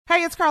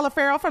Hey, it's Carla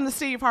from the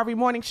Steve Harvey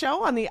Morning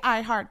Show on the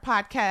iHeart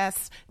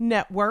Podcast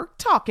Network,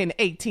 talking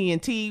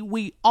AT&T.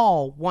 We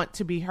all want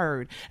to be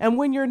heard. And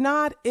when you're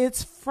not,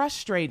 it's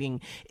frustrating.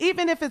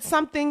 Even if it's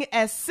something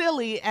as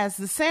silly as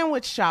the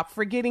sandwich shop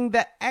forgetting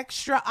the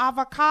extra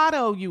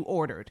avocado you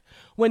ordered.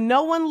 When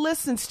no one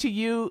listens to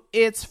you,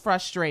 it's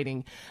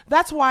frustrating.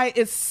 That's why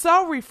it's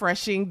so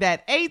refreshing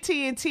that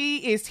AT&T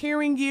is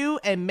hearing you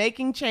and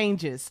making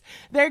changes.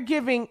 They're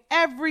giving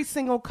every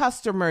single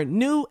customer,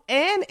 new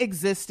and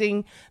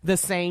existing, the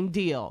same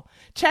deal.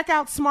 Check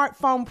out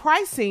smartphone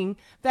pricing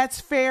that's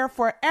fair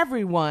for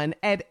everyone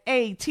at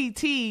att.com/best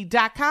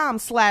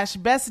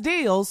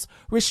deals.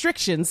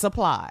 Restrictions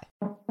apply.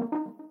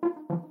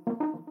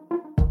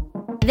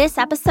 This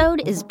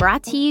episode is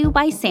brought to you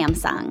by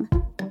Samsung.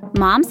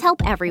 Moms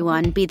help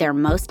everyone be their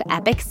most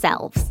epic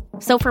selves.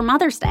 So for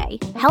Mother's Day,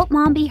 help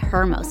mom be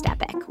her most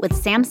epic with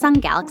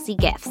Samsung Galaxy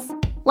gifts.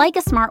 Like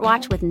a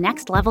smartwatch with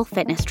next-level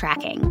fitness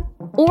tracking.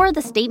 Or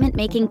the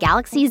statement-making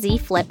Galaxy Z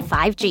Flip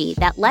 5G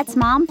that lets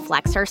mom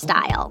flex her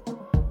style.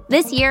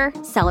 This year,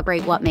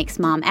 celebrate what makes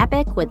mom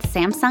epic with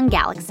Samsung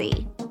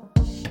Galaxy.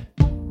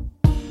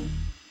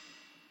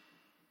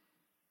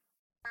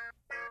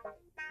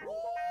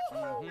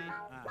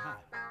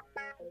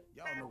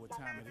 Y'all know what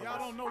time it is. Y'all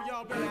don't know,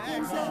 y'all better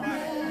ask somebody.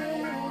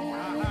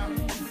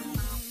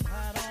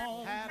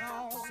 Hat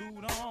on,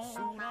 suit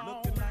on,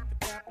 looking like a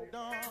dapper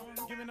dog,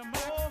 giving them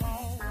all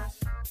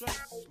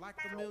dressed like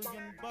 $1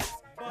 million,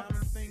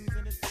 diamond things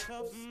in his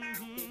cuffs.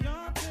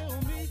 Y'all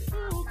tell me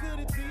who could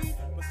it be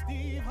but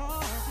Steve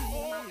Harvey?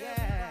 Oh,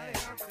 yeah,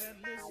 and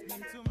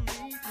listening to me.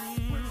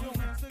 Put your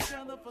hands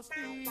together for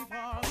Steve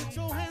Harvey. Put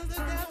your hands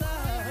together.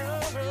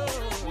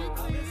 Steve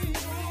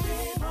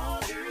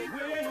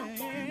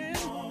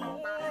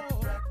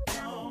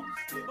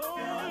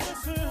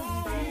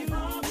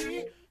Harvey.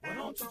 Why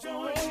don't you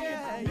join me?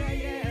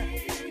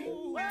 Steve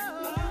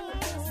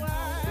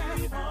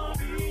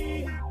Harvey.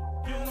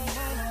 Get them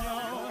on,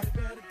 y'all.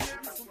 Better give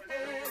me some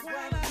eggs while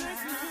I listen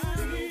to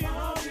Steve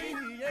Harvey.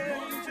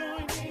 Won't you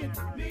join in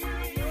with me?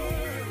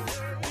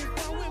 If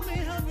you're with me,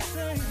 help me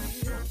say,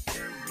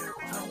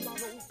 turn your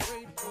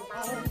radio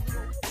on.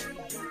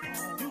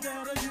 You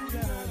gotta turn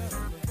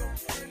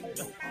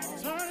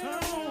it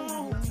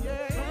on,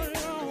 yeah. Turn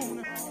it on.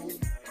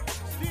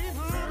 Steve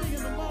Harvey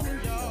in the morning,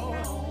 y'all.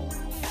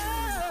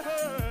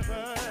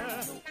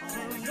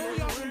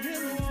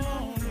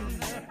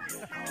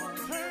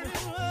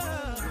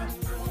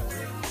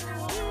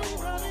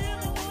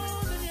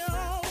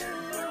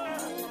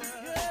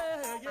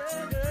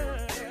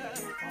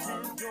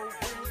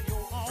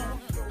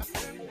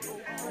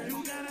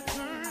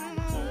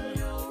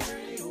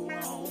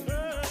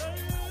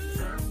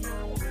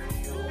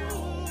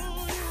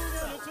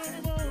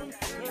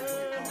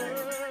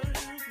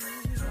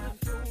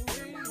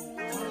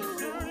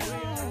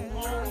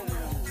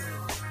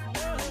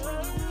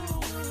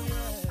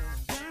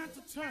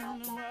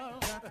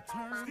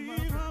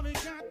 Steve Harvey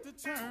got to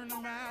turn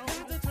them out.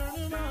 Got to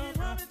turn them out.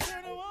 Harvey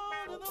turn them on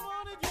in the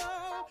morning,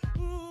 y'all.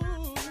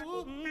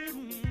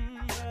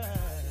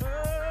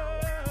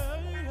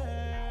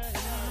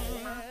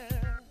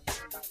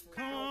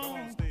 Come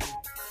on, Steve.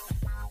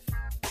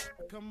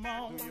 Come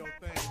on. Do your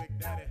thing, Big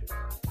Daddy.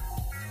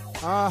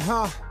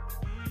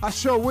 I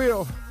sure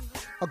will.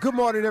 Good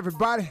morning,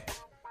 everybody.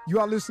 You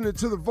are listening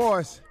to The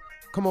Voice.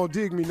 Come on,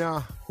 dig me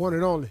now. One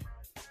and only,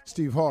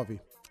 Steve Harvey.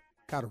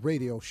 Got a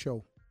radio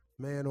show.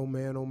 Man, oh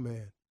man, oh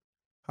man.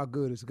 How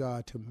good is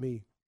God to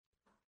me?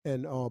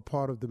 And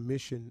part of the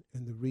mission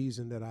and the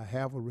reason that I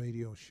have a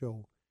radio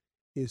show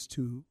is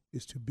to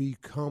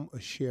become a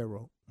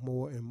Sheryl,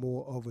 more and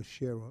more of a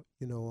Sheryl.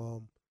 You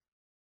know,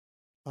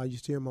 I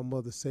used to hear my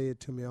mother say it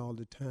to me all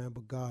the time,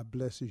 but God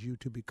blesses you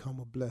to become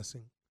a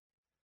blessing.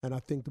 And I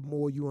think the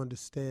more you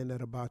understand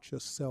that about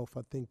yourself,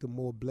 I think the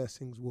more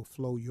blessings will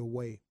flow your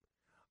way.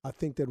 I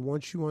think that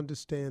once you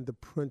understand the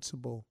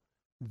principle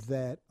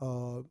that,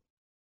 but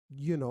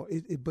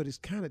it's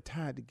kind of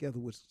tied together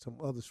with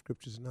some other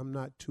scriptures, and I'm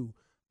not too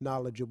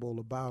knowledgeable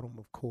about them,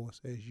 of course,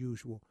 as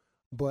usual.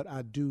 But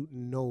I do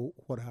know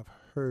what I've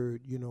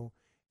heard,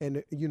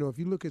 And, if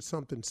you look at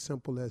something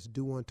simple as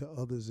do unto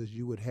others as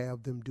you would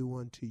have them do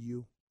unto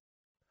you,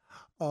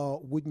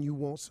 wouldn't you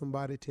want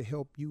somebody to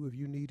help you if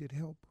you needed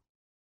help?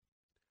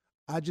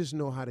 I just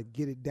know how to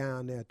get it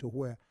down there to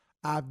where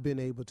I've been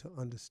able to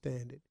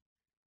understand it.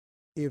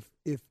 If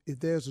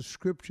there's a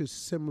scripture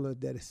similar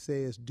that it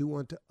says, do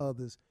unto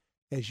others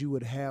as you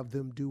would have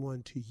them do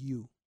unto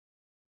you,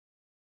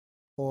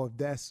 or if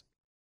that's,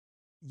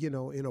 in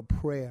a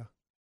prayer,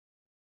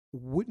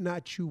 would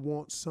not you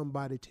want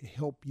somebody to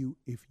help you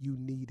if you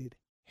needed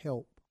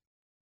help?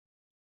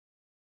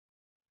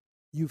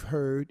 You've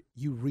heard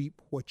you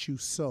reap what you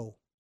sow.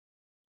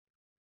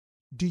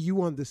 Do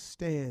you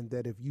understand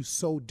that if you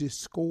sow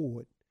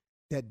discord,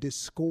 that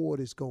discord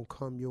is going to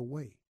come your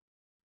way?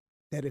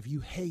 That if you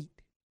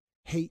hate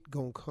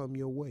going to come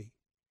your way?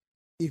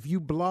 If you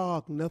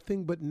blog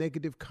nothing but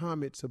negative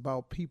comments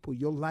about people,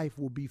 your life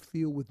will be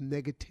filled with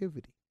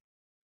negativity.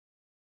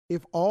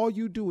 If all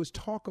you do is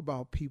talk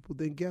about people,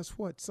 then guess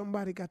what?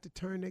 Somebody got to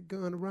turn that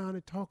gun around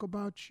and talk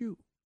about you.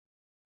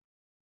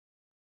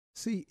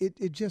 See,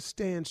 it just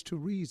stands to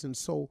reason.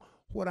 So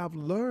what I've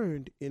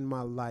learned in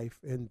my life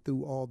and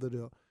through all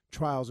the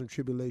trials and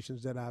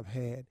tribulations that I've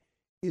had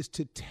is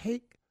to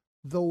take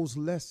those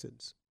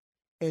lessons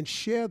and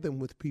share them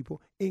with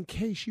people in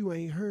case you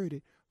ain't heard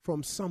it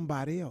from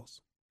somebody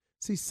else.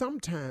 See,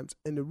 sometimes,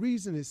 and the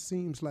reason it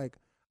seems like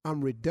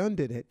I'm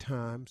redundant at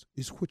times,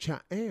 is which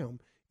I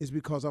am, is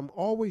because I'm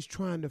always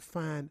trying to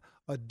find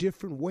a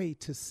different way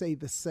to say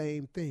the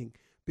same thing.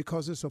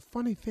 Because it's a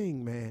funny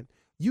thing, man.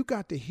 You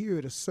got to hear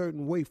it a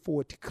certain way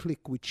for it to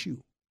click with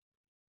you.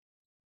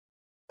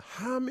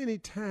 How many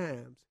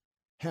times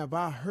have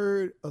I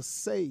heard a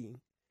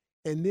saying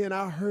and then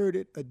I heard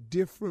it a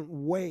different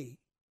way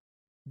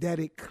that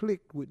it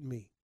clicked with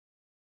me?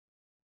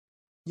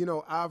 You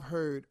know, I've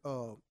heard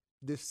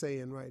this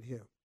saying right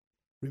here.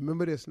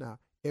 Remember this now.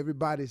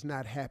 Everybody's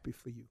not happy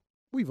for you.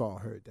 We've all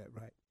heard that,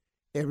 right?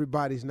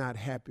 Everybody's not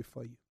happy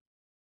for you.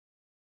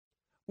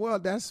 Well,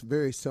 that's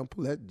very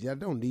simple. That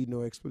don't need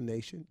no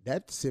explanation.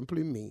 That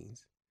simply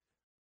means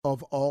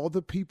of all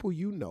the people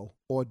you know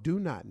or do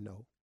not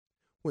know,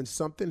 when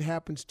something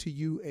happens to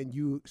you and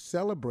you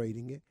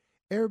celebrating it,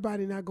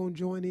 everybody not going to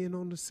join in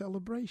on the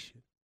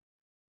celebration.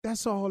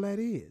 That's all that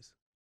is.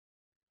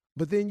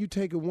 But then you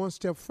take it one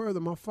step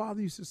further. My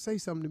father used to say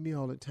something to me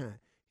all the time.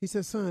 He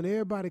said, son,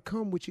 everybody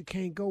come with you,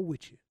 can't go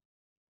with you.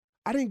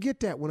 I didn't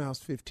get that when I was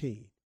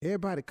 15.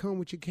 Everybody come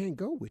with you, can't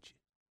go with you.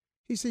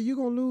 He said, you're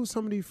going to lose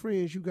some of these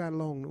friends you got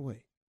along the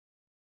way.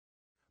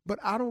 But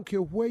I don't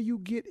care where you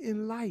get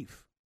in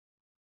life.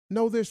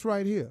 Know this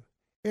right here.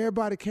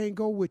 Everybody can't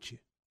go with you.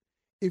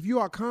 If you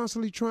are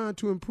constantly trying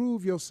to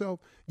improve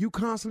yourself, you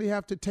constantly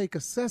have to take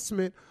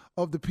assessment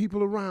of the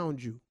people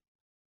around you.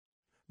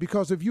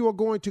 Because if you are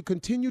going to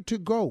continue to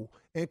go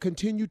and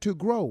continue to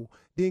grow,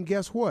 then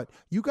guess what?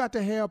 You got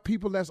to have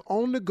people that's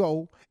on the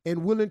go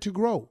and willing to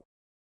grow.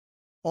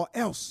 Or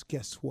else,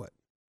 guess what?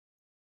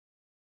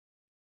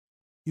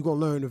 You're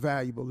going to learn a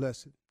valuable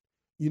lesson.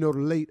 You know, the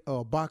late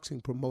boxing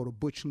promoter,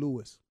 Butch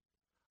Lewis.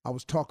 I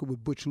was talking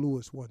with Butch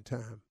Lewis one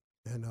time,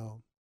 and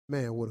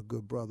man, what a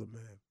good brother,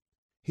 man.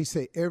 He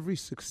said every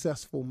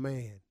successful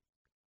man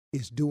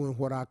is doing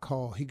what I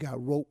call, he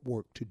got rope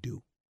work to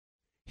do.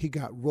 He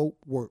got rope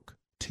work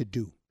to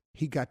do.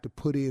 He got to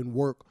put in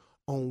work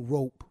on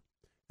rope.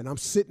 And I'm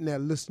sitting there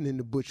listening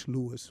to Butch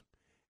Lewis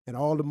and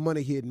all the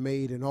money he had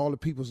made and all the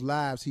people's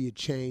lives he had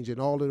changed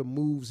and all of the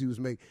moves he was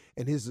making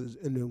and his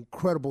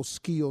incredible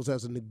skills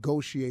as a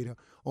negotiator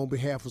on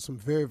behalf of some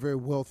very, very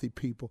wealthy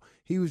people.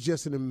 He was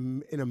just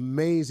an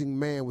amazing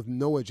man with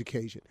no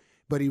education,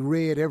 but he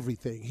read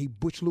everything.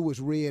 Butch Lewis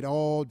read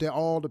all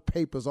the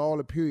papers, all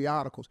the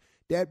periodicals.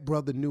 That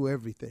brother knew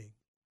everything.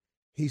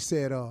 He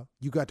said,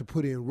 you got to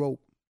put in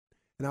rope.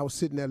 And I was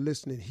sitting there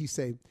listening. He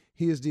said,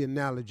 here's the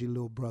analogy,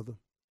 little brother.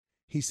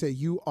 He said,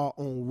 you are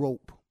on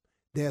rope.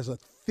 There's a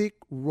thick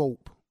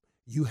rope.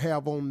 You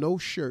have on no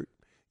shirt.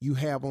 You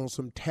have on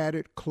some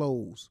tattered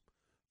clothes.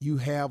 You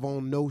have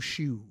on no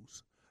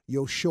shoes.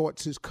 Your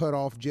shorts is cut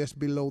off just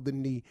below the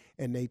knee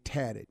and they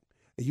tattered.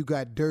 And you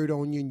got dirt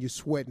on you and you're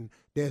sweating.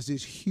 There's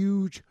this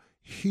huge,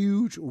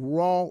 huge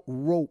raw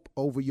rope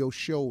over your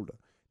shoulder.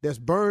 There's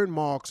burn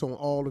marks on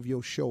all of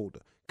your shoulder.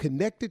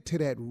 Connected to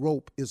that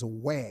rope is a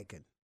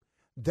wagon.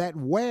 That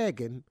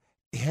wagon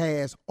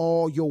has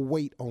all your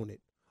weight on it,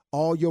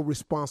 all your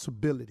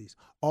responsibilities,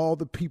 all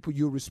the people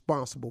you're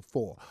responsible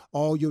for,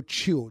 all your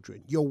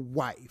children, your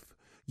wife,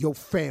 your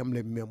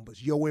family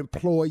members, your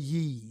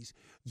employees,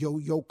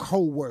 your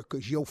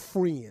co-workers, your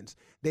friends.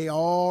 They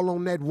all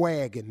on that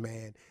wagon,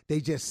 man.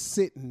 They just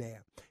sitting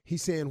there.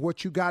 He's saying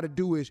what you got to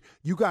do is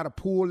you got to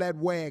pull that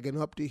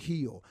wagon up the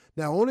hill.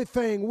 Now, only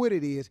thing with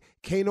it is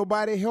can't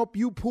nobody help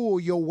you pull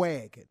your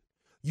wagon.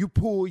 You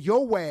pull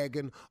your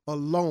wagon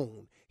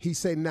alone. He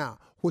said, now,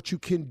 what you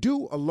can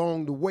do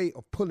along the way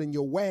of pulling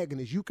your wagon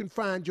is you can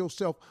find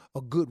yourself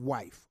a good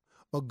wife,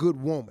 a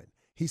good woman.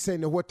 He's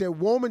saying that what that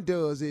woman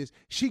does is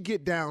she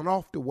get down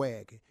off the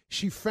wagon.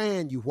 She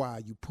fan you while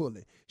you pull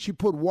it. She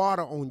put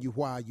water on you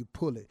while you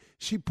pull it.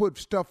 She put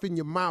stuff in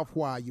your mouth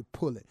while you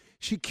pull it.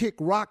 She kick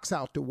rocks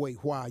out the way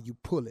while you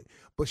pull it.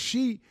 But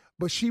she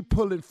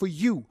pulling for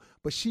you.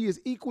 But she is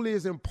equally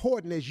as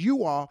important as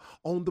you are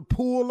on the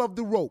pull of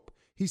the rope.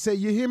 He said,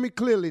 you hear me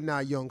clearly now,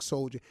 young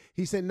soldier.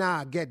 He said,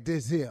 nah, get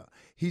this here.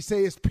 He said,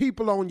 it's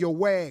people on your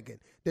wagon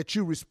that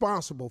you're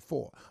responsible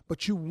for.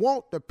 But you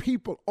want the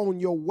people on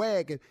your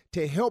wagon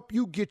to help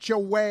you get your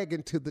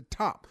wagon to the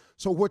top.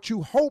 So what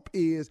you hope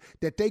is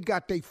that they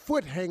got their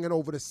foot hanging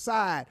over the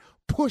side,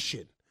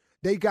 pushing.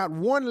 They got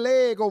one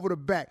leg over the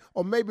back,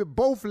 or maybe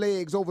both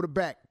legs over the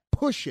back,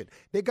 pushing.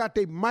 They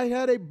might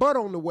have their butt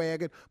on the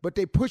wagon, but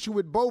they push it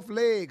with both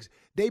legs.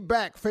 They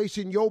back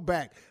facing your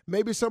back.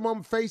 Maybe some of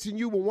them facing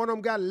you, but one of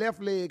them got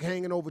left leg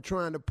hanging over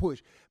trying to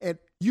push. And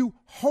you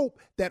hope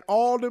that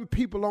all them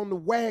people on the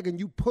wagon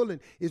you pulling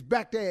is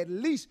back there at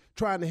least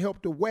trying to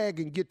help the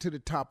wagon get to the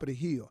top of the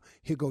hill.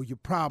 Here go your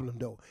problem,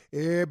 though.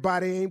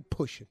 Everybody ain't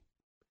pushing.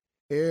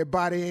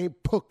 Everybody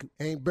ain't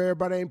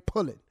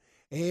pulling.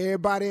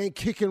 Everybody ain't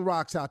kicking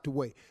rocks out the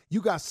way.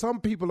 You got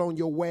some people on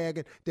your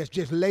wagon that's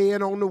just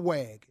laying on the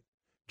wagon,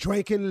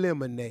 drinking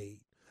lemonade,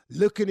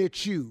 looking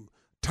at you,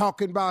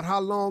 talking about how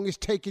long it's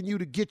taking you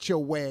to get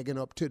your wagon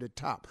up to the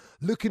top,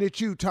 looking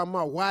at you, talking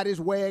about why this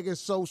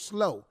wagon's so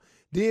slow.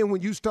 Then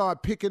when you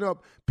start picking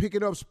up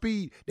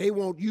speed, they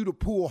want you to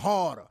pull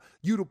harder,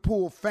 you to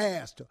pull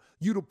faster,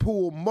 you to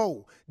pull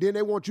more. Then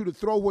they want you to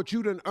throw what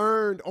you done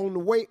earned on the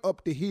way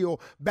up the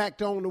hill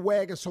back on the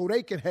wagon so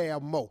they can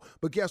have more.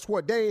 But guess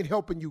what? They ain't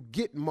helping you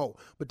get more.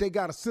 But they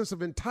got a sense of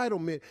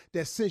entitlement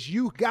that since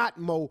you got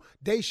more,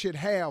 they should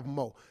have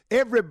more.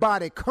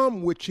 Everybody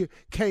come with you,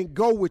 can't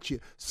go with you.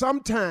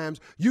 Sometimes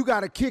you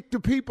got to kick the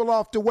people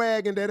off the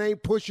wagon that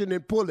ain't pushing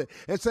and pulling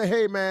and say,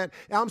 hey, man,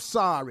 I'm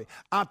sorry.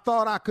 I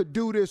thought I could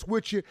do this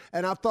with you,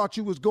 and I thought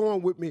you was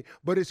going with me,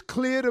 but it's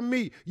clear to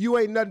me you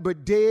ain't nothing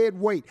but dead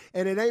weight,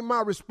 and it ain't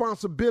my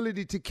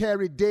responsibility to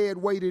carry dead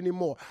weight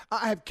anymore.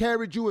 I have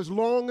carried you as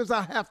long as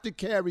I have to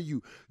carry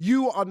you.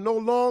 You are no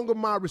longer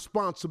my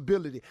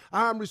responsibility.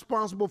 I'm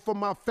responsible for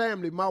my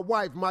family, my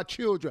wife, my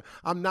children.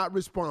 I'm not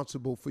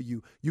responsible for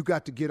you. You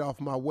got to get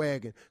off my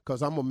wagon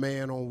because I'm a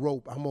man on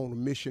rope. I'm on a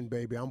mission,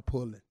 baby. I'm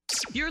pulling.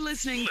 You're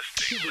listening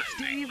to the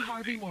Steve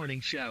Harvey Morning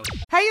Show.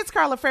 Hey, it's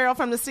Carla Farrell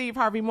from the Steve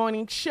Harvey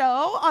Morning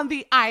Show on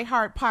the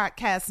iHeart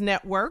Podcast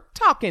Network,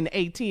 talking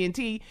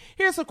AT&T.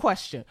 Here's a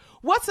question.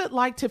 What's it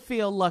like to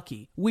feel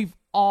lucky? We've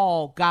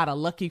all got a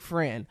lucky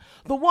friend.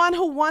 The one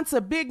who wants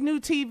a big new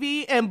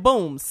TV and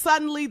boom,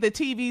 suddenly the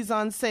TV's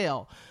on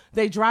sale.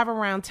 They drive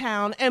around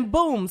town and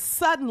boom,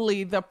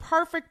 suddenly the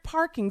perfect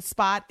parking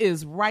spot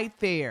is right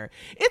there.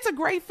 It's a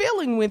great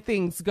feeling when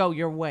things go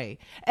your way.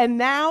 And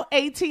now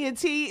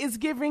AT&T is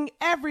giving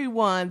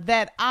everyone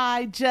that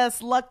I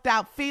just lucked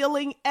out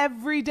feeling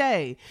every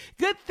day.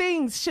 Good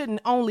things shouldn't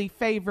only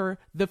favor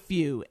the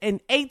few, and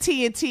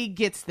AT&T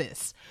gets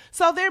this.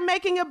 So they're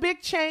making a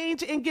big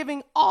change in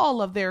giving all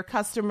of their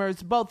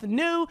customers, both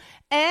new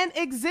and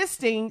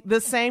existing, the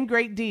same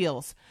great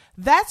deals.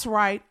 That's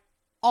right,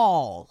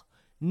 all.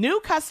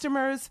 New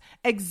customers,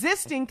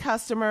 existing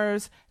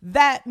customers,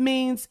 that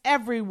means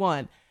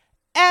everyone,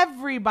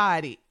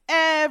 everybody.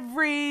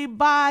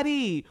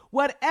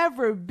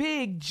 Whatever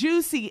big,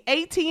 juicy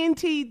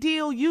AT&T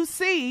deal you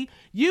see,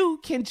 you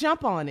can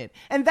jump on it.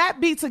 And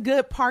that beats a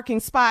good parking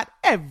spot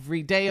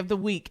every day of the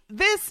week.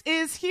 This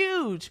is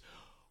huge.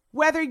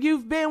 Whether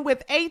you've been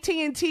with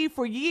AT&T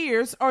for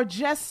years or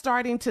just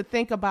starting to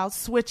think about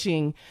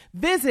switching,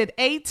 visit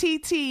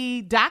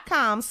att.com/best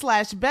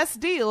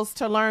deals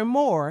to learn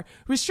more.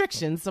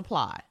 Restrictions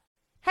apply.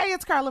 Hey,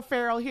 it's Carla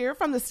Farrell here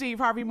from the Steve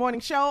Harvey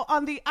Morning Show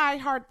on the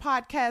iHeart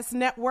Podcast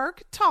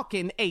Network,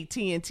 talking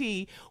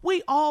AT&T.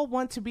 We all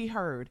want to be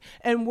heard,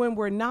 and when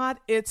we're not,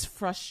 it's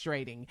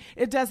frustrating.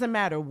 It doesn't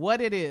matter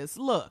what it is.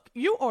 Look,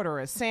 you order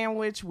a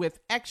sandwich with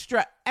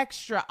extra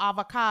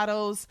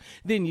avocados,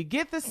 then you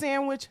get the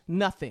sandwich,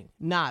 nothing,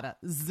 nada,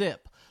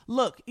 zip.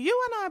 Look, you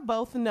and I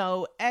both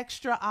know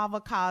extra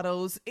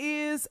avocados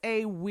is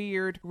a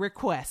weird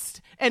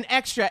request, and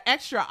extra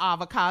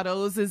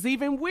avocados is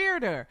even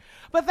weirder.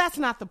 But that's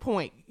not the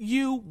point.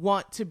 You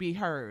want to be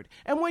heard.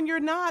 And when you're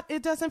not,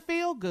 it doesn't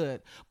feel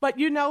good. But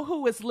you know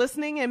who is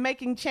listening and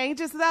making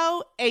changes,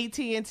 though?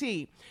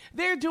 AT&T.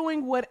 They're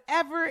doing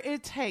whatever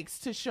it takes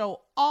to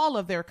show all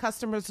of their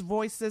customers'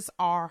 voices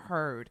are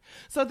heard.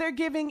 So they're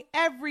giving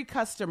every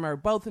customer,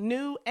 both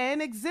new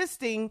and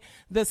existing,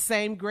 the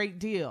same great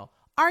deal.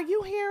 Are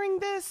you hearing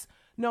this?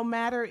 No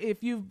matter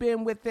if you've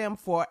been with them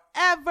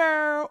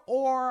forever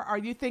or are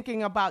you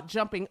thinking about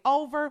jumping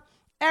over,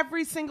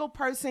 every single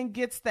person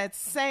gets that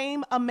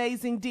same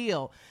amazing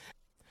deal.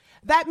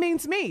 That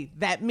means me.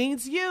 That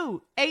means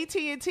you.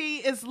 AT&T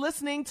is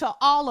listening to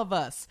all of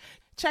us.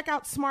 Check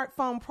out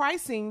smartphone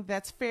pricing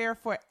that's fair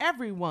for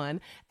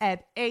everyone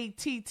at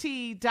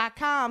att.com/best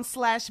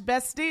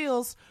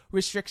deals.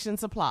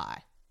 Restrictions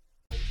apply.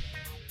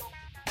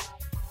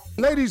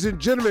 Ladies and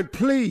gentlemen,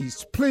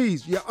 please,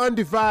 your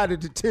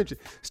undivided attention.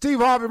 Steve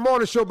Harvey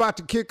Morning Show about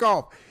to kick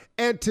off.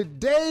 And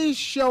today's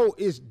show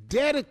is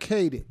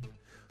dedicated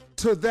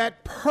to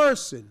that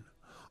person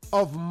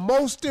of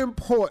most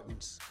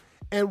importance.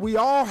 And we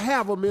all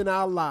have them in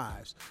our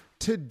lives.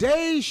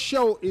 Today's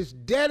show is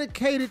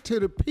dedicated to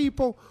the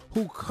people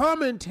who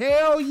come and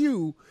tell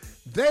you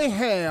they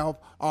have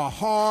a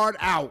hard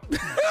out.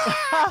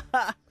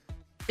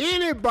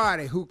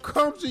 Anybody who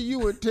comes to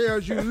you and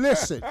tells you,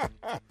 listen,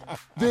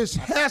 this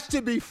has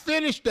to be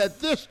finished at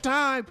this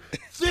time,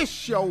 this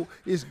show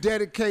is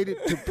dedicated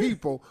to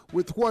people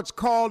with what's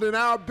called in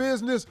our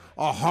business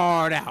a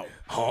hard out.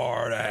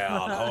 Hard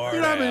out.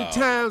 You know how many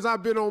times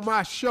I've been on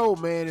my show,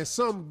 man, and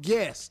some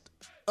guest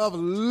of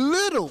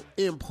little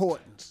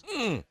importance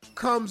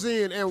comes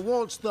in and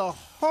wants the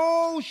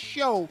whole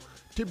show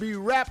to be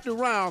wrapped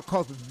around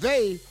because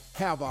they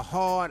have a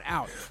hard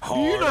out. Do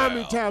you know how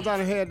many times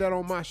I've had that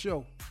on my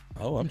show?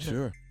 Oh, I'm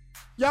sure.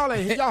 Y'all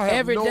have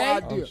Every no day?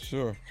 idea. I'm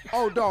sure.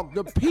 Oh, dog,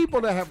 the people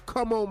that have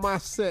come on my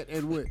set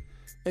and went,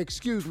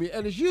 excuse me,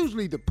 and it's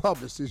usually the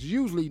publicist,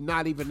 usually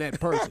not even that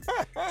person.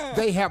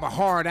 They have a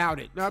hard out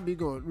it. I'll be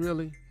going,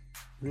 really?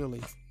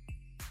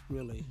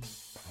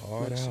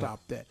 Let's stop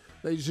that.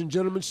 Ladies and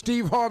gentlemen,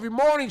 Steve Harvey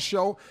Morning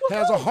Show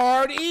has a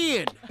hard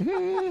end.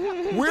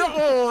 We're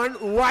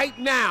on right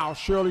now,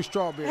 Shirley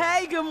Strawberry.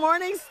 Hey, good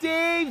morning,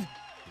 Steve.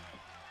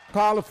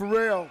 Carla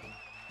Farrell.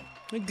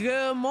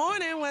 Good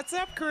morning. What's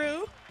up,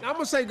 crew? I'm going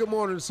to say good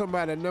morning to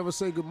somebody I never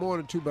say good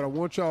morning to, but I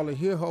want y'all to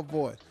hear her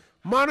voice.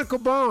 Monica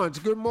Barnes,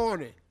 good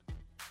morning.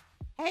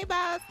 Hey,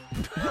 boss.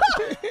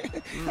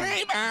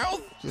 Hey,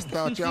 Mouse. Just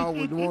thought y'all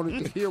would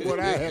want to hear what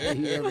I have to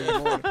hear every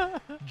morning.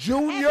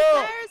 Junior.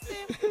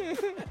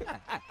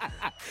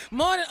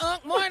 Morning,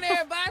 Unc. Morning,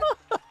 everybody.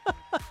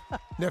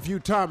 Nephew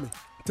Tommy.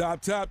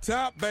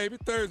 Top, baby.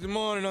 Thursday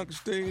morning, Uncle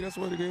Steve. That's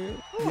what it is.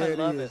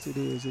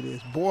 It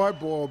is. Boy,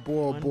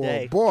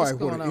 Monday. what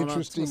going an on,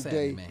 interesting what's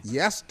day happening, man?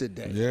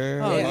 yesterday. Yeah.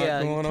 Oh, a lot yeah.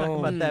 You going talking on.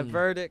 about that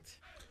verdict?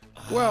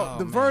 Well,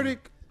 the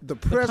verdict, the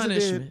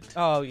president, Punishment.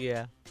 Oh,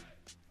 yeah.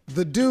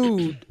 the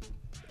dude.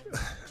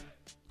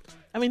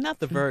 I mean, not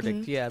the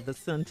verdict. Yeah, the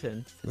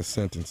sentence. The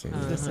sentencing.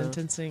 The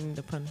sentencing,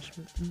 the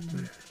punishment.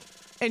 Mm-hmm.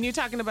 And you're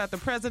talking about the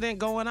president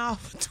going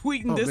off,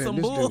 tweeting this some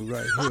this bull. dude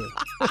right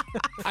here.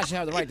 I should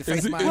have the right to Is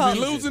face he my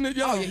losing it,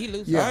 y'all? Oh, yeah, he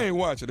losing. Yeah. I ain't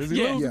watching. Is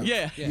he losing?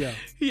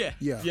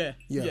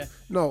 Yeah.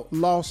 No,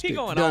 lost He it.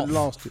 going Done off.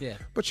 lost it. Yeah.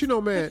 But you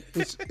know, man,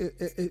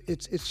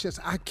 it's just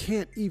I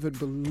can't even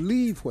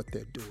believe what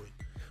they're doing.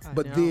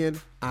 But know.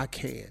 then I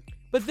can.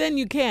 But then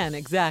you can,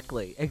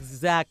 exactly,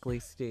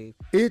 Steve.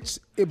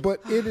 But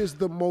it is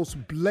the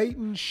most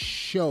blatant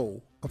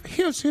show of.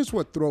 Here's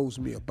what throws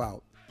me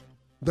about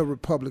the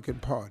Republican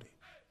Party.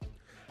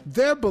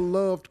 Their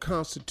beloved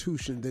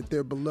Constitution that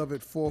their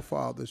beloved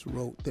forefathers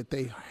wrote, that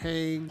they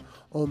hang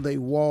on their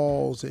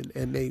walls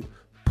and they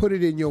put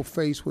it in your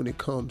face when it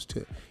comes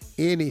to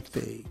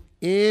anything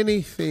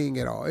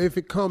at all. If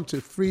it comes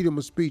to freedom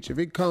of speech, if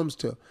it comes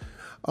to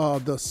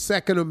the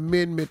Second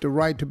Amendment, the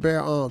right to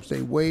bear arms,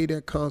 they weigh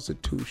that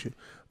Constitution.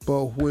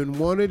 But when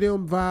one of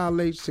them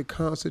violates the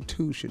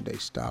Constitution, they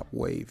stop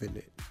waving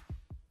it.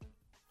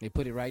 They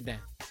put it right down.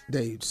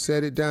 They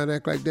set it down,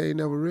 act like they ain't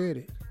never read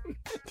it.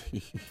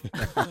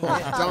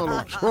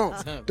 Donald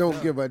Trump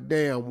don't give a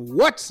damn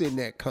what's in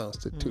that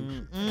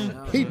Constitution.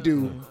 He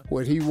do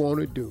what he want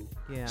to do.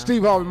 Yeah.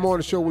 Steve Harvey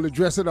Morning Show will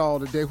address it all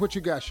today. What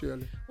you got,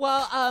 Shirley?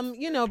 Well,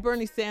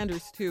 Bernie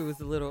Sanders, too, is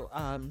a little,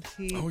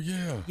 Oh,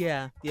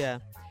 yeah. Yeah.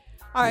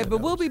 All right, but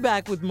we'll be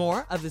back with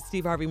more of the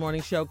Steve Harvey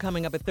Morning Show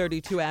coming up at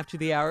 32 after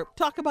the hour.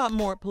 Talk about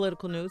more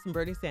political news and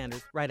Bernie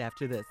Sanders right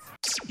after this.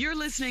 You're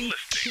listening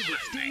to the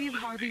Steve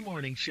Harvey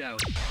Morning Show.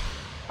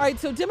 All right,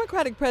 so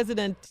Democratic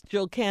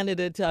presidential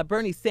candidate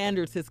Bernie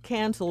Sanders has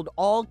canceled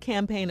all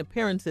campaign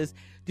appearances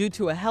due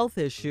to a health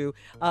issue.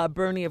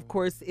 Bernie, of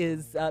course,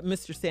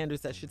 Mr.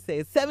 Sanders, I should say,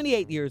 is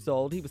 78 years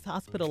old. He was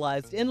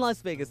hospitalized in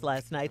Las Vegas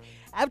last night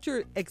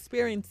after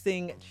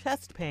experiencing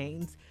chest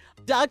pains.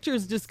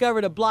 Doctors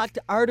discovered a blocked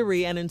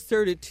artery and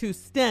inserted 2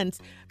 stents.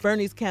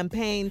 Bernie's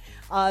campaign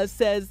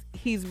says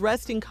he's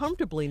resting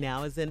comfortably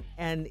now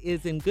and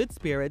is in good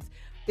spirits.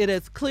 It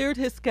has cleared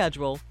his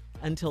schedule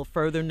until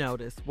further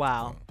notice.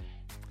 Wow.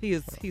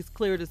 He's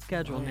cleared his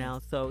schedule now,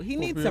 so he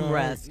needs some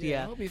rest. I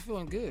Yeah. hope he's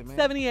feeling good, man.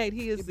 78,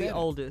 he is Get the better.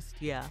 oldest.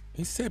 Yeah.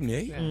 He's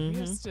 78. Yeah, he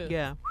has to,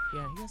 Yeah.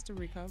 he has to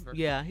recover.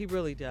 Yeah, he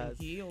really does.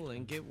 And heal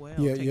and get well.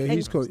 Yeah, Take yeah, care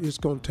it's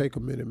of going to take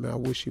a minute, man. I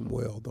wish him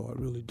well, though. I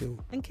really do.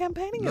 And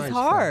campaigning Nice is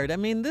hard. I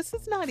mean, this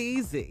is not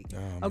easy.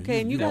 man,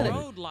 Okay, and you know got it. to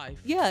road life.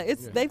 Yeah,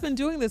 they've been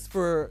doing this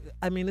for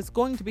it's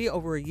going to be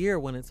over a year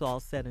when it's all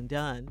said and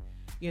done,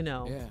 you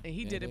know. Yeah. And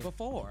he did it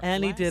before.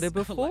 And he did last it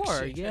before.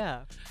 election.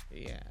 Yeah.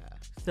 Yeah.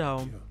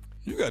 So,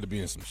 You got to be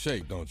in some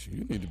shape, don't you?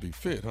 You need to be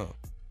fit, huh?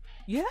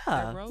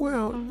 yeah. Road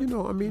Well,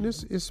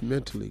 it's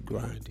mentally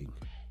grinding.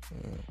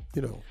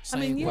 You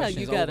Same got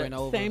questions to over and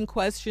over. same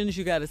questions.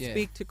 You got to Yeah.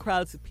 speak to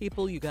crowds of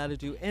people. You got to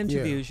do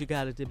interviews. You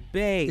got to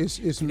debate. It's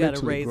you got to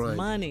mentally raise grinding.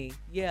 money.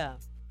 Yeah.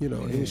 And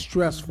it's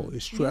stressful.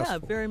 It's stressful.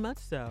 Yeah, very much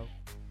so.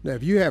 Now,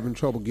 if you're having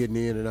trouble getting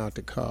in and out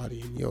the car,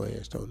 then your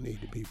ass don't need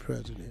to be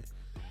president.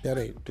 That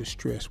ain't the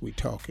stress we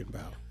talking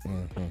about.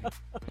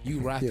 You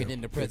rocking Yeah. in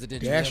the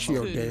presidential That's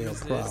limo. your damn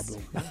resist.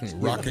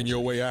 problem. Rocking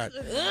your way out.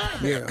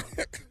 Yeah.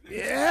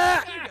 You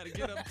gotta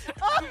get up.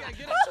 You gotta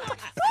get up.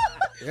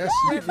 That's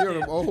you hear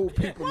them old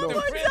people know. One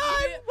more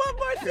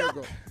Here we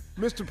go.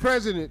 Mr.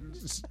 President,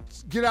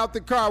 get out the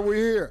car. We're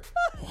here.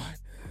 What?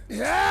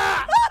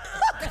 Yeah.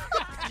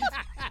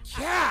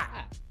 Yeah.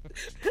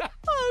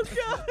 Oh,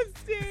 God,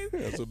 Steve.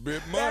 That's a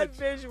bit That much.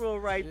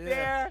 visual right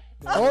there.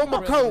 Hold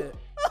my coat.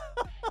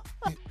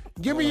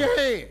 Give me your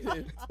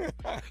hand.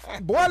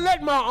 Boy,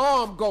 let my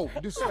arm go.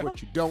 This is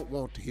what you don't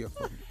want to hear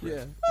from me.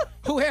 Yeah.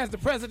 Who has the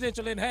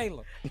presidential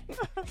inhaler?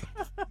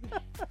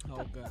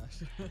 Oh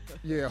gosh.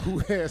 Yeah, who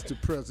has the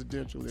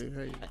presidential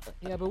inhaler?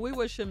 Yeah, but we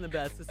wish him the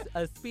best.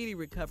 A speedy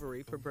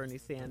recovery for Bernie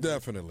Sanders.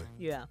 Definitely.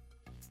 Yeah.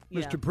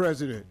 Mr.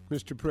 President,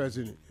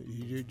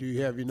 do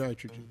you have your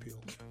nitrogen pill?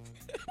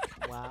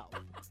 Wow.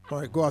 All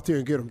right, go out there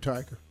and get them,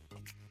 Tiger.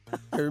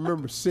 And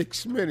remember,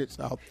 6 minutes,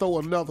 I'll throw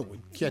another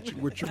one, catch it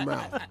with your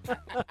mouth.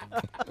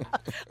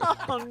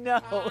 Oh, no.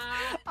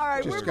 All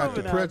right, Just we're got the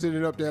moving on.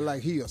 president up there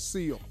like he a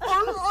seal.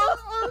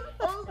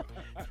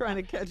 Trying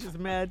to catch his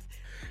meds.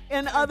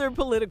 In other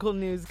political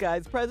news,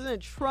 guys,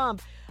 President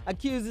Trump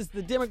accuses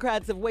the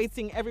Democrats of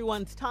wasting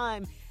everyone's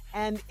time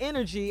and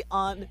energy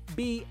on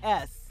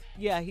BS.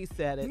 Yeah, he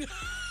said it.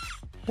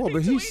 Well,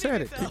 but he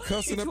said it. He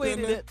cussing He up there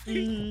tweeted now? it.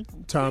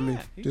 Mhm. Tommy,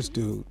 this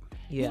dude.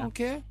 You Yeah. don't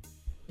care.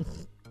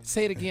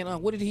 Say it again.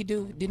 What did he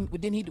do? What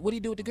did he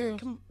do with the girl?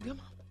 Come on.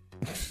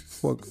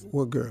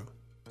 What girl?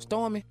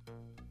 Stormy.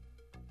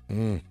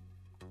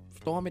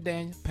 Stormy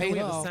Daniels. Paid We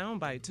her have a off.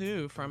 soundbite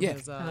too from Yeah.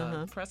 his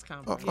press Oh,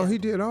 conference. oh, he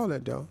did all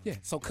that, though. Yeah.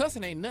 So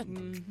cussing ain't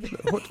nothing.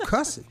 What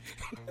cussing?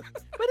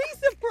 But he's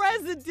the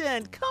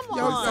president. Come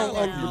on.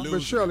 now.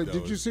 But Shirley,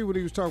 did you see what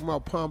he was talking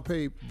about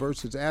Pompey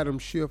versus Adam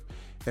Schiff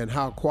and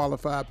how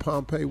qualified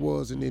Pompey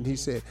was? And then he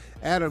said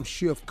Adam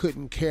Schiff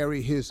couldn't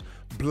carry his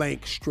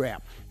blank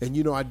strap. And,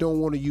 you know, I don't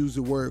want to use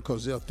the word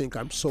because they'll think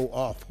I'm so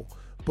awful.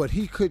 But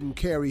he couldn't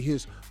carry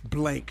his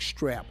blank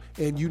strap.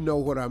 And you know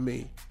what I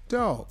mean.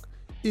 Dog,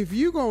 if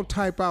you going to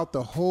type out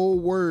the whole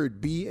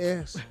word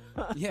BS,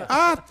 Yeah.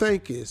 I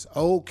think it's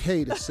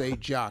okay to say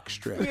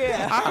jockstrap.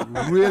 Yeah.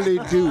 I really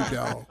do,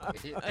 dog.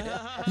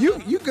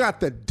 You got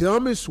the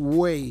dumbest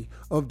way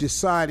of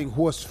deciding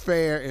what's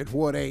fair and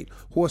what ain't,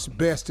 what's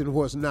best and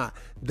what's not.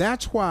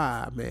 That's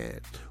why, man,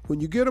 when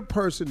you get a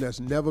person that's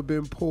never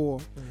been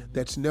poor,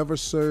 that's never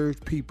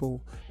served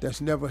people,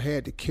 that's never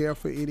had to care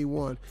for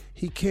anyone,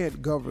 he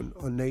can't govern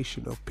a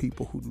nation of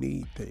people who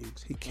need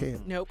things. He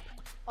can't. Nope.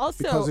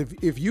 Also, Because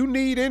if you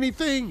need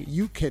anything,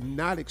 you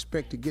cannot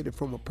expect to get it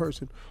from a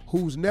person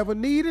who's never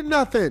needed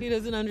nothing. he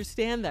doesn't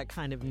understand that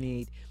kind of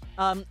need.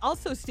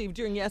 Also, Steve,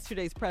 during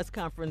yesterday's press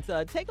conference,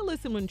 take a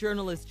listen when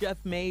journalist Jeff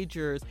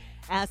Majors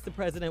asked the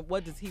president,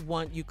 what does he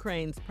want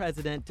Ukraine's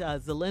President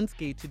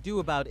Zelensky to do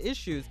about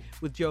issues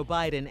with Joe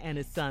Biden and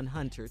his son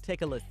Hunter?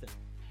 Take a listen.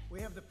 We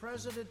have the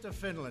president of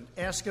Finland.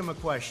 Ask him a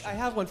question. I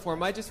have one for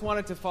him. I just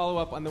wanted to follow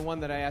up on the one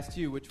that I asked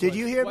you, which Did was,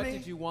 you hear what me?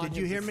 did you want Did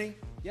him you hear to me?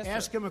 Yes,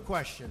 Ask sir. him a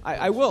question.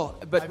 I will,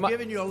 but I've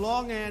given you a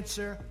long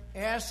answer.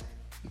 Ask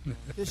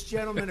this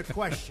gentleman a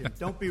question.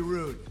 Don't be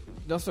rude.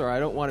 No, sir, I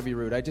don't want to be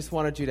rude. I just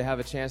wanted you to have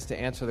a chance to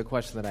answer the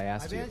question that I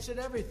asked I've you. answered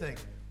everything.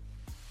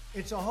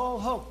 It's a whole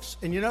hoax.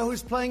 And you know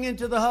who's playing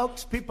into the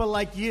hoax? People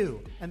like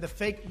you and the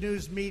fake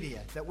news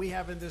media that we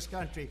have in this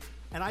country.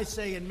 And I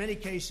say in many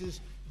cases,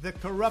 the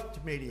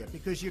corrupt media,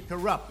 because you're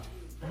corrupt.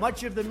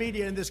 Much of the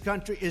media in this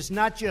country is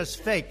not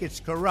just fake, it's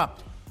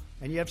corrupt.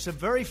 And you have some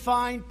very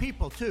fine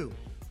people, too.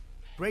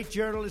 Great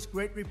journalists,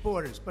 great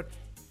reporters. But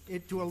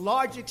to a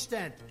large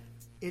extent,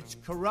 it's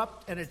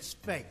corrupt and it's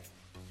fake.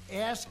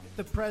 Ask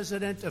the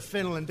president of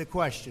Finland a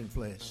question,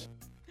 please.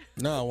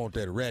 Now I want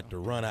that rat to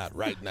run out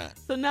right now.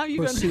 So now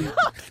you're But going see-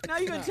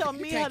 to tell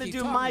me can't how to keep do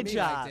talking my to me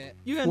job. like that.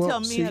 You're going to tell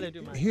me see, how to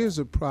do my job. here's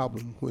a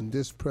problem when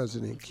this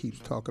president keeps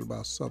talking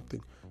about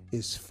something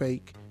is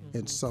fake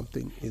and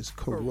something is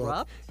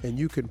corrupt. And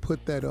you can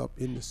put that up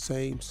in the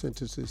same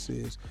sentences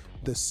as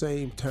the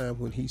same time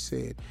when he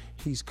said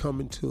he's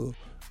coming to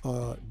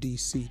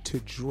D.C. to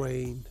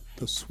drain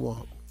the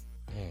swamp.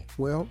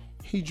 Well,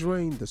 he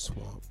drained the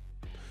swamp.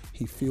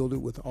 He filled it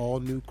with all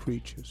new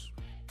creatures.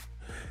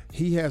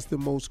 He has the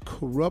most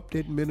corrupt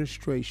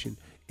administration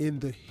in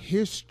the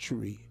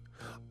history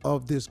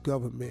of this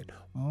government.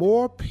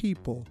 More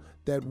people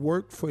that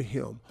work for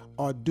him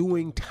are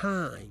doing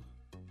time,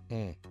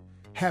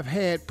 have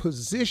had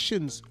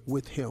positions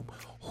with him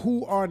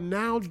who are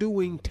now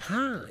doing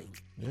time.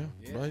 Yeah,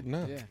 right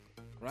now. Yeah.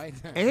 Right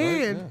now.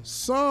 And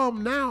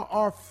some now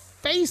are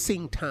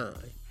facing time.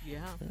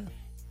 Yeah.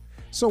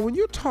 So when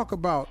you talk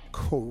about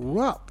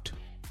corrupt,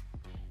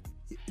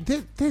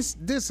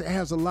 this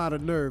has a lot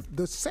of nerve.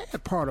 The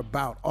sad part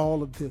about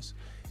all of this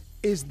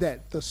is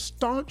that the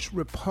staunch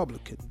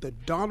Republican, the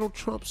Donald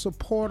Trump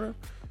supporter,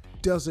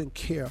 doesn't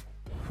care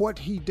what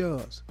he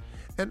does.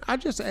 And I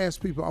just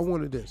ask people, I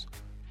wanted this.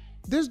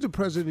 This is the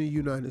President of the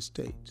United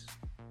States.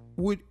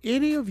 Would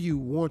any of you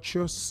want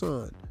your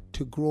son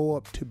to grow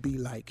up to be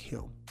like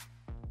him?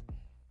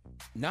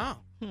 No.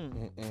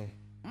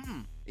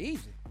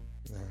 Easy.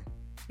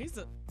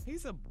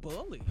 He's a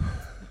bully.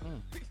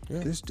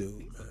 This dude,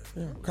 man.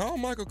 Yeah. Call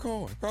Michael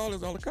Cohen. Call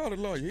his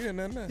lawyer. He ain't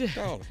nothing now.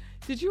 Call him.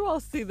 Did you all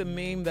see the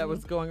meme that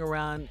was going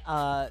around?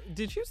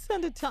 Did you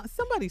send it to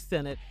somebody?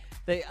 Sent it.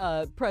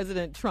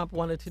 President Trump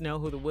wanted to know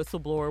who the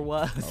whistleblower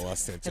was. Oh, I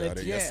sent And y'all it-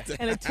 that yeah. yesterday.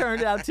 And it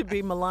turned out to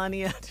be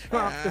Melania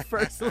Trump, the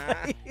first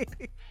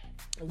lady.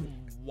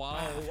 Wow.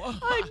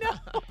 I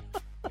know.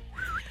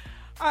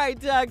 All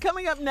right,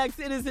 coming up next,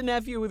 it is a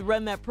nephew with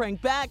Run That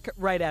Prank. Back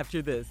right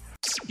after this.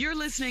 You're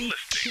listening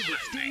to the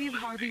Steve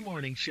Harvey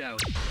Morning Show.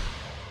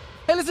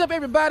 Hey, listen up,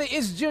 everybody.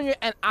 It's Junior,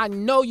 and I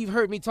know you've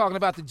heard me talking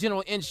about the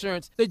General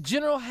Insurance. The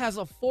General has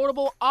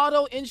affordable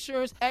auto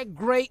insurance at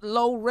great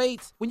low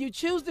rates. When you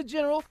choose the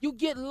General, you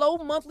get low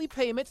monthly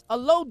payments, a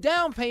low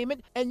down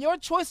payment, and your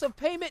choice of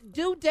payment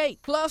due date.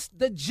 Plus,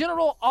 the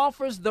General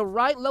offers the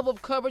right level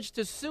of coverage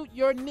to suit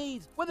your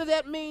needs, whether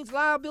that means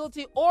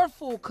liability or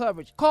full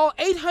coverage. Call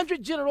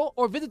 800-GENERAL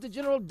or visit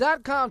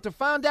thegeneral.com to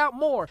find out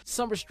more.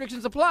 Some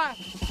restrictions apply.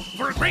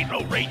 For a great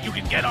low rate you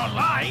can get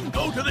online,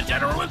 go to the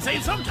General and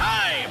save some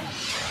time.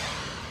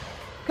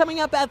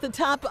 Coming up at the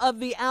top of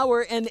the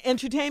hour in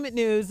entertainment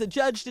news, a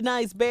judge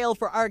denies bail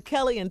for R.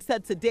 Kelly and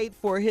sets a date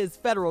for his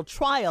federal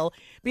trial.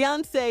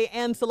 Beyonce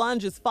and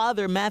Solange's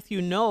father, Matthew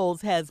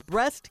Knowles, has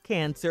breast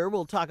cancer.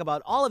 We'll talk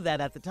about all of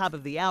that at the top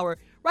of the hour.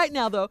 Right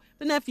now, though,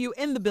 the nephew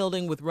in the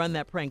building with Run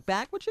That Prank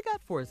Back. What you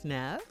got for us,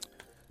 Nav?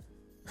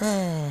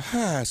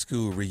 High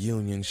school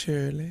reunion,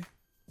 Shirley.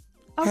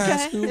 Okay.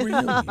 High school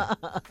reunion.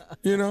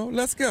 You know,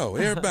 let's go.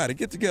 Everybody,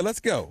 get together.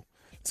 Let's go.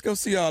 Let's go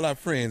see all our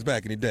friends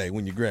back in the day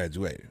when you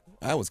graduated.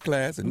 I was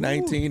class in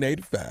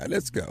 1985.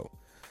 Let's go.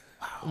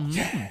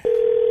 Yeah.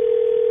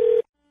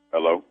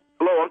 Hello?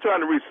 Hello, I'm trying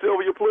to reach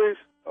Sylvia, please.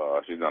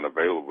 She's not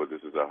available.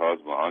 This is her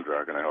husband,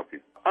 Andre. How can I help you?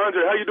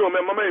 Andre, how you doing,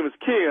 man? My name is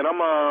Ken.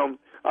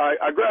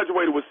 I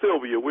graduated with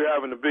Sylvia. We're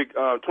having a big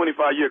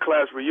 25-year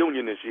class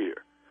reunion this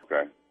year.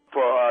 Okay.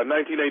 For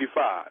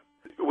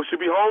 1985. Will she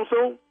be home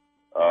soon?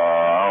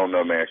 I don't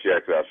know, man. She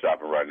actually out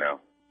shopping right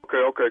now.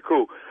 Okay,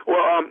 cool.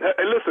 Well,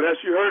 hey, listen, does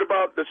she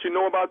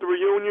know about the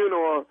reunion,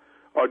 or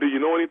do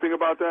you know anything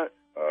about that?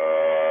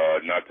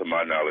 Not to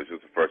my knowledge. It's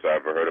the first I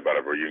ever heard about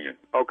a reunion.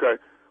 Okay.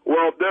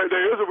 Well, there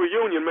is a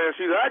reunion, man.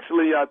 She's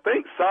actually, I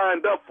think,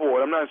 signed up for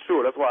it. I'm not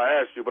sure. That's why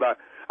I asked you. But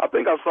I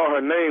think I saw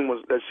her name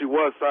that she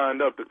was signed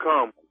up to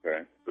come.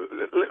 Okay.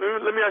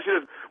 Let me ask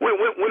you this.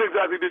 When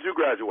exactly did you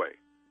graduate?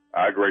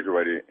 I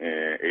graduated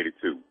in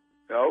 82.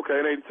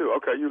 Okay, in 82.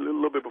 Okay, you a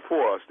little bit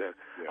before us then.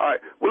 Yeah. All right.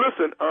 Well,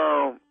 listen,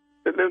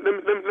 let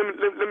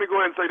me go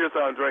ahead and say this,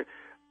 Andre.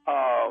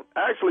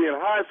 Actually, in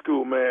high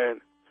school, man,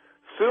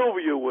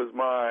 Sylvia was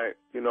my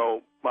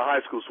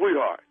high school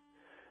sweetheart.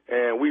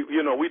 And we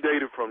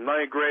dated from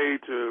 9th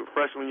grade to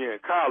freshman year in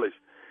college.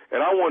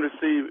 And I wanted to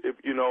see if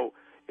it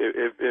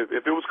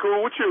was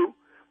cool with you,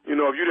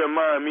 if you didn't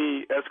mind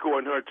me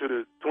escorting her to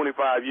the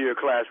 25-year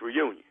class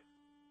reunion.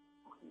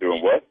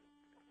 Doing what?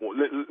 Well,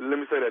 let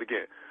me say that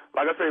again.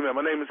 Like I say, man,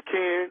 my name is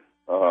Ken.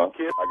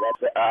 Ken.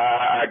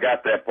 I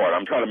got that part.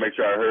 I'm trying to make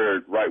sure I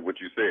heard right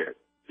what you said.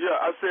 Yeah,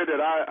 I said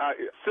that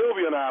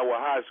Sylvia and I were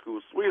high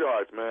school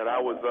sweethearts, man. I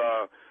was,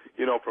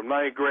 from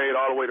 9th grade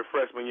all the way to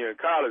freshman year in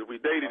college.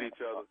 We dated each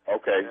other.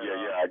 Okay, and,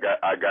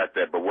 I got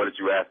that. But what did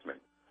you ask me?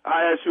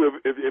 I asked you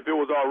if it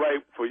was all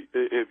right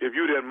if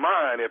you didn't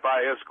mind if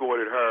I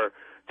escorted her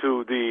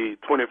to the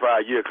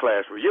 25-year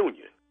class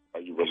reunion.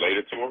 Are you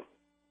related to her?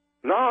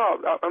 No,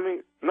 no,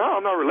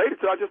 I'm not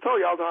related to her. I just told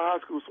you I was her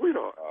high school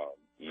sweetheart.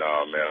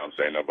 No, man, I'm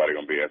saying nobody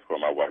gonna be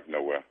escorting my wife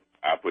nowhere.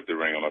 I put the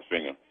ring on her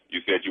finger. You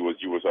said you was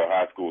her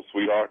high school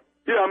sweetheart?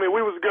 Yeah,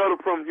 we was together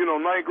from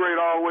 9th grade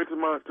all the way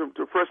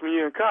to freshman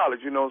year in college.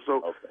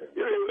 So okay.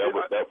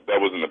 That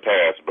was in the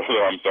past,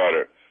 brother. I'm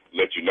sorry to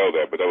let you know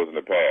that, but that was in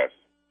the past.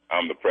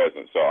 I'm the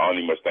present, so I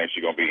don't even much think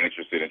she's gonna be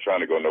interested in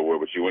trying to go nowhere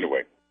with you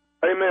anyway.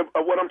 Hey, man,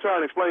 what I'm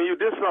trying to explain to you,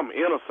 this is something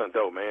innocent,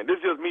 though, man. This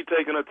is just me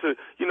taking her to,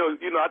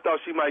 I thought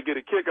she might get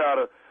a kick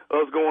out of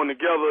us going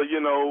together,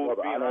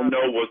 Well, I don't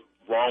know what's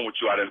wrong with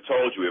you. I done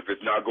told you, if it's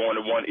not going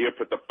in one ear,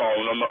 put the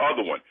phone on the other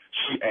one.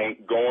 She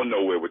ain't going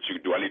nowhere with you.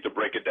 Do I need to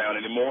break it down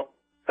anymore?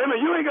 Hey, man,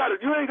 you ain't got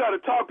to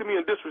talk to me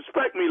and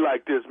disrespect me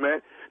like this,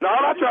 man.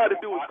 Now, all I tried to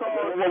do was call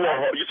her.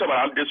 You talking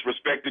about I'm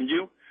disrespecting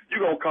you?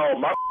 You gonna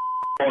call my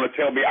to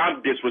tell me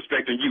I'm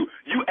disrespecting you.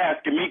 You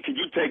asking me, can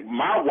you take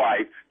my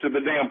wife to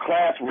the damn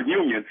class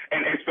reunion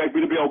and expect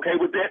me to be okay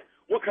with that?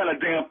 What kind of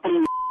damn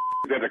fool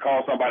is that to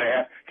call somebody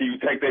and ask, can you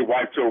take their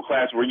wife to a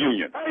class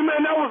reunion? Hey,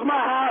 man, that was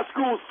my high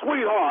school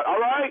sweetheart,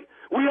 all right?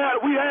 We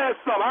had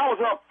something. I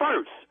was her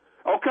first,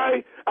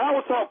 okay? I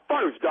was her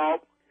first, dog.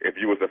 If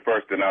you was the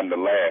first, then I'm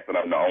the last, and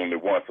I'm the only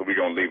one, so we're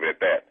going to leave it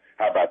at that.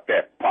 How about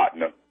that,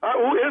 partner?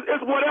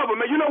 It's whatever,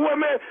 man. You know what,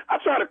 man? I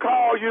try to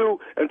call you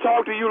and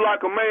talk to you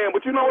like a man,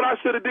 but you know what I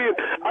should have did?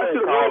 I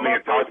should have called me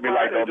and talked to me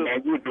like a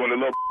man. You were doing a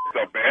little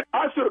stuff, man.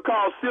 I should have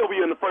called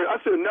Sylvia in the first.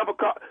 I should have never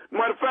called.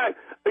 Matter of fact,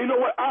 you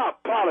know what? I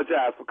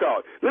apologize for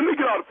calling. Let me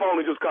get on the phone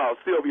and just call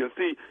Sylvia and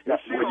see if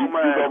she don't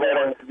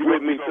mind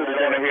with me. You go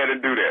right on ahead and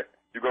do that.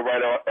 You go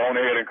right on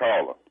ahead and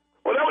call her.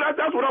 Well,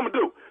 that's what I'm going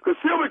to do, because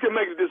Sylvia can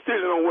make the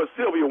decision on what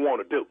Sylvia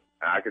want to do.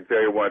 I can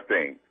tell you one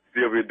thing.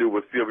 Sylvia do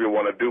what Sylvia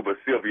want to do,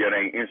 but Sylvia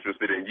ain't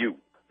interested in you.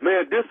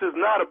 Man, this is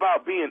not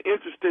about being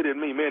interested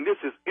in me, man. This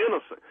is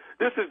innocent.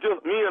 This is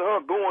just me and her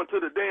going to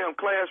the damn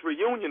class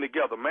reunion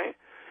together, man.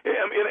 It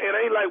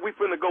ain't like we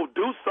finna go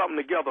do something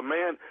together,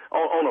 man,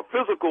 on a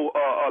physical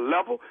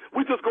level.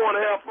 We just going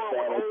to have fun.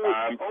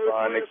 I'm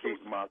trying to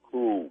keep my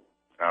cool.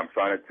 I'm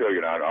trying to tell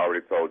you, and I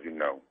already told you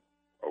no,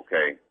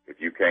 okay?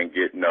 If you can't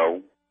get no,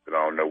 then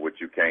I don't know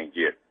what you can't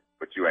get.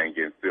 But you ain't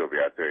getting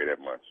Sylvia, I tell you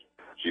that much.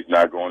 She's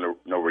not going to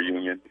no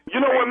reunion.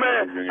 You know what,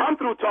 man? I'm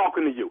through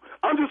talking to you.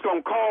 I'm just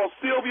going to call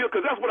Sylvia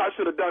because that's what I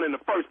should have done in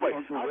the first place.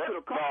 I should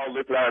have called.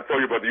 Listen, I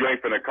told you, brother, you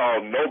ain't finna call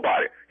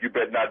nobody. You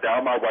better not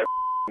dial my wife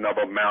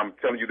number, man. I'm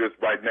telling you this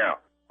right now.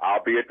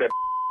 I'll be at that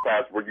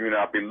class reunion.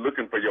 I'll be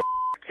looking for your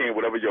kin,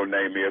 whatever your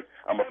name is.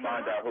 I'm going to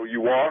find out who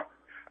you are.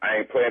 I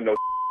ain't playing no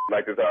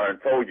like this. I done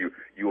told you.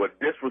 You are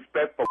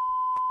disrespectful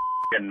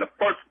in the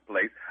first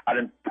place. I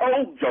done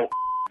told your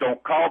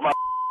don't call my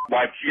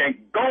wife. She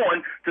ain't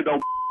going to no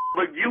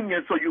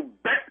reunion, so you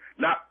bet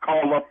not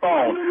call her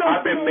phone.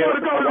 I've been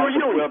married for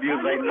 12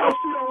 years. Ain't no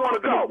she don't want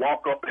to go.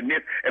 Walk up in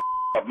this and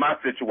of my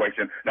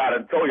situation. Now, I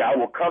done told you I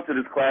will come to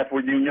this class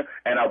reunion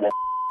and I will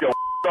your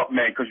up,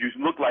 man, because you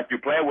look like you're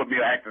playing with me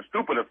or acting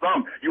stupid or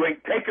something. You ain't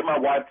taking my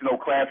wife to no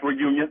class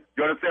reunion.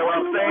 You understand what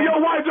I'm saying?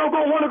 Your wife don't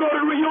want to go to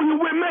the reunion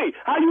with me.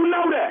 How you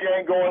know that? She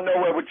ain't going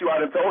nowhere with you.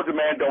 I done told you,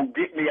 man, don't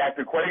get me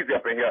acting crazy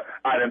up in here.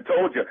 I done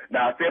told you.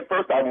 Now, I said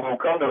first I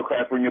won't come to the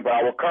class reunion, but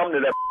I will come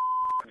to that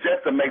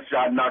just to make sure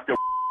I knock your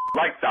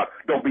lights out.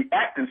 Don't be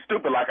acting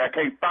stupid like I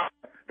can't find.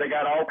 They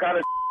got all kind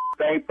of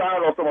they ain't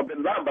found on some of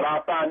Bin Laden, but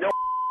I'll find your.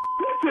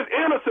 This is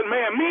innocent,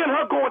 man. Me and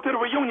her going to the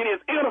reunion is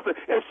innocent,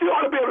 and she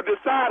ought to be able to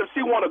decide if she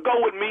want to go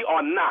with me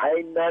or not.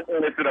 Ain't nothing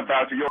innocent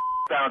about you. Your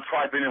sound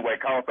trifling anyway.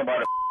 Calling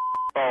somebody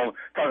phone,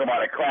 talking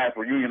about a class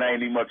reunion I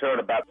ain't even much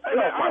heard about. Hey,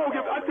 man,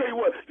 I tell you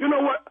what. You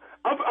know what?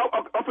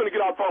 I'm finna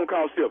get our phone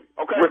call Sylvia.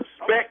 Okay.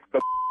 Respect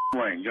the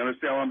ring. You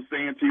understand what I'm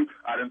saying to you?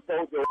 I done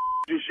told her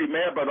she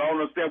mad, but I don't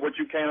understand what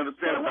you can't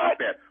understand about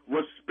that.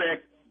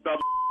 Respect the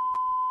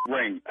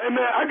ring. Hey,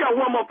 man, I got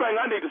one more thing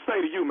I need to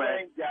say to you,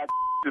 man. You ain't got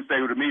to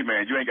say to me,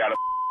 man. You ain't got a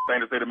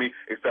thing to say to me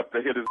except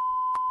to hear this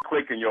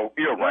click in your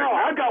ear right now. No,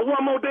 I got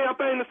one more damn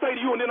thing to say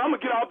to you, and then I'm going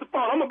to get off the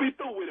phone. I'm going to be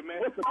through with it,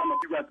 man. What the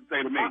you got to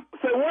say to me?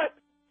 Say what?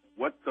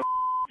 What the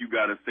you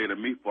got to say to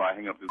me before I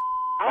hang up this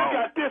phone? I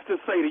got this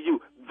to say to you.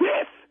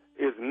 This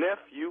is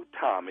Nephew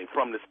Tommy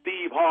from the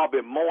Steve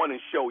Harvey Morning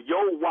Show.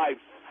 Your wife,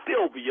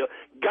 Sylvia,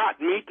 got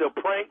me to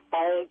prank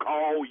phone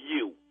call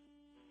you.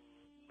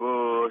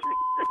 Are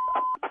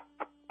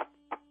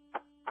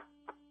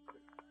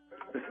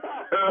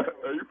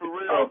you for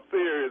real? I'm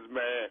serious,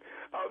 man.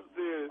 I'm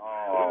serious.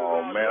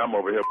 Oh, man, I'm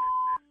over here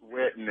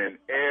sweating and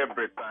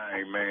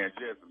everything, man.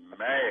 Just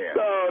mad.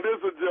 No, this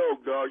is a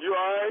joke, dog. You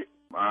all right?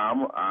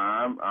 I'm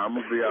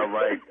gonna be all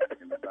right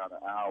in about an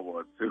hour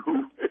or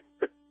two.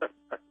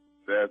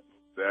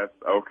 That's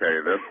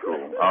okay. That's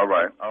cool. All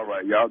right.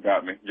 Y'all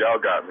got me.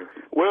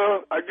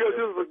 Well, I guess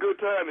this is a good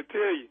time to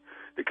tell you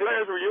the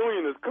class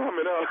reunion is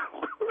coming up.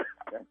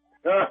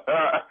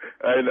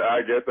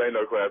 I guess ain't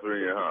no class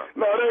reunion, huh?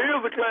 No, there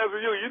is a class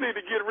reunion. You need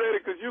to get ready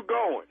because you're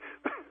going.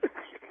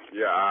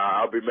 Yeah,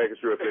 I'll be making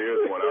sure if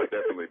there is one, I'll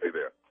definitely be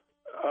there.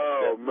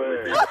 Oh,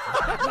 man.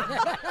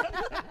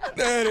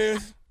 There it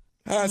is.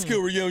 High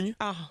school reunion.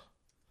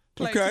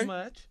 Play too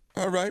much.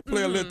 All right,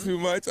 play a little too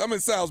much. I'm in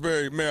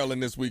Salisbury,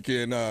 Maryland this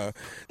weekend.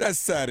 That's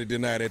Saturday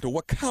night at the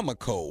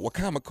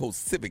Wacomico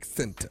Civic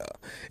Center.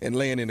 And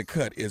laying in the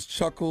cut is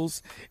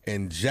Chuckles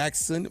in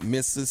Jackson,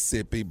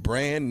 Mississippi,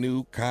 brand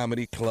new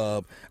comedy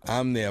club.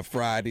 I'm there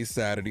Friday,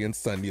 Saturday, and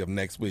Sunday of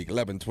next week,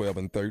 11, 12,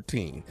 and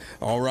 13.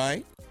 All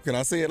right? Can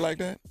I say it like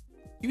that?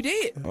 You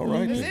did. All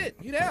right. That's it.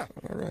 You there.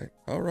 All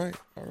right.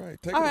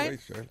 Take it away,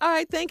 Sheryl. All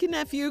right. Thank you,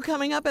 nephew.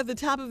 Coming up at the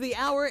top of the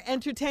hour,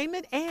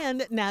 entertainment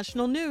and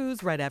national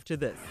news right after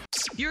this.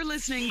 You're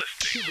listening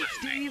to the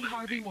Steve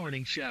Harvey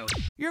Morning Show.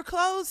 Your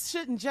clothes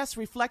shouldn't just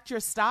reflect your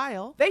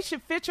style. They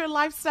should fit your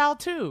lifestyle,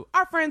 too.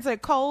 Our friends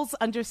at Kohl's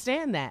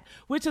understand that,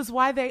 which is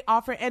why they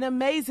offer an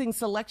amazing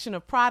selection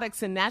of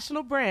products and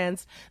national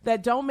brands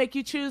that don't make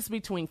you choose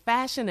between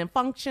fashion and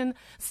function,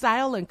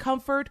 style and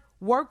comfort,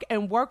 work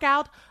and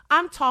workout.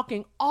 I'm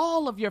talking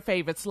all of your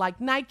favorites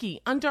like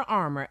Nike, Under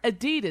Armour,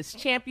 Adidas,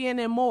 Champion,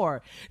 and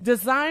more.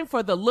 Designed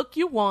for the look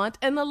you want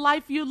and the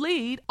life you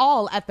lead,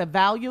 all at the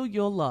value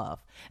you'll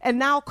love. And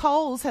now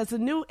Kohl's has a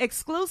new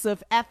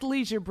exclusive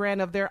athleisure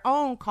brand of their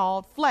own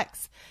called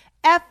Flex.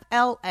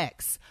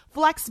 FLX.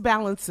 Flex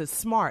balances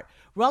smart,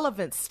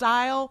 relevant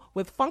style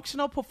with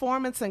functional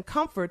performance and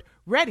comfort,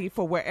 ready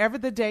for wherever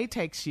the day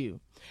takes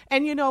you.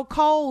 And you know,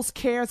 Kohl's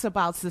cares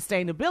about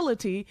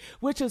sustainability,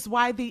 which is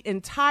why the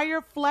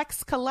entire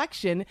Flex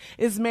collection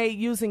is made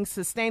using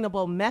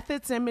sustainable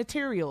methods and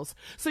materials,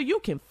 so you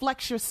can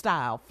flex your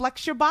style,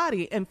 flex your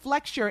body, and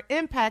flex your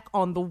impact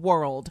on the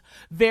world.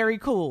 Very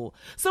cool.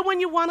 So when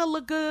you want to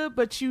look good,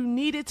 but you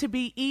need it to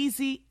be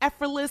easy,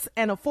 effortless,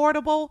 and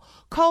affordable,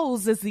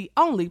 Kohl's is the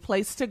only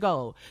place to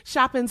go.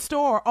 Shop in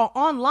store or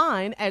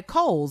online at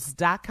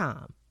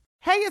Kohls.com.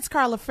 Hey, it's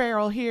Carla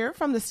Farrell here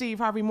from the Steve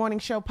Harvey Morning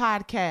Show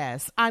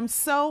podcast. I'm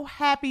so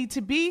happy to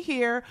be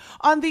here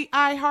on the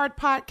iHeart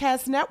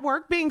Podcast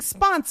Network being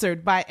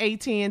sponsored by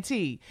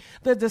AT&T.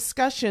 The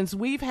discussions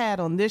we've had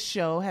on this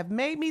show have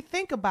made me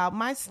think about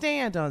my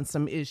stand on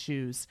some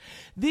issues.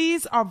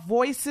 These are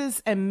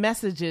voices and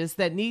messages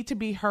that need to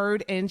be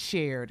heard and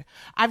shared.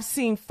 I've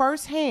seen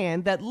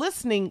firsthand that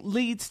listening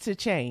leads to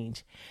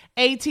change.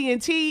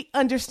 AT&T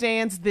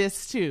understands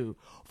this too.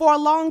 For a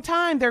long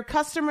time, their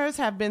customers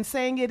have been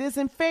saying it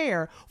isn't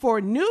fair for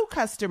new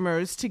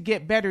customers to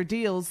get better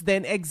deals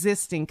than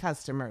existing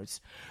customers.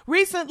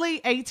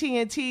 Recently,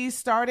 AT&T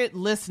started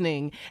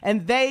listening,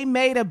 and they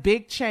made a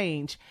big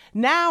change.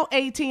 Now,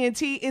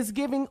 AT&T is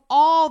giving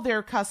all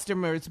their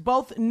customers,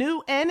 both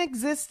new and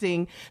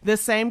existing, the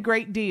same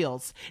great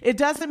deals. It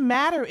doesn't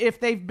matter if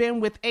they've been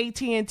with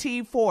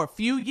AT&T for a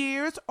few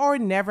years or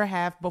never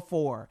have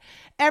before.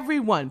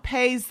 Everyone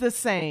pays the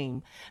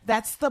same.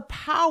 That's the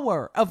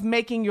power of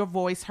making your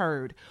voice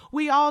heard.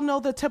 We all know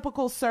the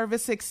typical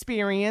service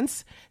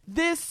experience.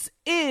 This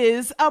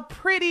is a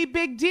pretty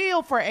big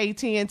deal for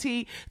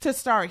AT&T to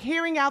start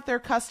hearing out their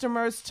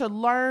customers to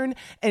learn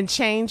and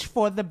change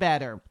for the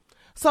better.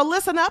 So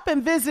listen up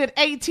and visit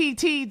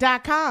att.com/best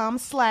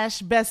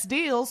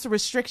deals.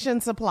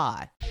 Restrictions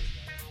apply.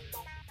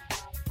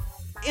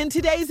 In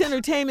today's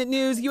entertainment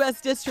news,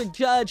 U.S. District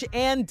Judge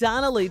Ann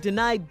Donnelly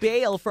denied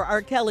bail for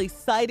R. Kelly,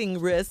 citing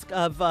risk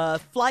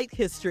of flight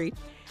history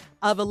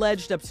of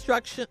alleged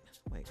obstruction.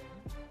 Wait.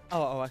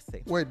 Oh, I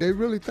see. Wait, they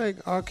really think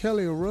R.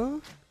 Kelly will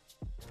run?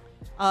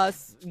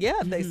 Yeah,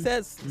 they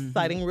said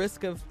citing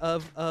risk of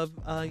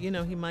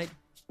he might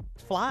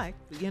fly,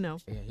 Yeah,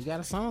 he got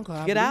a song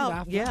called Get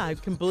Out. Yeah, I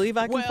can believe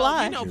I can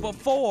fly.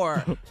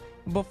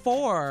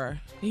 Before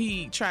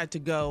he tried to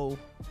go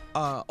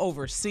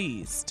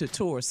overseas to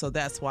tour, so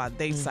that's why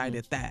they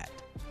cited that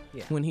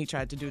when he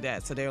tried to do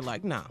that. So they're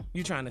like, no,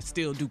 you're trying to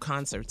still do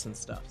concerts and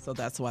stuff. So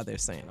that's why they're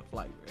saying a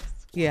flight risk.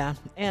 Yeah,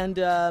 and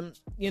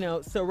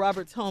so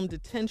Robert's home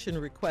detention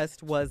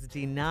request was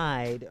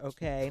denied.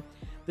 Okay,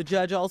 the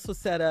judge also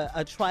set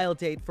a trial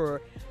date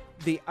for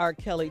the R.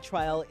 Kelly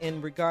trial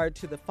in regard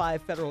to the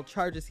 5 federal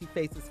charges he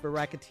faces for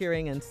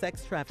racketeering and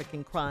sex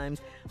trafficking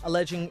crimes,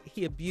 alleging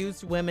he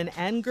abused women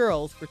and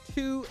girls for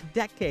 2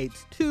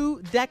 decades,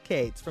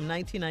 from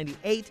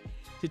 1998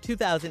 to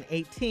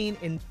 2018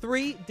 in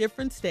 3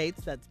 different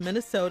states. That's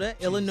Minnesota,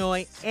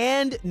 Illinois,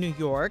 and New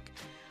York.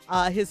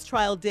 His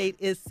trial date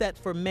is set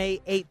for May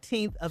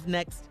 18th of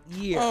next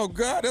year. Oh,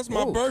 God, that's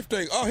my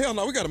birthday. Oh, hell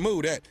no, we got to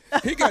move that.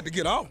 He got to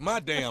get off my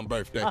damn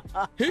birthday.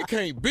 He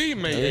can't be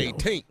May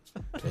 18th.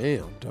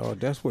 Damn, dog,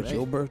 that's what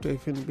your birthday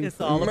finna be? It's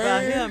all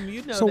about him,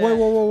 you know so that. So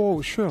whoa,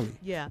 Shirley.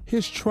 Yeah.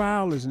 His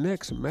trial is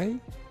next May?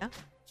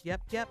 Yeah.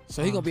 Yep.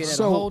 So he gonna be there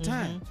the whole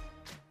time.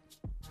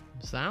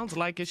 Sounds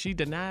like it. She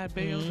denied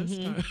bail this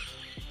time.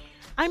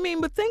 I mean,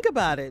 but think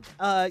about it.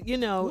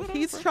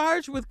 He's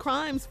charged with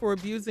crimes for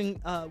abusing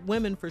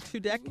women for 2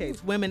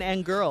 decades, women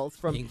and girls,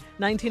 from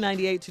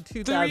 1998 to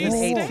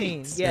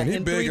 2018. Yeah, and he's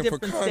in begging 3 for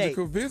different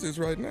conjugal states. visits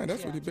right now.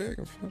 That's what he's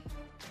begging for.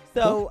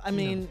 So, I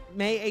mean,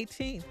 May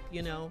 18th,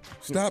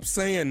 Stop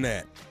saying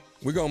that.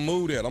 We're going to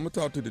move that. I'm going to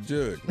talk to the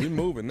judge. We're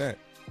moving that.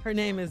 Her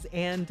name is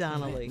Ann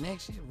Donnelly.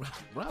 Next year,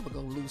 Robert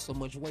going to lose so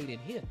much weight in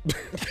here.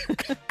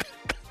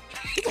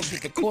 He gonna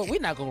get to court. We're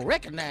not gonna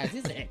recognize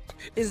his act.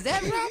 Is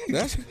that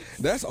Robert?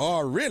 That's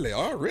R. Really.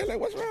 R. Really?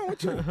 What's wrong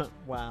with you?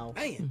 Wow.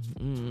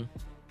 Man.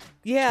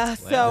 Yeah.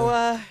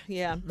 So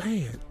yeah.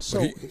 Man.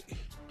 So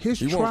his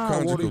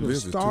trial won't even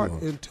start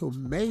until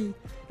May.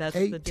 That's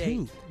 18th. The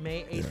date.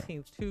 May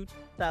 18th,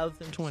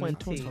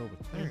 2020.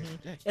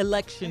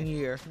 Election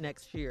year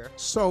next year.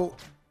 So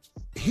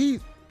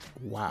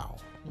wow.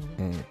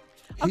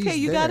 Okay,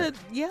 you gotta.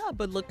 Yeah,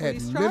 but look what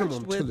he's charged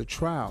minimum with. Till the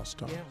trial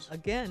starts. Yeah,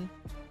 again.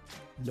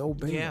 No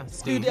bail. Yeah,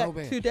 2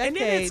 decades. And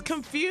then it's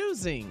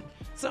confusing.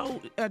 So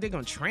are they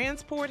going to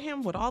transport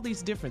him with all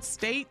these different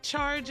state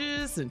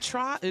charges and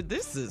trial?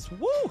 This is,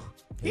 woo.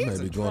 He may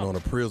be going on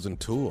a prison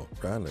tour,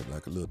 probably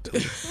like a little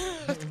tour.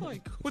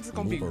 Like, what's it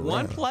going to be?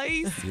 One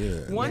place,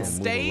 one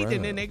state,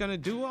 and then they're going to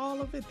do all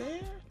of it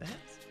there? That's,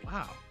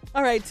 wow.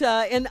 All right,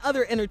 in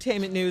other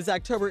entertainment news,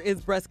 October is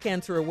Breast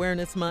Cancer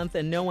Awareness Month,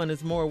 and no one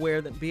is more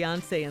aware than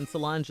Beyonce and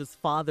Solange's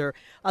father,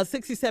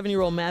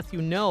 67-year-old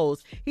Matthew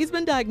Knowles. He's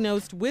been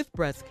diagnosed with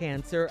breast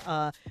cancer.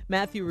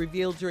 Matthew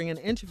revealed during an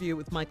interview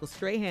with Michael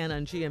Strahan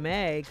on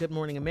GMA, Good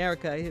Morning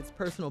America, his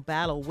personal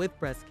battle with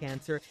breast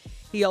cancer.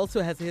 He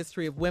also has a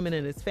history of women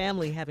in his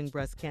family having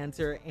breast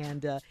cancer,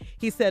 and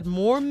he said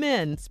more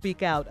men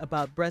speak out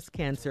about breast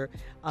cancer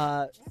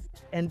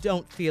and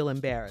don't feel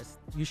embarrassed.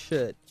 You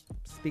should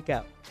speak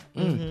out.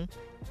 You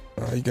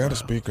got to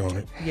speak on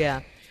it.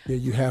 Yeah. Yeah,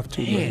 you have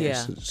to.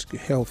 Yeah. It's a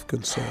health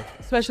concern.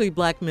 Especially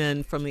black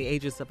men from the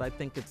ages of, I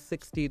think it's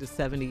 60 to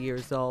 70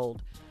 years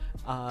old.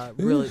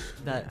 Really,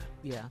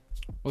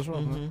 What's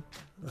wrong, man?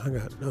 I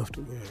got enough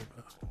to worry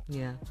about.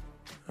 Yeah.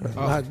 There's a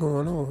lot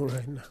going on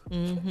right now.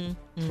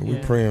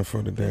 We're praying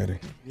for the daddy.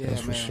 Yeah,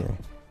 that's for man. sure.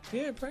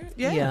 Yeah,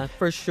 Yeah,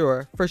 for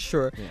sure. Yeah,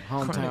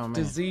 hometown, Chronic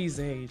disease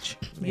age.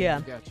 Man, Yeah.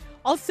 we got you.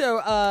 Also,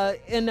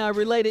 in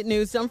related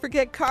news, don't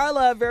forget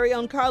Carla, very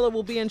own Carla,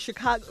 will be in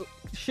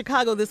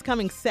Chicago this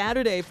coming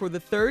Saturday for the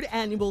 3rd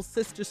annual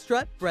Sister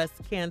Strut Breast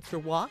Cancer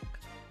Walk.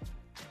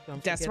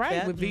 That's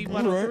right, with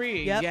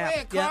V103. Yep.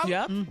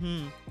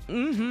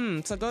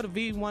 Yep. So go to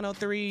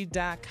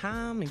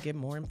V103.com and get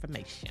more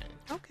information.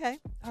 Okay.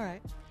 All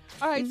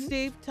right,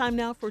 Steve, time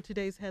now for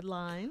today's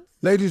headlines.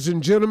 Ladies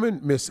and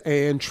gentlemen, Miss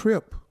Ann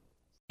Tripp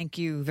Thank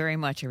you very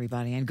much,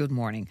 everybody, and good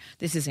morning.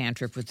 This is Ann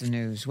Tripp with the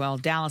news. Well,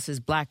 Dallas's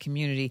black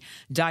community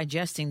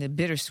digesting the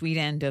bittersweet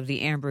end of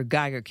the Amber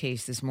Geiger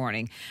case this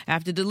morning.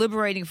 After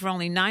deliberating for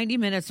only 90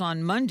 minutes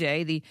on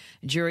Monday, the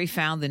jury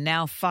found the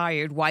now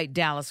fired white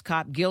Dallas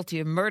cop guilty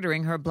of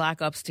murdering her black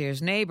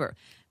upstairs neighbor.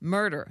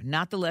 Murder,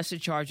 not the lesser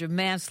charge of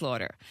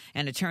manslaughter.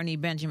 And attorney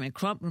Benjamin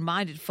Crump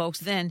reminded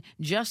folks then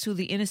just who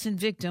the innocent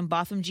victim,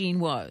 Botham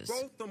Jean, was.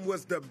 Botham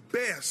was the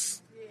best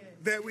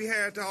that we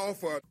had to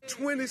offer.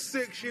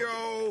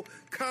 26-year-old,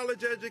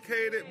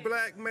 college-educated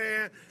black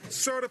man,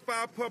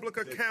 certified public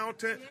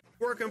accountant,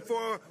 working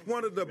for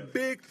one of the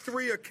big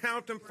 3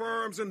 accounting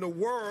firms in the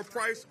world,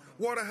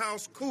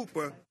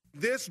 PricewaterhouseCoopers.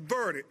 This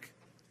verdict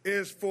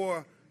is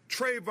for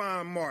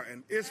Trayvon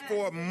Martin. It's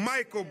for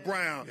Michael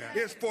Brown.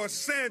 It's for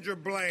Sandra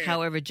Bland.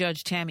 However,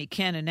 Judge Tammy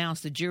Ken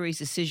announced the jury's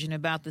decision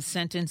about the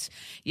sentence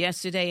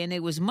yesterday, and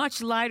it was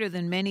much lighter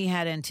than many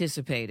had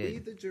anticipated. We,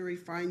 the jury,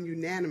 find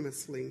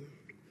unanimously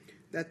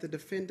that the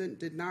defendant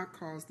did not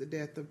cause the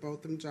death of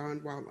Botham Jean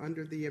while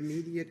under the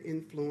immediate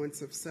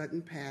influence of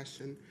sudden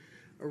passion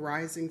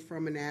arising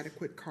from an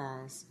adequate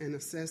cause, and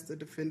assess the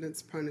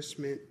defendant's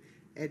punishment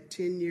at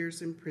 10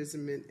 years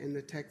imprisonment in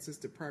the Texas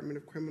Department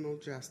of Criminal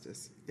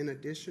Justice. In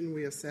addition,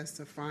 we assess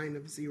a fine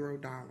of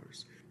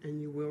 $0, and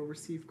you will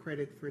receive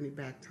credit for any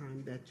back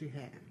time that you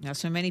have. Now,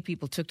 so many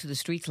people took to the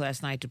streets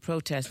last night to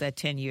protest that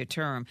 10-year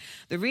term.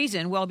 The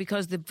reason, well,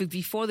 because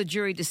before the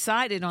jury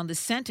decided on the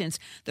sentence,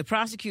 the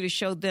prosecutor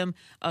showed them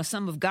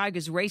some of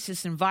Geiger's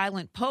racist and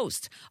violent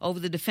posts. Over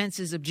the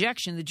defense's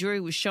objection, the jury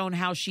was shown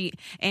how she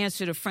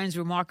answered a friend's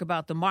remark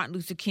about the Martin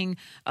Luther King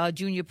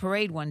Jr.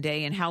 parade one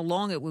day and how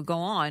long it would go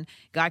on.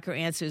 Geiger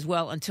answers,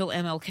 well, until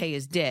MLK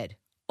is dead.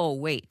 Oh,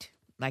 wait.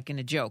 Like in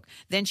a joke.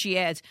 Then she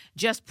adds,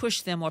 just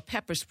push them or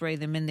pepper spray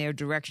them in their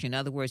direction. In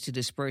other words, to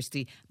disperse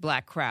the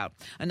black crowd.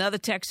 Another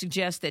text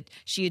suggests that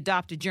she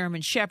adopted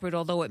German Shepherd,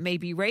 although it may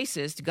be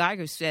racist.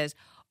 Geiger says,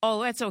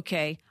 oh, that's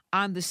okay.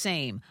 I'm the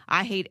same.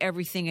 I hate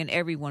everything and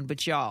everyone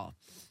but y'all.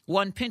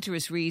 One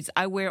Pinterest reads,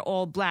 I wear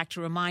all black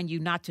to remind you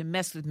not to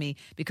mess with me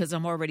because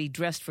I'm already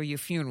dressed for your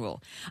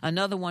funeral.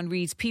 Another one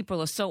reads,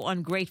 people are so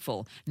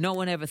ungrateful. No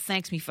one ever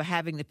thanks me for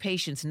having the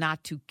patience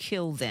not to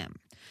kill them.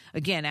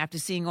 Again, after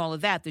seeing all of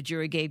that, the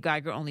jury gave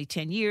Geiger only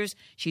 10 years.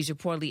 She's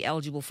reportedly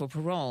eligible for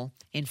parole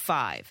in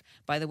 5.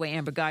 By the way,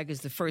 Amber Geiger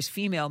is the first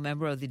female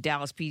member of the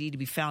Dallas PD to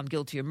be found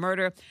guilty of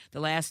murder. The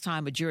last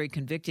time a jury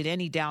convicted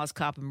any Dallas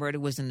cop of murder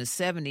was in the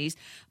 70s.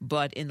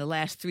 But in the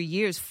last 3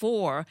 years,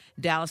 4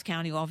 Dallas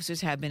County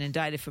officers have been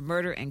indicted for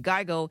murder, and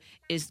Geiger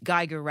is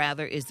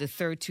the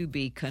third to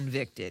be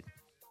convicted.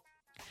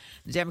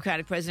 The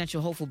Democratic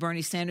presidential hopeful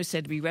Bernie Sanders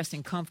said to be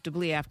resting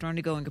comfortably after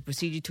undergoing a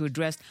procedure to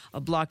address a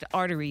blocked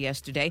artery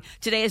yesterday.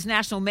 Today is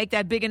National Make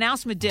That Big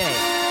Announcement Day.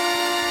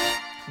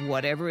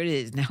 Whatever it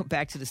is. Now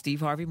back to the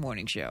Steve Harvey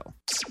Morning Show.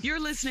 You're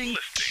listening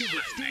to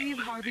the Steve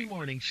Harvey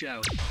Morning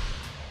Show.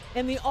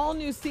 In the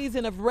all-new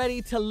season of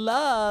Ready to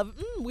Love,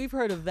 we've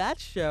heard of that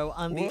show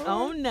on the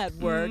OWN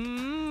network.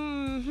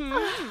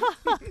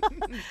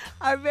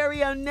 Our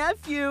very own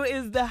nephew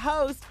is the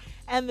host,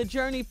 and the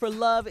journey for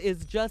love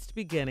is just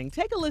beginning.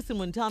 Take a listen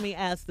when Tommy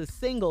asks the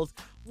singles,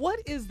 what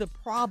is the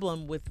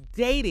problem with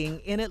dating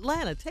in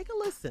Atlanta? Take a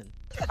listen.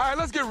 All right,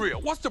 let's get real.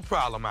 What's the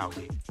problem out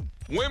here?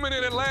 Women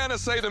in Atlanta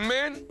say the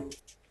men,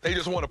 they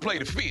just want to play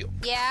the field.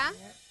 Yeah?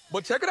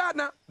 But check it out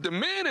now. The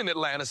men in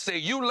Atlanta say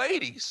you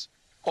ladies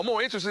are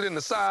more interested in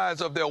the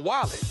size of their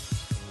wallet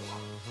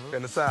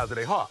than the size of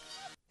their heart.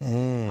 All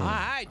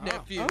right,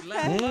 nephew.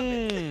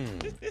 Okay.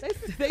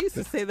 They used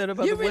to say that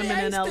about the women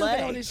in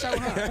L.A. On this show,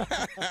 huh?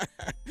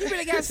 You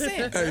really got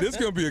sense. Hey, this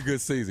gonna be a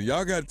good season.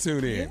 Y'all got to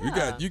tune in.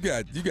 Yeah. You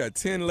got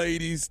 10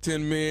 ladies,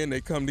 10 men.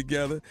 They come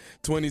together.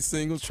 20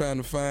 singles trying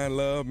to find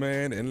love,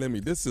 man. And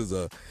this is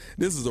a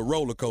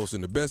roller coaster.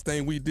 And the best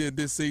thing we did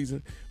this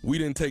season, we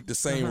didn't take the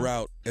same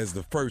route as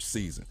the first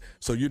season.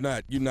 So you're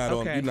not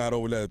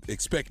over there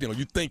expecting, or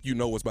you think you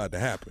know what's about to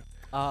happen.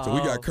 So we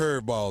got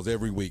curveballs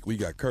every week. We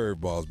got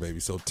curveballs, baby.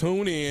 So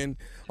tune in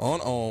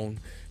on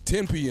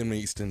 10 p.m.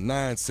 Eastern,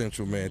 9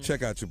 Central, man.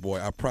 Check out your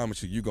boy. I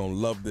promise you're going to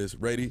love this.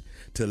 Ready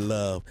to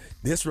Love.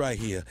 This right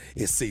here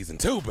is season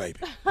 2, baby.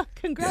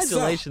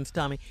 Congratulations,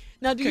 Tommy.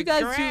 Now, do you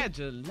guys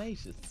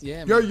Congratulations.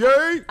 Yeah, man.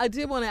 Yay! I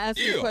did want to ask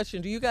you a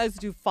question. Do you guys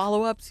do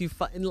follow-ups?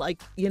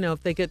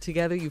 If they get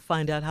together, you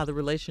find out how the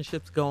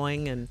relationship's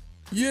going and...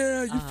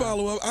 Yeah, you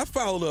follow up. I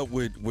followed up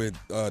with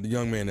the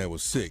young man that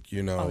was sick,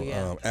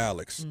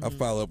 Alex. I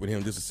followed up with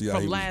him just to see how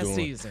he was doing.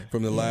 Season.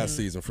 From the last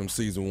season, from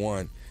season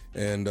 1.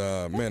 And,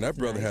 man, that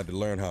brother had to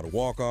learn how to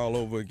walk all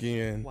over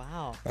again.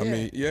 Wow. I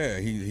mean,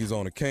 he's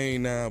on a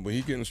cane now, but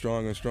he's getting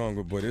stronger and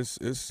stronger. But it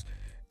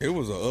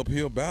was an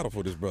uphill battle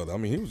for this brother. I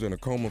mean, he was in a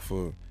coma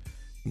for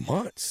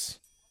months.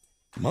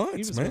 Man.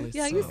 Really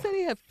you said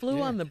he had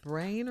flu on the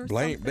brain or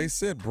something? They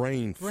said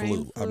brain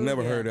flu. I've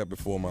never heard that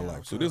before in my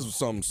life. So this was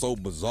something so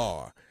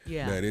bizarre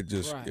that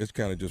it's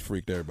kind of just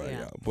freaked everybody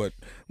out. But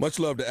much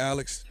love to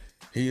Alex.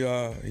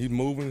 He's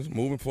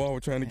moving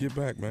forward, trying to get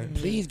back, man.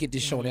 Please get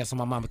this show there so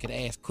my mama quit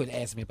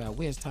asking me about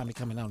where's Tommy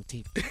coming on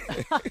the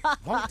TV.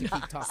 Won't you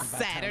keep talking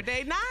about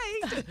Saturday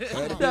night.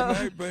 Saturday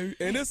night, baby.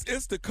 And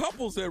it's the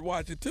couples that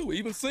watch it too.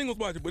 Even singles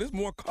watch it, but it's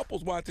more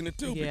couples watching it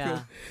too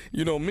because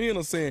men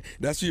are saying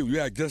that's you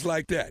act just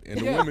like that, and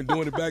the women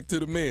doing it back to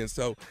the men.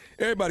 So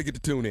everybody get to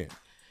tune in.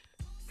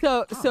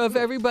 So if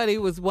everybody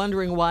was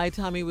wondering why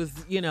Tommy was,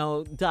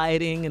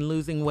 dieting and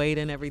losing weight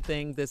and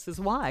everything, this is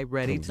why.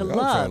 Ready to Love.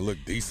 I was trying to look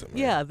decent,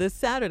 man. Yeah, this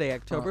Saturday,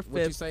 October 5th.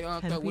 What'd you say,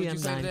 10 what'd you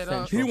say that,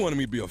 Central. He wanted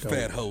me to be a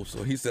fat host,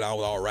 so he said I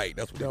was all right.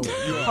 That's what he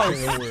said.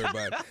 Don't worry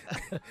about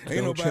it.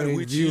 Ain't nobody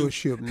with you.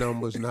 Viewership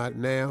numbers, not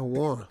now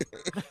one.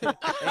 Ain't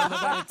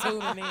nobody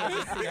tuning in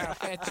to see how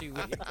fat you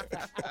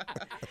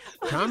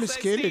is. Tommy's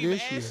skinny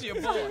this year.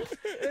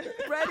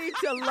 Ready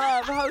to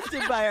Love,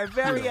 hosted by our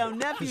very own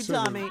nephew,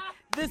 Tommy.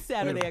 This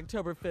Saturday,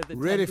 October 5th at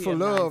Ready 10 for p.m.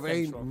 Love 9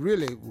 ain't Central.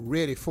 really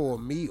ready for a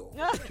meal.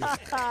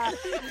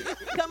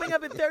 Coming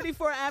up at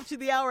 34 after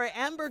the hour,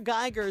 Amber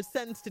Geiger is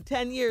sentenced to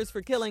 10 years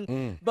for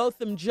killing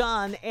Botham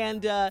Jean,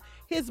 and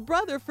his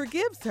brother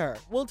forgives her.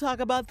 We'll talk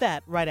about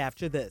that right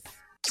after this.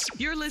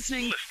 You're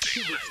listening to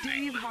the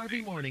Steve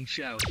Harvey Morning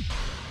Show.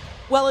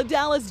 Well, a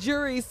Dallas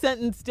jury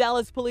sentenced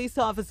Dallas police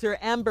officer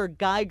Amber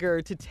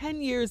Geiger to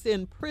 10 years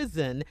in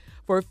prison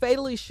for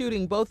fatally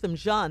shooting Botham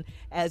Jean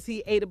as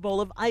he ate a bowl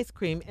of ice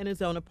cream in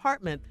his own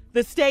apartment.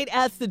 The state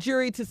asked the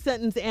jury to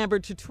sentence Amber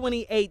to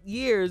 28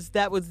 years.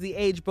 That was the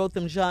age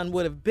Botham Jean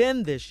would have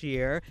been this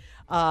year.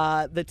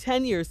 The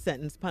 10-year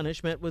sentence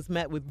punishment was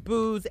met with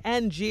boos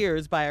and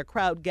jeers by a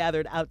crowd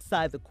gathered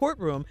outside the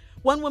courtroom.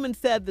 One woman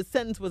said the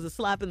sentence was a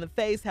slap in the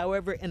face.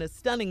 However, in a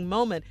stunning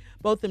moment,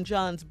 Botham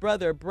Jean's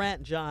brother,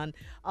 Brant Jean,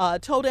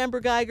 told Amber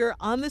Geiger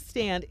on the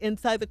stand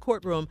inside the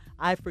courtroom,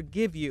 "I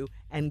forgive you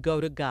and go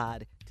to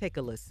God." Take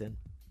a listen.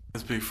 To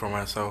speak for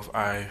myself,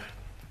 I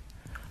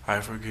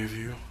forgive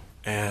you,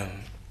 and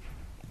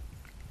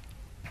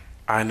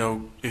I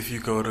know if you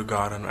go to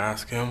God and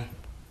ask Him,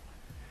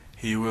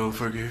 He will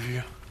forgive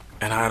you.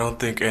 And I don't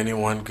think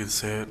anyone could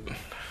say it.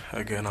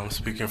 Again, I'm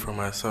speaking for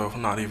myself,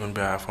 not even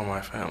bad for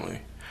my family.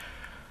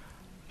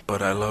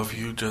 But I love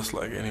you just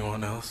like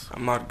anyone else.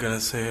 I'm not gonna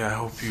say I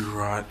hope you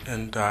rot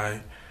and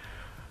die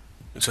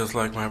just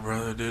like my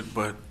brother did,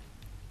 but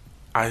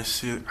I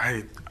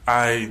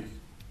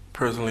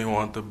personally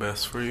want the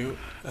best for you,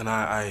 and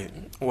I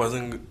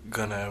wasn't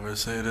gonna ever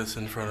say this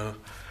in front of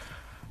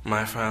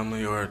my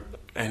family or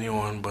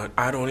anyone, but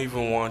I don't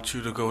even want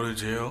you to go to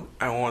jail.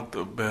 I want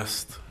the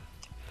best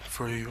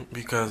for you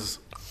because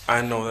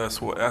I know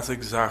that's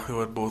exactly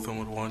what both of them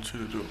would want you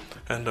to do,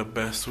 and the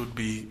best would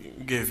be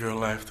give your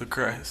life to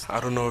Christ. I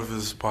don't know if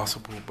this is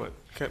possible, but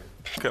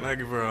can I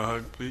give her a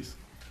hug, please?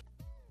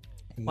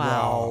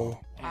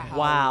 Wow.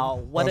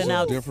 What That's an a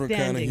outstanding different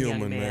kind of human,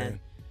 young man.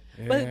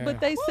 man. But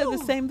they said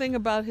the same thing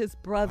about his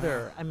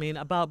brother. I mean,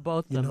 about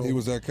both of them. He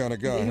was that kind of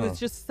guy. He huh? was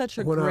just such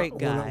a great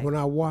guy. When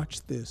I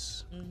watched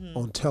this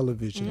on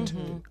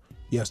television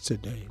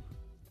yesterday,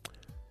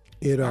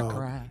 it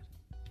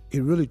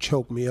really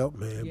choked me up,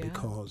 man,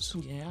 because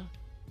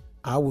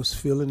I was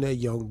feeling that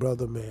young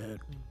brother, man,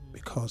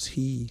 because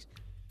he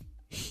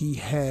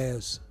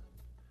has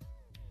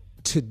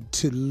to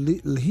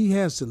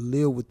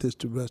live with this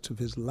the rest of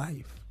his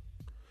life,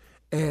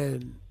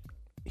 and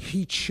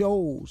he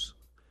chose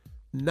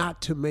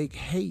not to make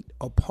hate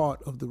a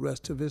part of the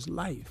rest of his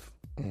life.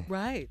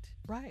 Right.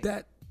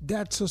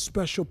 That's a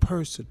special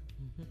person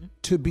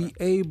to be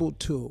able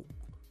to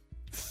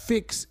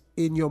fix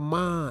in your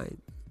mind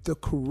the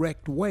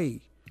correct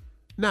way.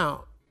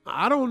 Now,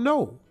 I don't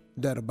know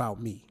that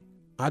about me.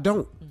 I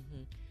don't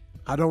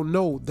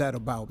know that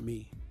about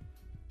me.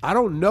 I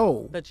don't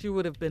know that you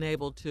would have been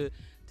able to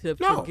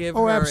forgive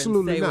oh, her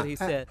absolutely and say not. what he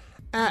said.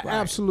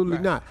 Absolutely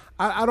not.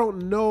 I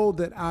don't know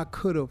that I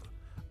could have.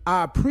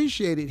 I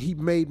appreciated he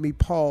made me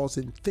pause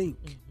and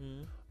think,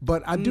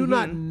 but I do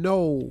not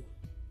know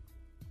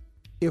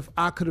if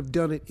I could have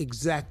done it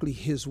exactly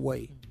his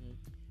way.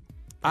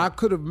 I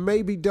could have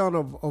maybe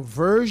done a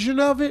version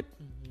of it.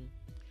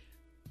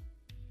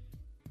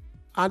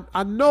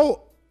 I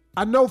know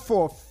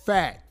for a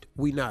fact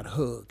we not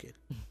hugging.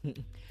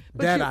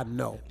 I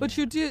know. But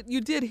you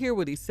did hear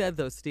what he said,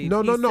 though, Steve.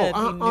 No. He said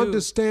I he knew.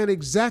 understand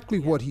exactly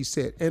what he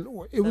said, and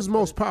it was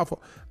most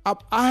powerful.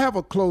 I have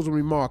a closing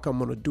remark I'm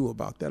going to do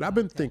about that. I've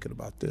been thinking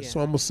about this, so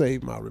I'm going to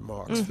save my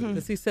remarks.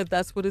 Because he said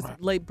that's what his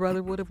late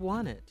brother would have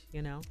wanted,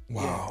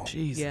 Wow.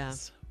 Jesus. Yeah.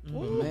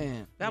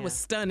 Man, That was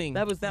stunning.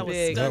 That was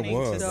big. stunning That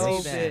was. to So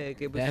see that.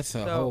 big. It was that's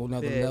a so whole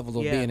nother big. level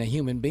of being a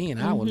human being.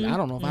 I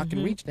don't know if I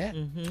can reach that.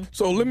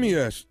 So let me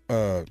ask,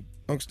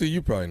 Uncle Steve,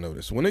 you probably know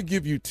this. When they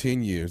give you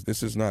 10 years,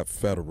 this is not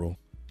federal.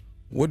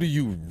 What do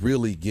you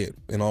really get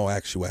in all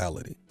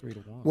actuality? 3 to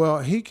 1.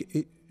 Well,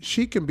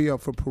 she can be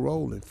up for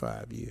parole in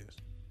 5 years.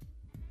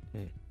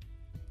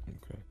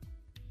 Okay.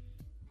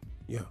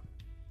 Yeah.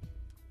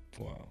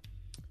 Wow.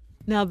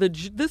 Now,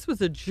 this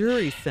was a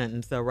jury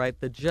sentence, though, right?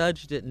 The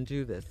judge didn't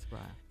do this,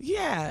 right?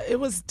 Yeah, it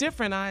was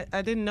different. I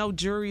didn't know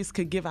juries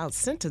could give out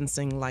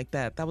sentencing like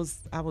that. I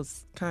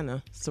was kind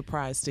of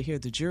surprised to hear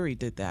the jury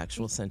did the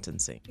actual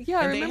sentencing. Yeah,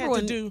 I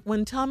remember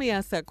when Tommy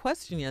asked that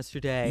question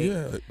yesterday.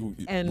 Yeah,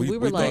 and we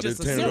were like,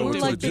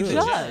 the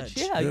judge.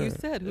 Yeah, you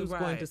said who's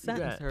going to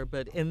sentence her,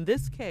 but in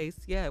this case,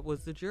 yeah, it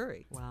was the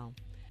jury. Wow.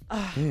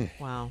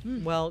 Wow.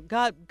 Well,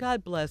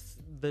 God bless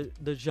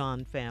the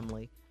John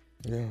family.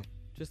 Yeah.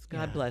 Just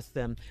God bless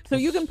them. So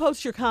you can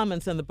post your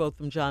comments on the Both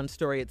From John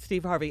story at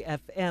Steve Harvey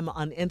FM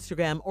on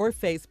Instagram or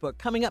Facebook.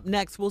 Coming up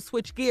next, we'll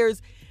switch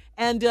gears.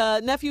 And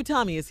Nephew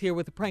Tommy is here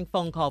with a prank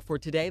phone call for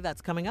today.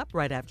 That's coming up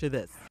right after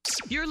this.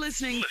 You're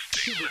listening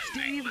to the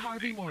Steve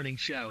Harvey Morning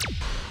Show.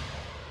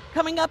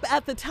 Coming up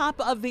at the top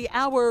of the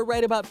hour,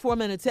 right about 4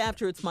 minutes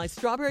after, it's my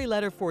strawberry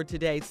letter for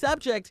today.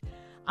 Subject,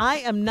 I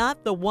am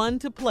not the one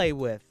to play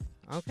with.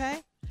 Okay?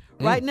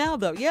 Right now,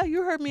 though, yeah,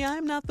 you heard me. I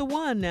am not the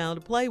one now to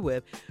play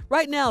with.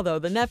 Right now, though,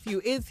 the nephew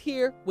is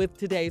here with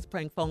today's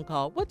prank phone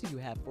call. What do you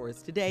have for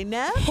us today,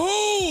 Neff?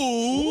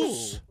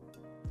 Who's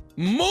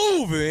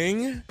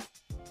moving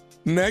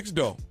next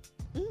door?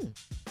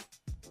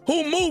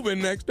 Who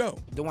moving next door?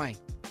 Dwayne.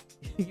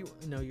 You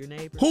know your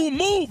neighbor. Who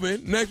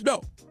moving next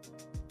door?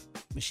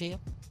 Michelle.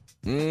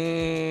 Who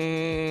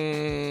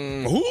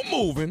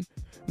moving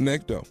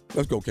next door?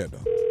 Let's go, cat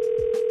dog.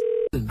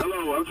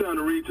 Hello, I'm trying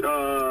to reach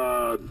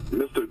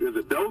Mr. Is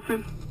it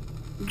Dolphin?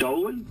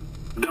 Dolan.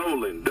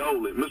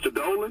 Mr.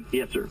 Dolan?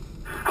 Yes, sir.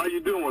 How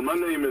you doing? My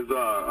name is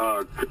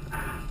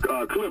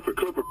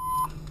Clifford.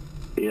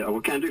 Yeah,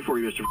 what can I do for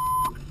you, Mr.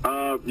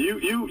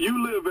 You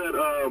live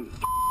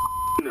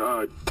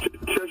at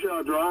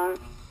Cheshire Drive?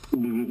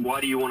 Why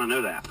do you want to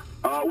know that?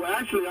 Well,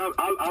 actually,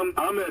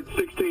 I'm at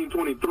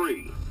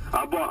 1623.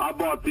 I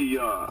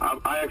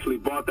actually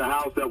bought the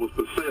house that was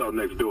for sale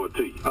next door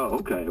to you. Oh,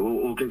 okay.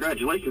 Well,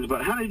 congratulations.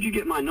 But how did you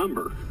get my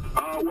number?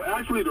 Well,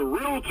 actually, the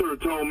realtor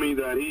told me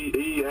that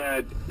he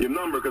had your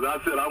number because I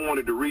said I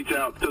wanted to reach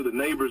out to the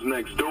neighbors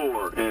next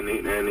door, and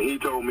he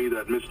told me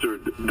that Mr.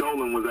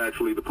 Dolan was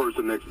actually the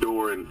person next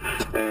door, and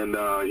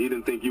he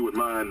didn't think you would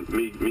mind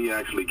me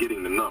actually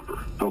getting the number.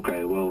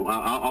 Okay. Well,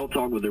 I'll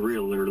talk with the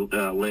realtor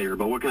later.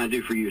 But what can I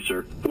do for you,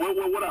 sir? Well,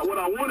 what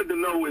I wanted to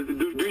know is,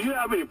 do you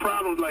have any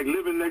problems like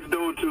living next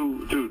door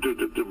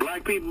to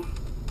black people?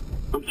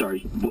 I'm sorry.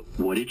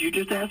 What did you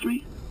just ask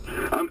me?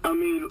 I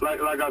mean,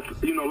 like I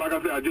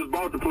said, I just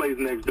bought the place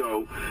next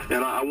door,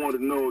 and I wanted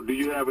to know, do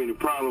you have any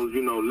problems,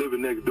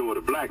 living next door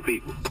to black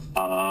people?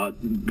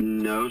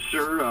 No,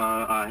 sir.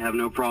 I have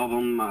no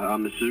problem.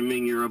 I'm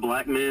assuming you're a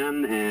black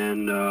man,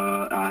 and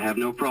I have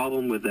no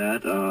problem with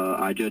that.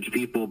 I judge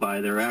people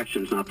by their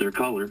actions, not their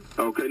color.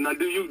 Okay. Now,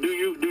 do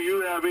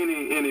you have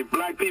any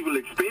black people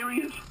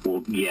experience?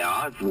 Well, yeah,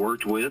 I've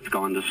worked with,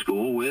 gone to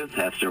school with,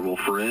 have several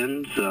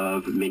friends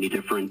of many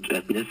different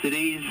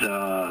ethnicities.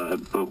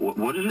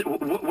 What is it?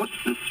 What's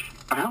this?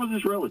 How is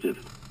this relative?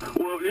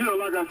 Well,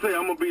 like I say,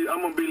 I'm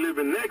gonna be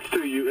living next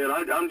to you, and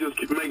I'm just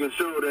making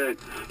sure that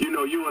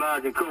you and I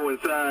can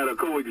coincide or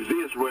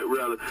coexist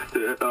rather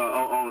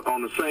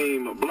on the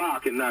same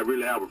block and not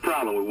really have a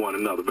problem with one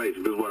another.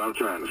 Basically, is what I'm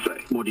trying to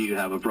say. Well, do you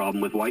have a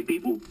problem with white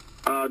people?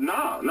 No,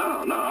 I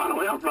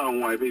don't have a problem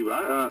with white people.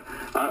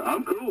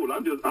 I'm cool.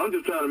 I'm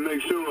just trying to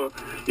make sure,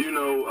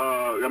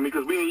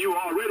 because me and you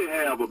already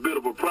have a bit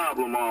of a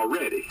problem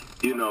already,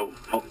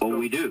 Oh,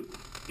 we do.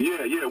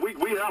 Yeah,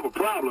 we have a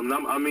problem.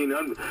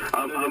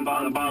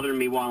 I'm bothering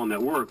me while I'm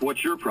at work.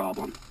 What's your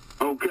problem?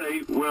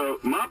 Okay, well,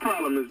 my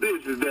problem is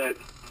this, is that,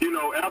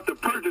 after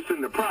purchasing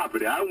the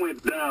property, I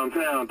went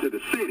downtown to the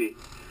city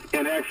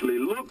and actually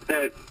looked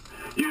at,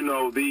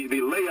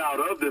 the layout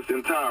of this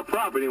entire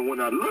property. And when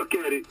I look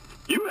at it,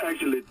 you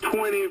actually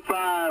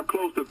 25,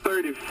 close to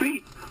 30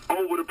 feet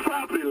over the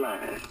property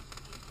line.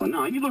 Well,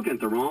 no, you're looking at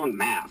the wrong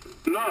map.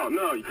 No.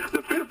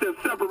 The fence that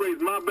separates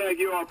my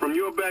backyard from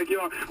your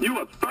backyard, you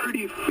are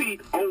 30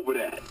 feet over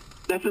that.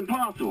 That's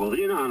impossible.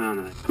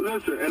 No.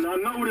 Listen, and I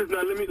know this. Now,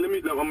 I'm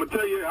going to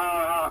tell you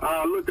how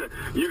I look at.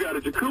 You got a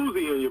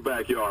jacuzzi in your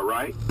backyard,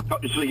 right? Oh,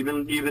 so you've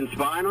been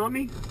spying on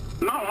me?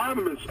 No, I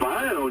haven't been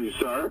spying on you,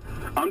 sir.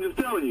 I'm just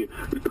telling you,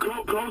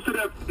 close to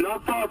that,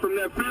 not far from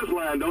that fence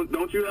line.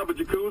 Don't you have a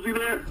jacuzzi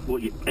there?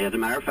 Well, as a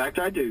matter of fact,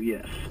 I do.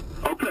 Yes.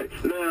 Okay.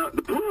 Now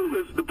the pool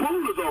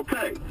is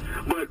okay,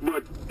 but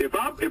if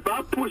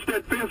I push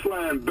that fence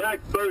line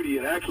back 30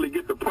 and actually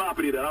get the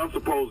property that I'm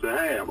supposed to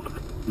have,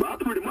 I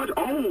pretty much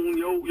own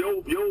your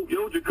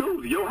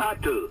jacuzzi, your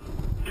hot tub.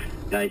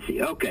 I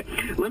see. Okay.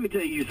 Let me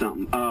tell you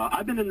something.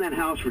 I've been in that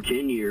house for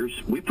 10 years.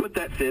 We put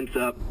that fence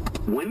up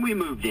when we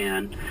moved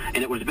in, and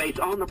it was based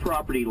on the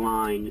property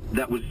line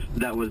that was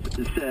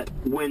set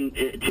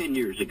 10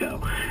 years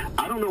ago.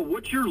 I don't know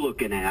what you're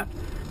looking at,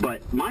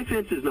 but my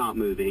fence is not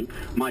moving,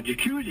 my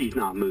jacuzzi's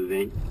not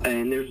moving,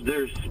 and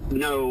there's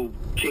no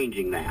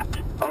changing that.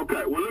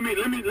 Okay. Well, let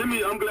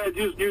me. I'm glad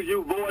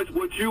you voiced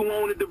what you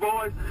wanted to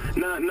voice.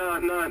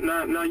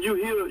 Now you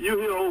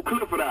hear old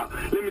Clifford out.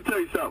 Let me tell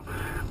you something.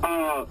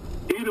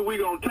 Either we're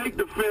going to take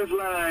the fence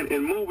line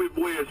and move it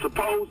where it's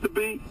supposed to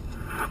be,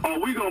 or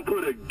we gonna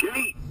put a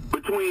gate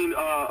between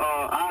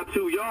our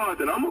 2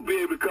 yards, and I'm gonna be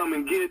able to come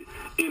and get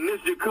in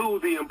this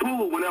jacuzzi and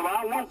pool whenever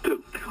I want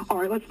to. All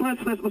right,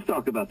 let's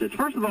talk about this.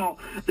 First of all,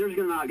 there's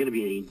not going to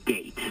be any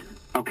gate,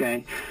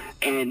 okay?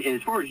 And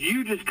as far as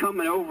you just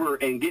coming over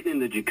and getting in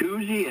the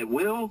jacuzzi at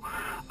will,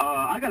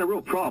 I got a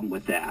real problem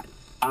with that.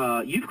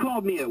 You've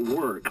called me at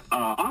work.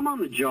 I'm on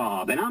the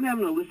job, and I'm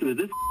having to listen to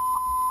this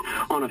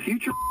on a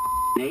future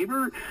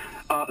neighbor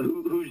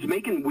who's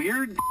making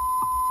weird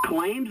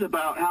claims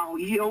about how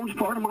he owns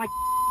part of my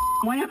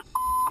land.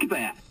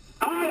 That.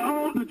 I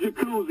own the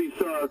jacuzzi,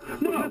 sir.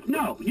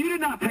 No, you did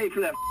not pay for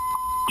that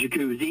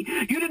jacuzzi.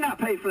 You did not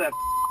pay for that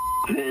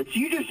fence.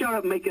 You just showed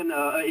up making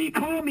you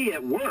called me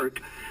at work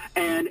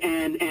and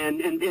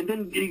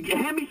then you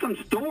hand me some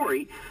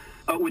story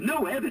with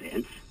no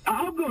evidence.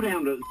 I'll go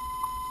down to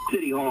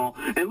City Hall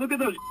and look at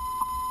those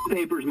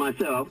papers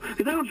myself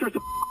because I don't trust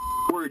a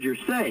word you're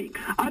saying.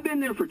 I've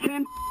been there for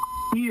 10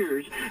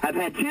 years. I've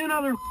had 10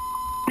 other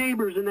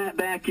neighbors in that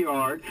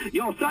backyard.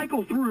 Y'all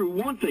cycle through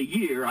once a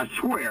year, I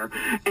swear,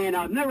 and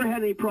I've never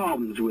had any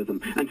problems with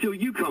them until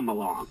you come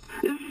along.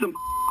 This is some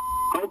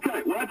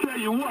Okay, well, I tell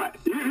you what.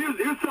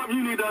 Here's something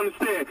you need to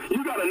understand.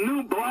 You got a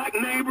new black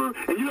neighbor,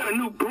 and you got a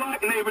new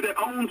black neighbor that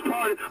owns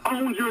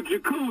your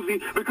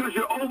jacuzzi because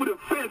you're over the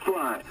fence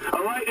line,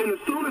 all right? And as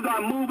soon as I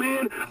move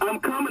in, I'm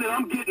coming and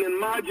I'm getting in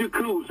my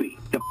jacuzzi.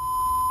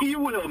 You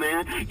will,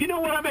 man. You know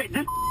what I mean?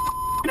 Just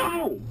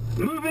no.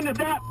 Move into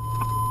that.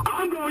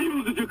 I'm going to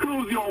use the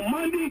jacuzzi on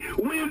Monday,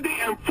 Wednesday,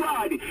 and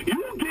Friday.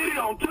 You get it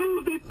on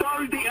Tuesday,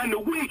 Thursday, and the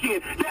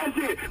weekend. That's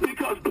it.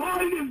 Because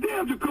part of this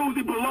damn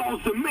jacuzzi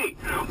belongs to me.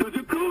 The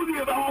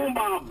jacuzzi is owned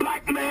by a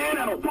black man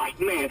and a white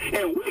man,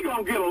 and we're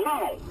going to get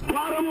along.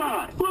 Bottom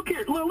line. Look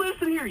here.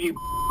 Listen here, you.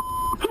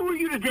 Who are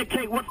you to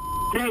dictate what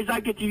days I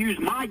get to use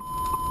my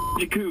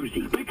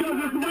jacuzzi?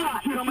 Because it's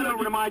not just coming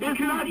over to my jacuzzi. It's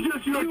not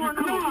just your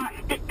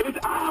jacuzzi. It's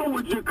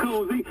our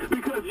jacuzzi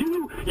because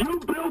you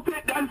built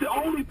it. That's the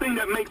only thing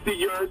that makes it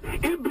yours.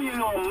 It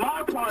being on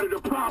my part of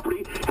the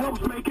property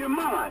helps make it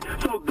mine.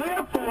 So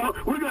therefore,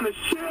 we're going to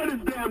share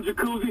this damn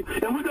jacuzzi,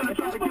 and we're going to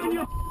try to get in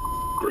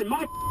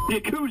my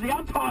jacuzzi.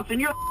 I'm tossing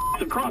your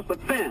across the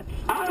fence.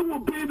 I will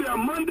be there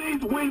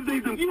Mondays,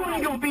 Wednesdays, and you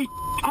ain't gonna be.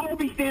 I'll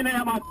be standing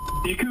at my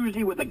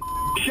jacuzzi with a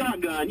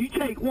shotgun. You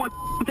take one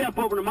step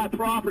over to my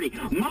property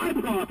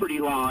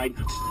line.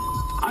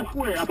 I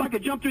swear, if I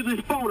could jump through this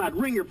phone, I'd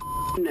wring your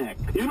neck.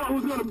 You know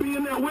who's gonna be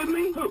in there with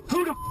me?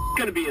 Who the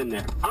gonna be in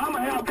there? I'm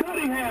gonna have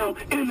Cunningham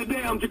in the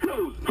damn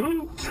jacuzzi.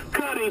 Who?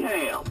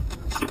 Cunningham.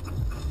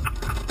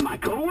 My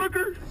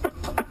coworker?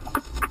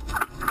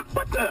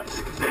 What the?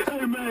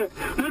 Hey, man,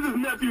 this is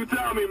Nephew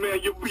Tommy, man.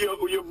 Your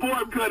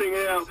boy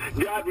Cunningham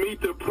got me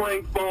to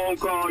prank phone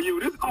call you.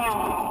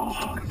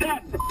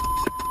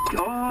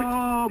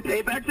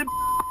 Payback's a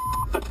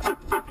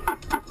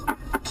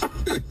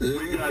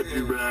We got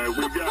you, man.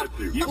 We got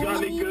you. You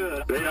got me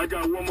good. Hey, I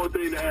got one more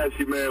thing to ask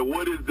you, man.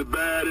 What is the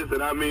baddest,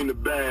 and I mean the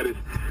baddest,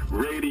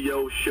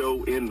 radio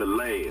show in the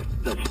land?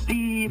 The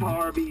Steve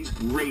Harvey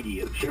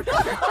Radio Show.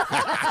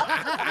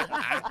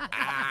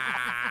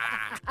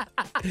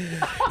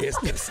 It's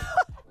the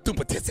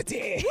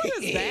stupidity.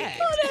 What is that?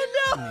 I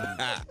don't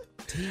know.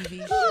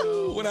 TV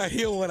show. When I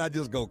hear one, I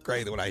just go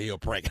crazy. When I hear a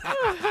prank,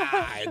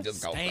 I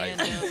just go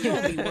crazy. You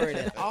don't be worried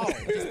at all.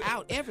 Just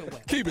out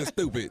everywhere. Keep it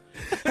stupid.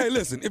 Hey,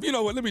 listen, if you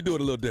know what, let me do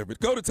it a little different.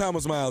 Go to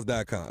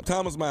thomasmiles.com.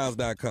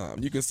 thomasmiles.com.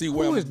 You can see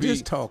where Who I'm is going to be.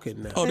 this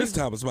talking now? Oh, this is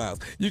Thomas Miles.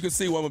 You can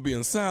see where I'm going to be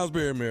in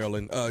Salisbury,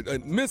 Maryland,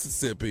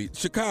 Mississippi,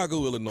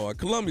 Chicago, Illinois,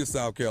 Columbia,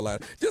 South Carolina.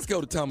 Just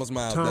go to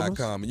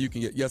thomasmiles.com and you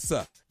can get, yes,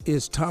 sir.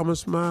 Is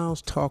Thomas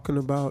Miles talking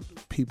about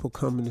people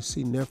coming to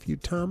see Nephew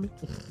Tommy?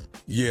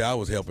 Yeah, I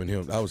was helping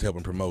him. I was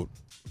helping promote.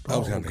 I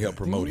was trying to help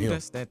promote him.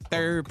 That's that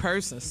third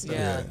person.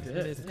 Yeah.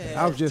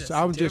 I'm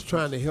just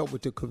trying to help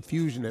with the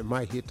confusion that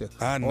might hit the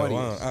I know.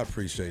 audience. I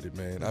appreciate it,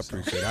 man. I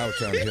appreciate it. I was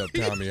trying to help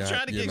Tommy out.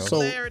 Trying to get So,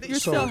 clarity. You're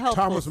so so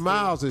helpful, Thomas Steve.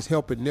 Miles is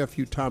helping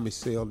Nephew Tommy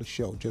sell the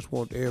show. Just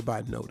want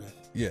everybody to know that.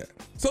 Yeah.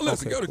 So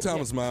listen, Okay, go to cool.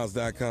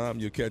 thomasmiles.com.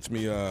 You'll catch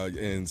me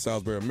in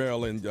Salisbury,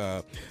 Maryland,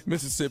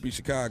 Mississippi,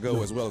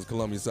 Chicago, as well as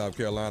Columbia, South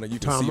Carolina. You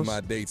can see Thomas,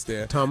 my dates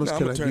there. Thomas, Now, I'm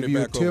can gonna I turn give it you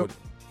a back tip? over.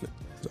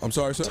 I'm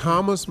sorry, sir?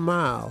 Thomas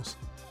Miles,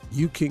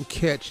 you can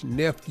catch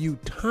Nephew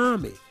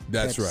Tommy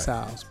That's at right.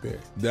 Salisbury.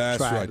 That's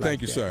Try it right. like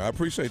Thank you, that. sir. I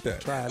appreciate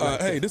that. Try it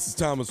like hey, that. this is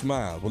Thomas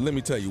Miles. Well, let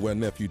me tell you where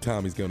Nephew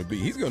Tommy's going to be.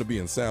 He's going to be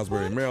in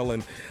Salisbury,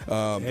 Maryland,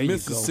 you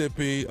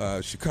Mississippi,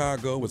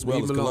 Chicago, as well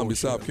Leave as him alone, Columbia,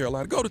 South Sheryl.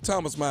 Carolina. Go to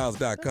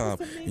thomasmiles.com,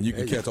 and you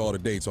can There you catch all the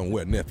dates on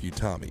where Nephew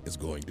Tommy is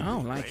going to I be.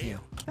 don't like him.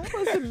 That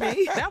wasn't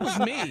me. That was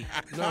me.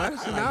 No,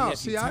 that's now.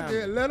 See,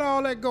 let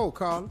all that go,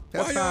 Carla.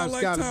 That's Why how y'all it's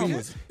like got to be.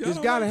 Thomas? Y'all It's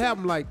don't got to like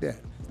happen like that.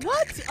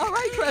 What? All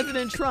right,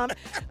 President Trump.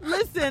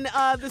 Listen,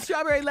 the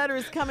Strawberry Letter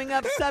is coming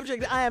up.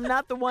 Subject, I am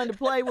not the one to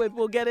play with.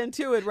 We'll get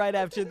into it right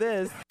after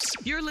this.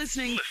 You're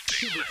listening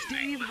to the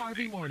Steve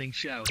Harvey Morning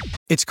Show.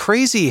 It's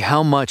crazy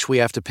how much we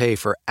have to pay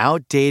for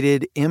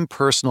outdated,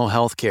 impersonal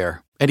healthcare,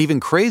 and even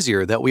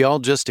crazier that we all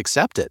just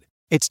accept it.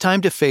 It's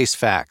time to face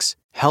facts.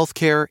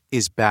 Healthcare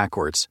is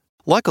backwards.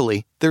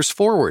 Luckily, there's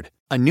Forward.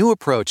 a new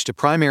approach to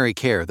primary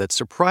care that's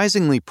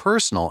surprisingly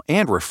personal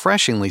and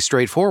refreshingly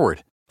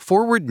straightforward.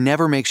 Forward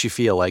never makes you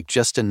feel like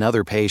just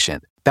another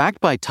patient.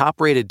 Backed by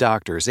top-rated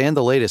doctors and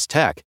the latest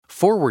tech,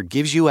 Forward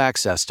gives you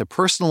access to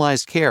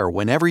personalized care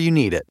whenever you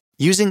need it.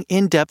 Using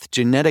in-depth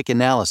genetic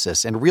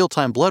analysis and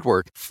real-time blood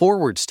work,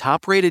 Forward's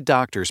top-rated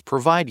doctors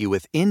provide you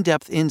with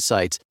in-depth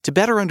insights to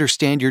better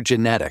understand your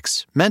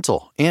genetics,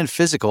 mental, and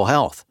physical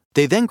health.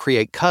 They then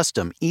create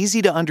custom,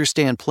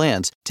 easy-to-understand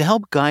plans to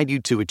help guide you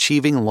to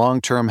achieving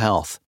long-term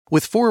health.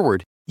 With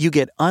Forward, you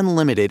get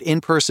unlimited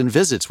in-person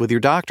visits with your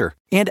doctor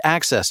and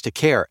access to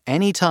care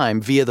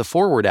anytime via the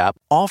Forward app,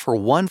 all for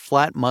one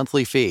flat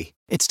monthly fee.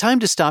 It's time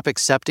to stop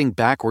accepting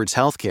backwards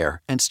healthcare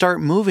and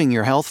start moving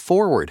your health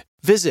forward.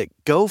 Visit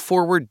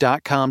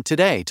GoForward.com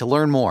today to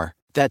learn more.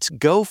 That's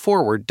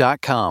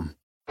GoForward.com.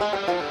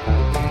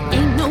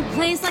 Ain't no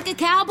place like a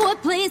cowboy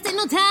place. Ain't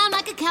no time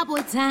like a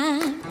cowboy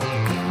time.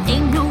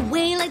 Ain't no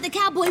way like the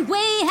cowboy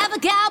way. Have a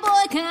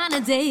cowboy kind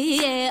of day,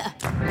 yeah.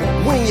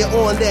 When you're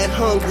on that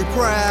hungry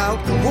prowl,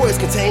 voice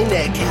contain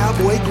that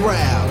cowboy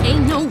growl.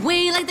 Ain't no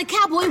way like the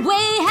cowboy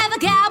way. Have a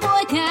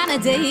cowboy kind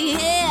of day,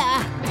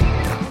 yeah.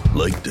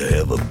 Like to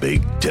have a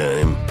big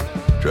time?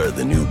 Try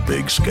the new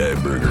Big Sky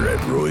Burger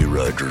at Roy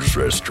Rogers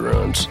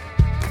Restaurants.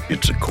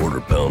 It's a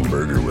quarter-pound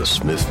burger with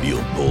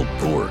Smithfield pulled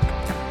pork,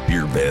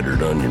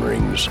 beer-battered onion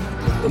rings,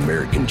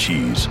 American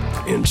cheese,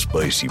 and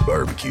spicy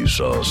barbecue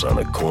sauce on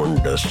a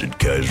corn-dusted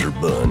Kaiser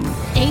bun.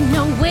 Ain't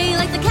no way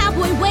like the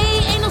cowboy way.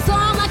 Ain't no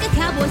song like a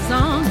cowboy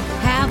song.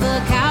 Have a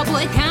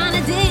cowboy kind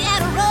of day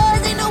at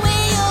Roy's. Ain't no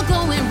way you're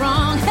going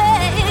wrong.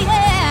 Hey,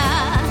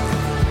 yeah.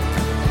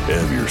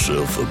 Have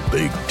yourself a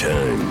big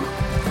time.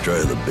 Try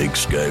the Big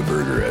Sky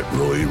Burger at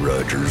Roy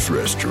Rogers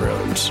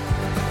Restaurants.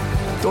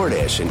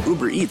 DoorDash and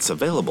Uber Eats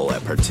available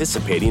at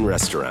participating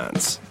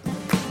restaurants.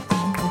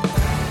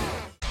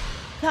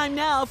 Time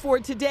now for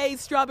today's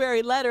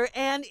Strawberry Letter.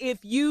 And if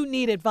you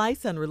need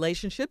advice on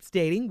relationships,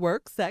 dating,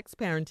 work, sex,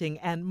 parenting,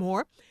 and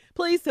more,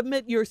 please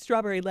submit your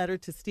Strawberry Letter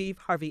to Steve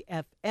Harvey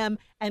FM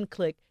and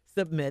click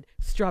Submit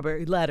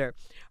Strawberry Letter.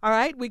 All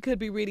right, we could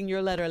be reading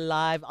your letter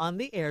live on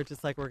the air,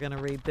 just like we're going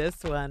to read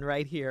this one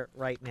right here,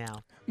 right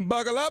now.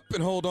 Buckle up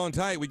and hold on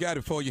tight. We got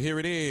it for you. Here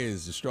it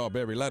is, the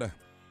Strawberry Letter.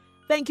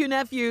 Thank you,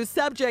 nephew.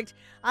 Subject,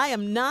 I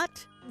am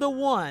not the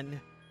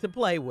one to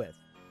play with.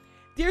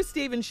 Dear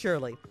Steve and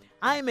Shirley,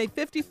 I am a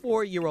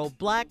 54-year-old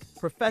black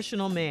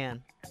professional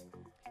man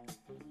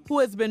who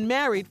has been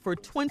married for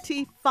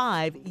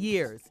 25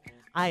 years.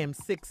 I am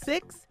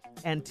 6'6"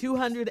 and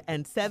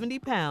 270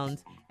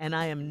 pounds, and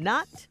I am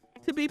not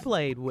to be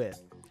played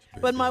with.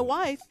 But my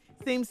wife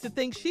seems to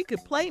think she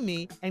could play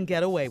me and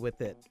get away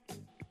with it.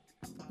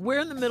 We're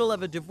in the middle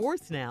of a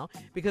divorce now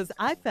because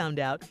I found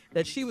out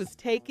that she was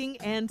taking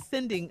and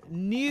sending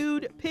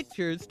nude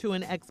pictures to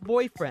an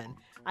ex-boyfriend.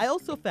 I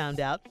also found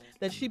out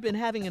that she'd been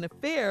having an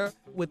affair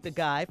with the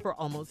guy for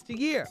almost a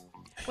year.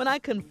 When I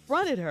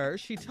confronted her,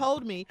 she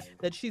told me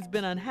that she's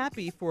been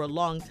unhappy for a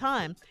long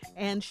time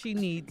and she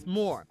needs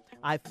more.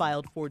 I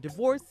filed for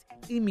divorce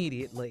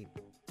immediately.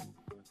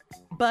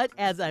 But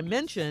as I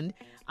mentioned,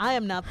 I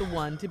am not the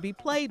one to be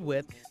played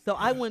with, so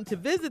I went to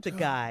visit the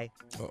guy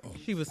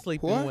she was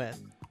sleeping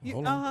with. You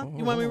want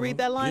me to read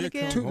that line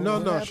again?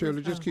 No,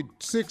 Shirley, just keep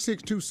 6'6",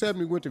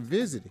 270 went to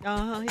visit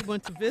him. He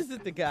went to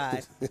visit the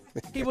guy.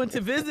 He went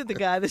to visit the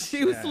guy that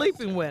she was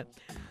sleeping with.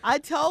 I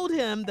told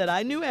him that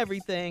I knew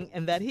everything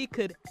and that he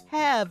could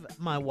have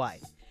my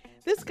wife.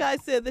 This guy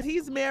said that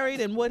he's married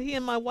and what he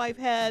and my wife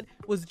had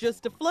was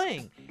just a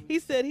fling. He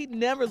said he'd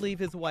never leave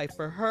his wife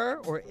for her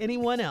or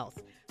anyone else.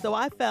 So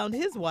I found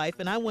his wife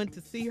and I went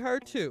to see her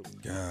too.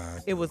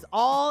 God. It was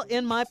all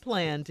in my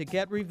plan to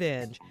get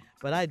revenge,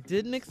 but I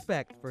didn't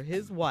expect for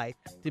his wife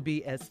to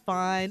be as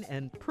fine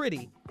and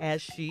pretty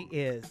as she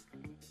is.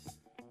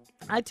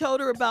 I told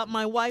her about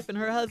my wife and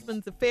her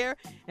husband's affair,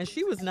 and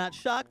she was not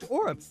shocked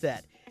or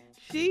upset.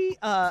 She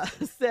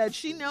said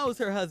she knows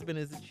her husband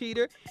is a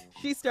cheater.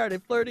 She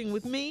started flirting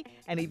with me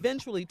and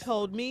eventually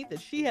told me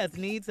that she has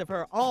needs of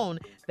her own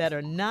that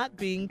are not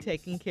being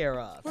taken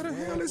care of. Where the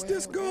hell is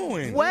this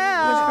going?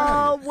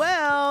 Well,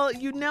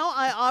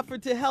 I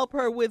offered to help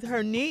her with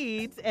her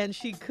needs and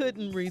she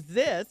couldn't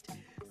resist.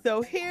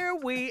 So here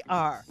we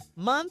are,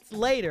 months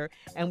later,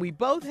 and we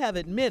both have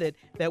admitted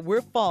that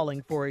we're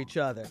falling for each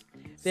other.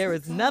 There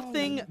is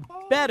nothing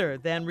better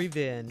than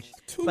revenge.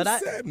 But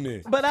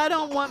I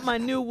don't want my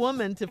new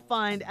woman to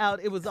find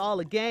out it was all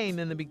a game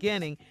in the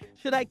beginning.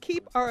 Should I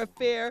keep our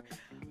affair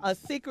a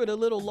secret a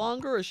little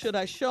longer, or should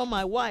I show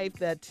my wife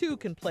that two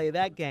can play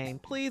that game?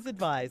 Please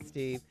advise,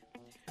 Steve.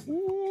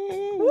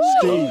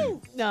 Steve.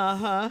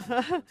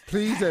 Uh-huh.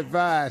 Please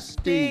advise,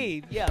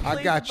 Steve.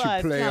 I got you,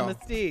 player.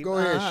 Go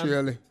ahead,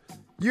 Shirley.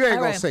 You ain't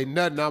going to say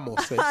nothing I'm going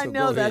to say. So I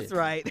know that's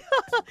right.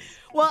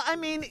 Well, I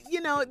mean,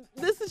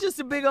 this is just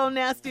a big old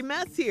nasty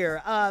mess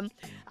here.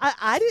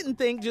 I didn't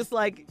think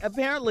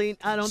apparently,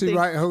 I don't think.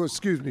 Right,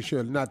 excuse me,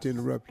 Shirley, not to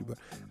interrupt you, but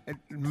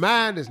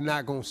mine is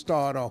not going to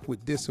start off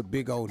with this a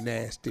big old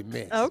nasty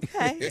mess.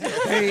 Okay.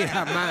 Ain't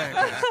how mine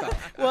going to start.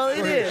 Well,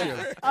 it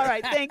is. All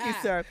right, thank you,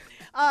 sir.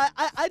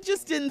 I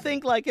just didn't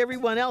think like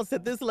everyone else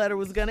that this letter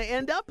was going to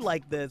end up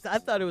like this. I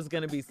thought it was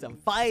going to be some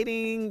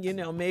fighting,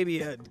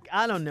 maybe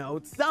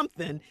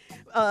something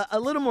a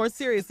little more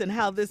serious than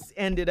how this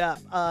ended up.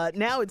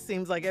 Now it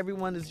seems like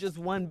everyone is just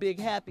one big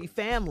happy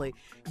family.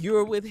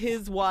 You're with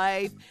his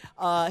wife,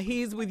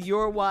 he's with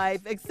your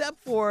wife,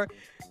 except for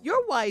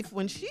your wife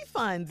when she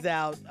finds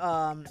out,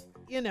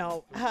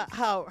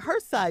 how her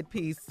side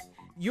piece,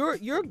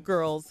 your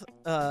girl's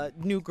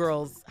new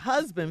girl's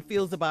husband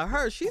feels about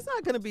her. She's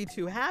not going to be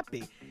too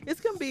happy. It's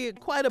going to be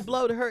quite a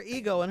blow to her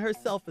ego and her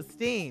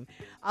self-esteem.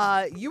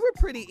 You were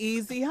pretty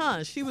easy,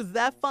 huh? She was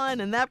that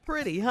fine and that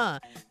pretty, huh?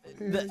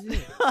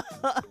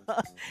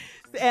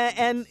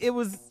 And it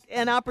was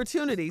an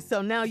opportunity.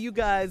 So now you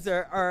guys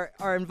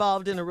are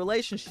involved in a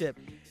relationship.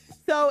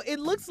 So it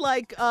looks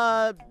like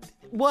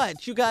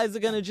what? You guys are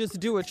going to just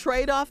do a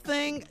trade-off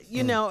thing?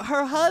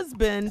 Her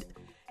husband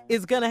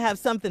is going to have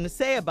something to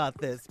say about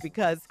this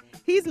because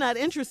he's not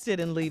interested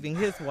in leaving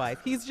his wife.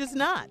 He's just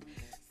not.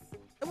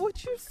 What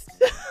is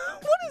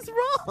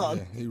wrong?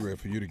 Yeah, he ready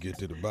for you to get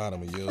to the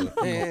bottom of yours.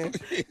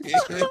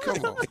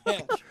 Come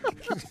on.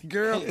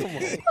 Girl, come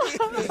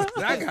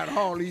on. I got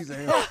all these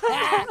answers.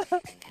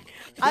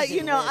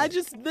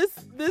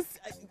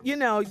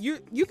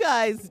 You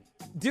guys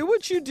do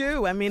what you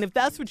do. I mean, if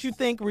that's what you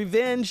think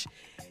revenge,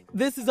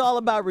 this is all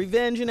about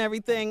revenge and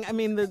everything. I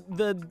mean,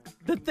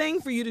 the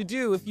thing for you to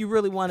do if you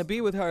really want to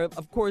be with her,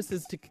 of course,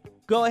 is to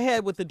go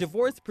ahead with the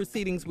divorce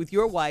proceedings with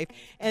your wife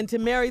and to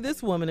marry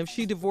this woman if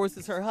she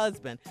divorces her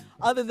husband.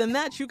 Other than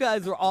that, you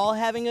guys are all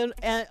having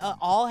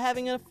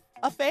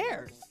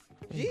affairs.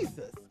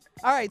 Jesus.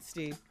 All right,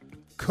 Steve.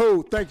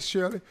 Cool. Thanks,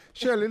 Shirley.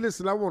 Shirley,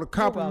 listen, I want to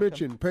compliment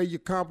you and pay you a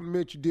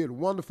compliment. You did a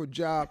wonderful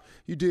job.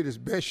 You did as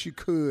best you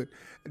could.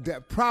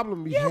 That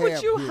problem you have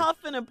with you here,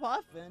 huffing and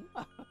puffing.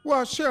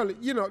 Well, Shirley,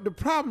 the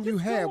problem you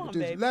have with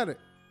this letter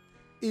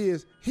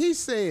is he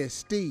says,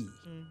 Steve,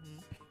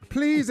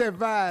 please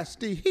advise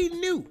Steve. He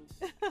knew.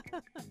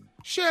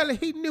 Shirley,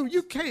 he knew.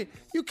 You can't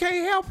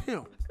help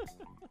him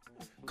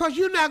because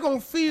you're not going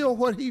to feel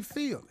what he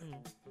feels.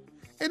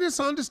 And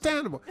it's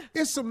understandable.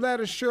 It's some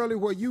letters, Shirley,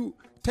 where you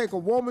take a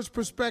woman's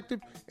perspective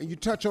and you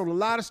touch on a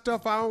lot of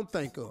stuff I don't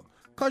think of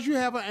because you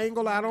have an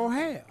angle I don't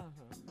have.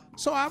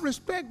 So I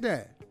respect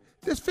that.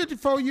 This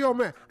 54-year-old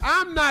man,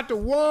 I'm not the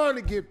one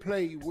to get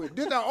played with.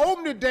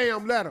 Open the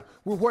damn letter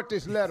with what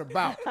this letter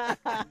about.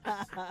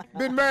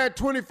 Been married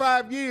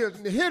 25 years,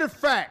 and hear the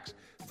facts.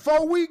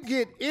 Before we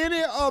get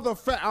any other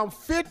fact, I'm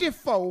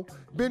 54,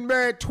 been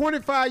married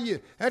 25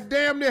 years. That's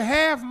damn near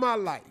half my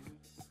life.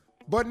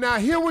 But now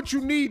hear what you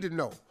need to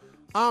know.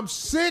 I'm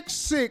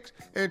 6'6"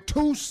 and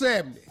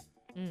 270.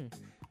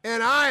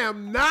 And I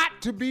am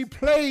not to be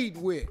played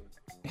with.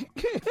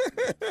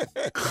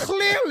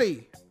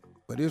 Clearly.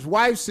 But his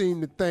wife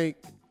seemed to think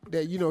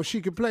that,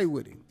 she could play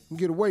with him and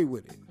get away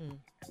with it.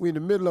 We're in the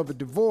middle of a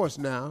divorce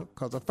now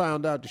because I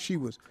found out that she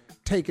was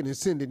taking and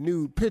sending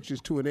nude pictures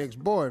to an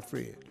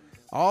ex-boyfriend.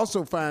 I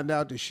also found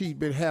out that she'd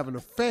been having an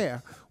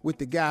affair with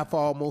the guy for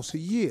almost a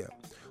year.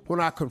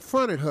 When I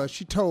confronted her,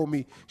 she told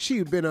me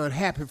she'd been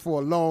unhappy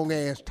for a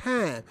long-ass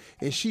time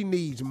and she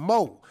needs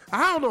more.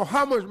 I don't know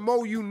how much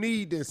more you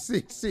need than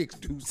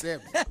 6'6",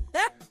 270.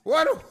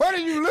 What are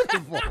you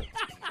looking for?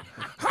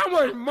 How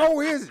much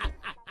more is it?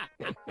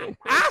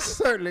 I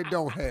certainly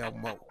don't have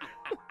more.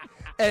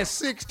 At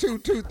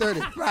 6'2",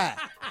 235,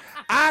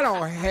 I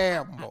don't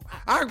have more.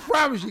 I can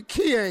promise you,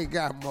 Kia ain't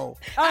got more.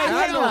 All right,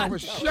 I hang know on. for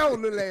sure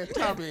little ass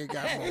Tommy ain't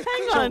got more.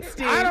 Hang on,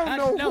 Steve. I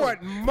don't know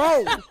what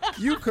more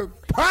you could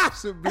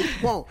possibly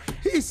want.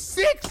 He's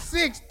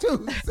 6'6",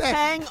 270.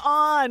 Hang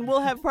on.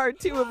 We'll have part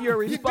 2 of your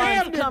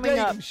response coming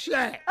up.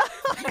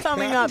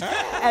 Coming up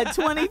at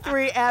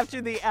 23 after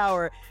the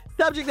hour.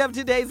 Subject of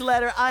today's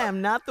letter, I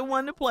am not the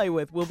one to play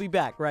with. We'll be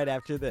back right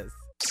after this.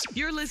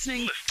 You're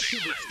listening to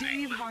the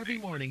Steve Harvey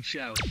Morning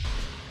Show.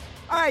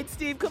 All right,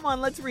 Steve, come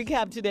on. Let's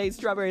recap today's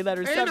Strawberry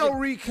Letter. Ain't no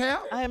recap.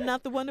 I am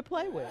not the one to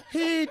play with.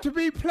 He ain't to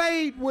be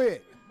played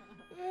with.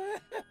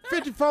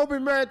 54,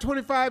 been married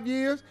 25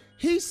 years.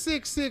 He's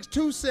 6'6",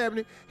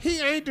 270. He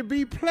ain't to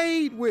be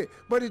played with.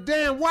 But his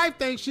damn wife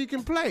thinks she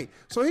can play.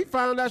 So he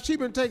found out she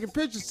been taking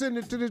pictures,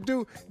 sending it to this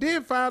dude.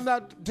 Then found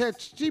out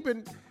that she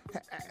been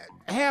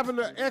having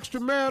an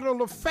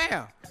extramarital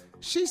affair.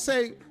 She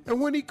say, and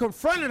when he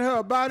confronted her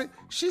about it,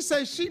 she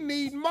say she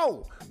need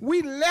more.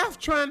 We left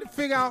trying to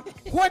figure out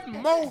what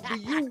more do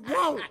you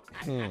want?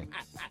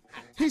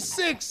 He's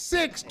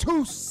 6'6",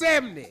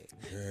 270.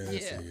 Yes, he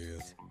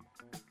is.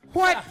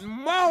 What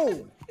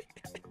more?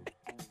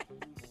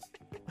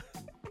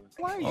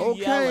 Why are you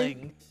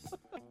yelling?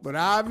 But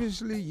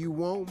obviously you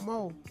want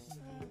more.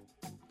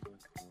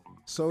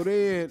 So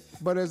then,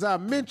 but as I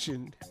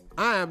mentioned,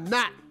 I am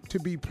not to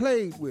be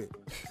played with.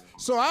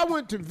 So I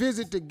went to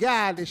visit the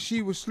guy that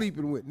she was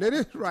sleeping with. Now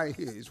this right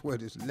here is where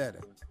this letter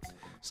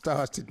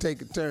starts to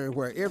take a turn,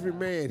 where every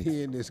man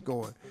here in this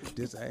going,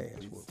 this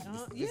ass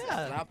whooping.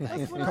 Yeah.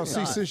 Because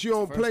see, since you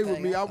don't play with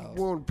me, I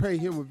want to pay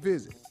him a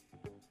visit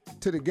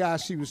to the guy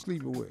she was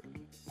sleeping with.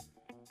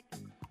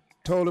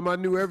 Told him I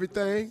knew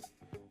everything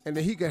and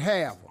that he could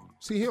have her.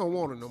 See, he don't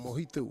want her no more.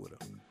 He through with her.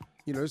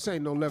 You know, this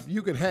ain't no left.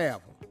 You can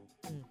have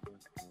her.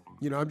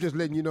 You know, I'm just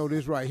letting you know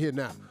this right here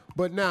now.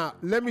 But now,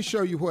 let me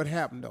show you what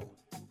happened, though.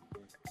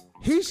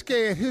 He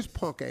scared his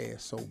punk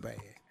ass so bad.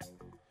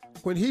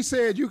 When he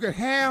said you could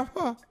have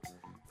her,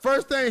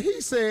 first thing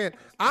he said,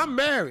 I'm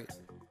married.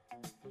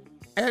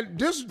 And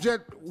this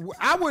just,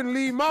 I wouldn't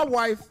leave my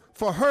wife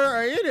for her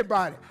or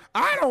anybody.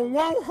 I don't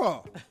want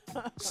her.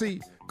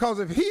 See, because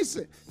if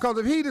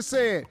he'd have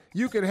said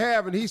you can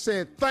have, and he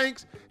said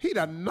thanks, he'd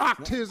have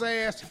knocked his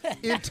ass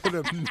into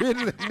the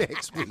middle of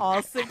next week.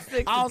 All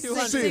 6'6", All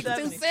 270.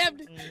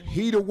 270.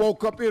 He'd have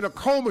woke up in a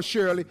coma,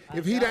 Shirley,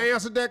 if he'd have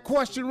answered that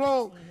question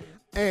wrong.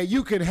 And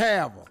you can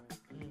have her.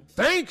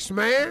 Thanks,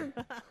 man.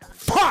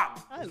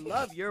 Fuck. I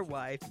love your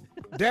wife.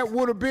 That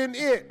would have been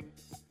it.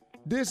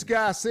 This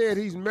guy said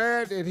he's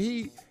married and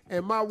he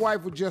and my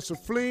wife were just a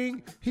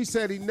fling. He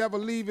said he'd never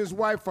leave his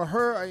wife for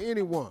her or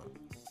anyone.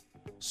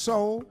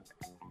 So,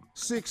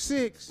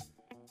 6'6"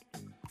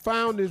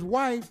 found his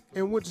wife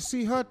and went to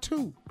see her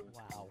too.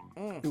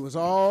 Wow. It was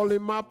all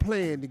in my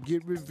plan to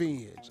get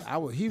revenge.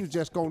 He was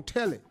just going to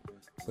tell it.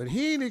 But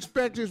he didn't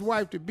expect his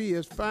wife to be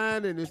as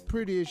fine and as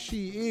pretty as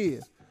she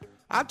is.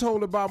 I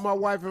told her about my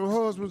wife and her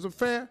husband's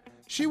affair.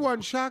 She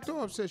wasn't shocked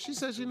or upset. She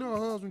said she knew her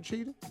husband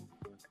cheated.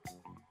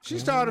 She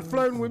started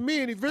flirting with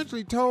me and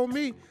eventually told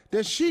me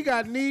that she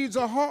got needs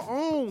of her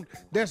own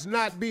that's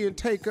not being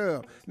taken care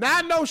of. Now,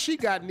 I know she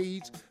got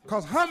needs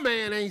because her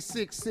man ain't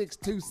 6'6",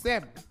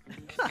 270.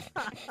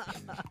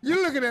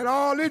 You're looking at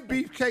all this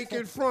beefcake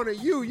in front of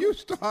you. You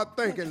start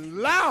thinking,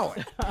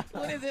 Lord,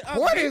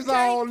 what is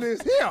all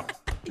this here?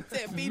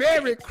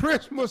 Merry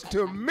Christmas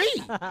to me.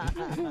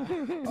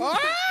 Oh,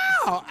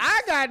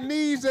 I got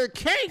needs that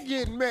can't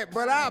get met,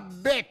 but I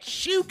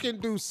bet you can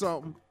do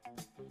something.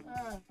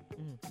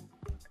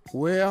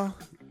 Well,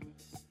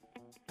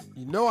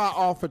 you know I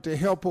offered to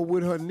help her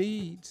with her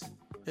needs,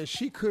 and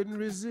she couldn't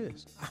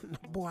resist.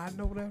 Boy, I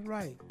know that's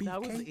right.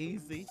 That was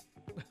easy.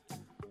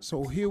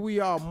 So here we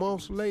are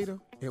months later,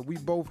 and we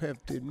both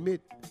have to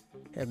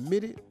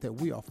admitted that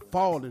we are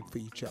falling for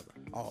each other.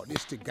 Oh,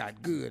 this thing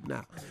got good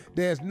now.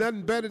 There's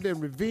nothing better than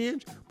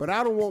revenge, but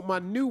I don't want my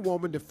new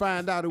woman to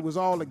find out it was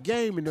all a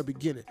game in the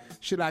beginning.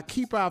 Should I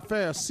keep our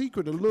affair a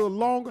secret a little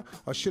longer,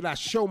 or should I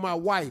show my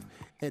wife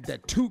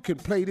that two can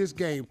play this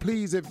game?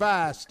 Please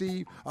advise,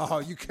 Steve. Oh,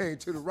 you came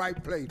to the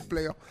right place,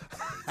 player.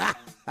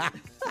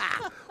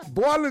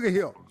 Boy, look at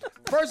here.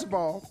 First of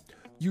all,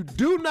 you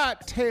do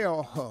not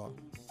tell her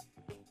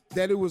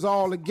that it was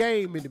all a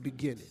game in the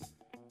beginning.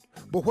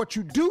 But what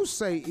you do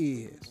say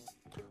is,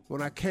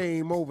 when I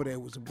came over there,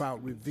 it was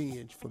about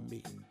revenge for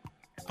me.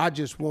 I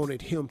just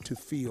wanted him to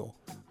feel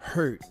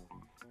hurt,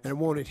 and I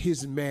wanted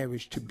his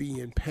marriage to be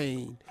in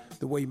pain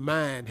the way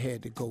mine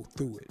had to go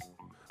through it.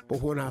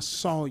 But when I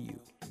saw you,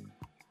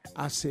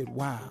 I said,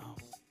 wow,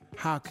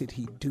 how could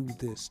he do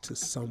this to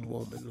some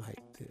woman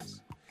like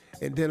this?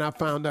 And then I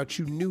found out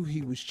you knew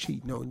he was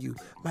cheating on you,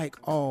 like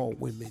all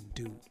women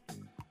do.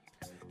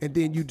 And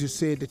then you just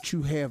said that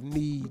you have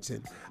needs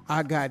and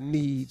I got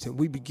needs, and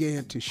we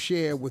began to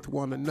share with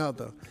one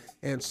another.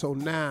 And so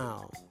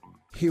now,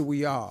 here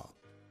we are,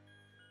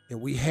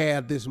 and we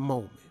have this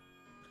moment.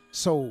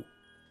 So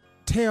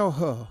tell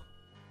her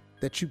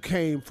that you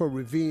came for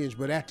revenge,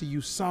 but after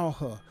you saw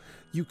her,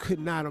 you could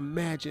not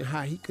imagine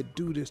how he could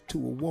do this to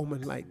a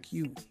woman like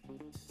you.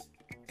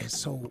 And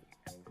so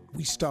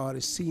we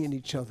started seeing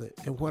each other,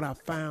 and what I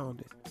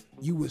found,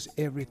 you was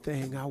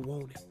everything I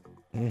wanted.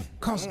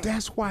 Because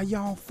that's why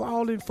y'all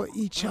falling for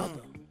each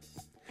other.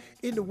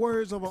 In the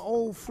words of an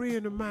old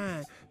friend of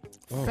mine,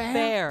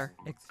 fair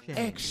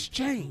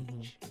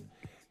exchange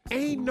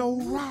ain't no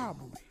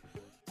robbery.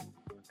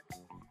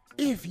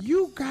 If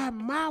you got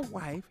my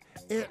wife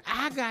and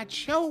I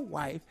got your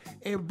wife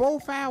and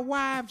both our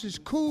wives is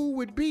cool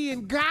with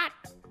being got,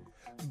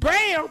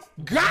 bam,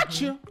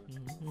 gotcha.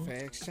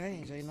 Fair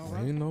exchange, ain't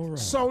no right.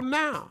 So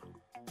now,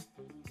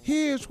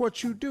 here's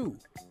what you do.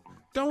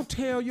 Don't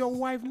tell your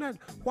wife nothing.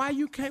 Why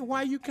you can't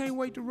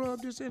wait to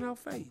rub this in her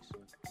face?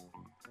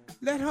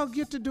 Let her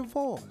get the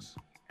divorce.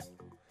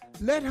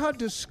 Let her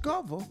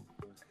discover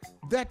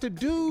that the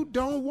dude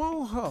don't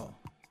want her.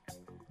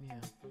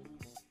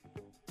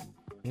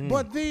 Yeah.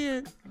 But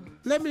then,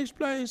 let me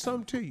explain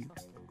something to you.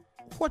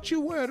 What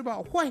you worried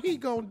about? What he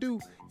gonna do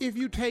if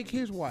you take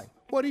his wife?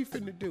 What he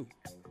finna do?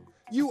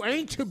 You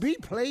ain't to be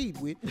played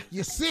with.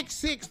 You're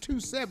 6'6",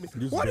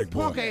 270. What his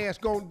punk ass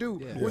gonna do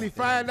when he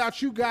find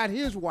out you got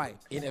his wife?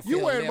 NFL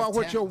You worried about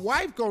what left your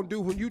wife gonna do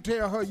when you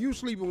tell her you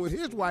sleeping with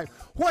his wife.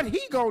 What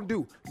he gonna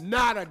do?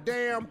 Not a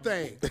damn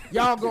thing.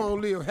 Y'all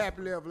gonna live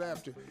happily ever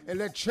after and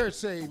let church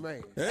say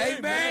amen.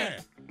 Amen.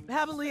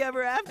 Happily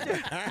ever after.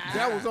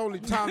 That was only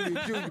Tommy and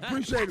Junior.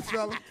 Appreciate it,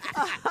 fella.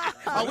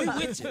 Oh, we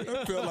with you.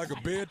 That felt like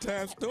a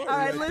bedtime story. All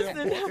right, right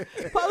listen.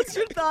 there. Post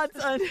your thoughts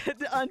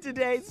on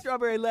today's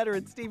Strawberry Letter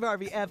at Steve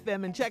Harvey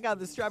FM, and check out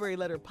the Strawberry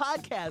Letter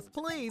podcast,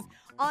 please,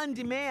 on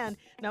demand.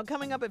 Now,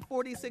 coming up at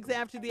 46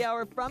 after the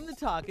hour from The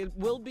Talk, it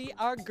will be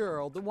our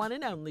girl, the one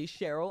and only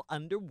Sheryl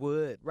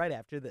Underwood, right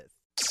after this.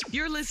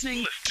 You're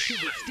listening to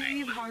the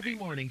Steve Harvey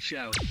Morning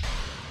Show.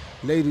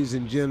 Ladies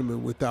and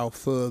gentlemen, without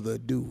further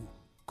ado,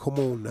 come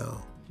on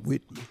now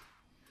with me.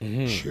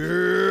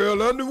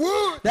 Sheryl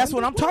Underwood. That's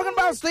what I'm talking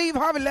about, Steve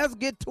Harvey. Let's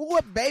get to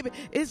it, baby.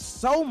 It's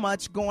so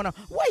much going on.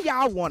 Where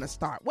y'all want to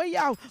start? Wait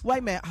a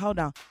minute. Hold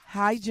on.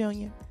 Hi,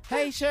 Junior.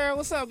 Hey, Sheryl,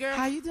 what's up, girl?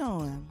 How you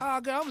doing? Oh,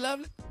 girl, I'm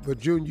lovely. But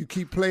Junior, you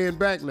keep playing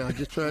back now.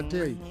 Just trying to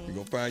tell you. You're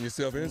going to find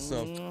yourself in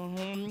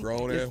something.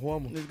 Grown-ass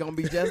woman. It's going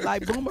to be just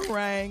like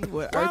Boomerang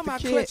with Why Eartha am I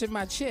Kitt. clutching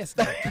my chest?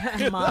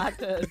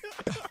 Martha.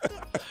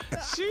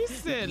 She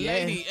said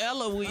Lady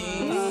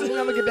Eloise.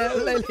 Look at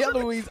that Lady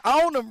Eloise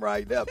on them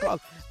right there.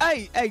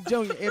 Hey,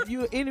 Junior, if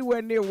you're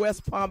anywhere near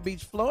West Palm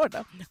Beach,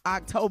 Florida,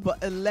 October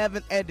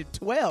 11th and the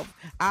 12th,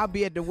 I'll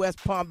be at the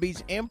West Palm Beach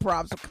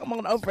Improv. So come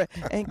on over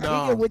and kick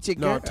it with your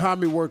girl. No,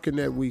 Tommy working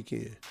that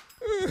weekend.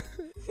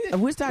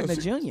 And we're talking to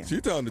Junior.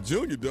 She talking to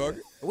Junior, dog.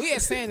 We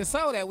at San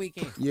Soul that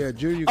weekend. Yeah,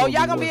 Junior. Oh,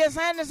 y'all gonna be at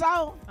San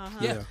Soul?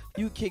 Yeah.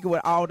 You kick it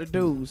with all the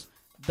dudes.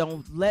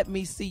 Don't let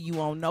me see you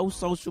on no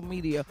social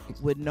media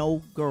with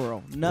no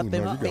girl. Nothing.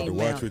 You got to female,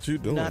 watch what you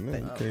doing. Nothing.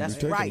 Man. You can't That's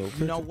be taking right. no You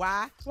picture. know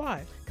why?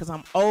 Why? Because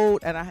I'm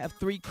old and I have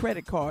 3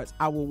 credit cards.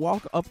 I will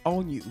walk up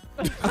on you.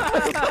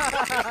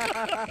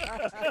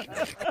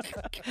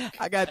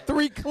 I got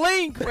 3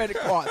 clean credit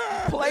cards.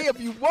 Play if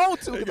you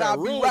want to, because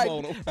I'll be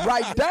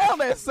right down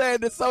there saying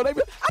this. So they be,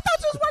 I thought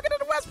you was working at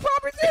the West Palm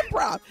Beach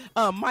Improv.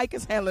 Mike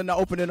is handling the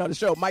opening of the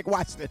show. Mike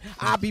Washington.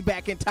 I'll be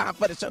back in time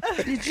for the show.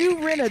 Did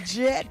you rent a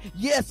jet?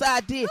 Yes,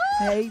 I did.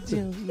 Hey,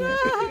 Junior.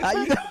 How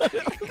you doing?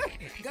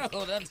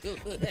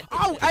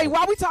 Oh, hey,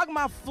 while we talking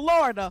about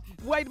Florida,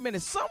 wait a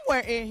minute.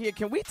 Somewhere in here,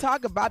 can we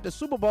talk about the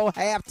Super Bowl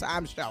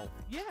halftime show?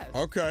 Yes.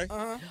 Okay.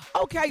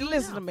 Okay,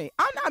 listen to me.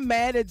 I'm not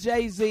mad at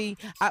Jay-Z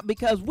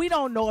because we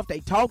don't know if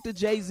they talked to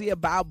Jay-Z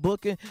about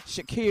booking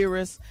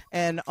Shakira's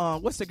and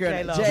what's the girl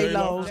name?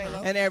 J-Lo's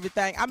and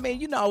everything. I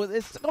mean, you know,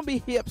 it's going to be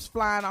hips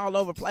flying all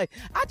over the place.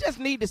 I just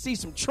need to see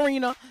some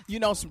Trina,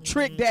 some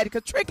Trick Daddy,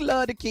 because Trick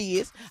love the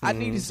kids. I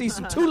need to see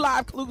some 2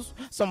 Live Clues,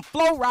 some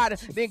Flow Rider,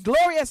 then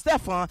Gloria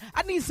Estefan.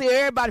 I need to see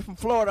everybody from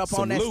Florida up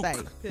on that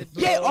stage.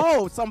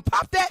 Yeah, some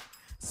Pop That.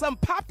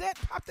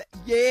 Pop that.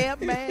 Yeah,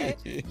 man.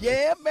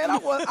 I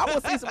want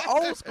to see some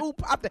old school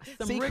Pop That.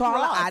 See,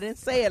 Carla, I didn't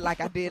say it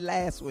like I did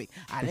last week.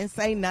 I didn't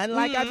say nothing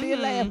like I did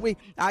last week.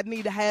 I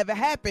need to have it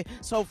happen.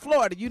 So,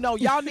 Florida,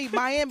 y'all need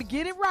Miami.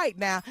 Get it right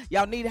now.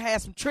 Y'all need to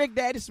have some Trick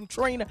Daddy, some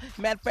Trina.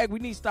 Matter of fact, we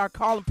need to start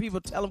calling people,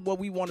 tell them what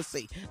we want to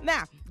see.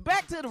 Now,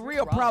 back to the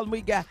real problem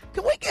we got.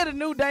 Can we get a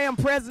new damn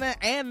president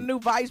and a new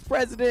vice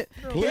president?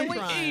 Can we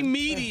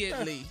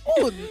immediately?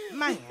 Oh,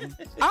 man.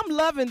 I'm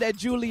loving that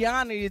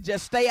Giuliani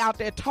just stay out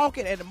there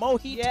talking, and the more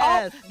he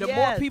talks, the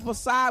more people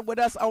side with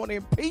us on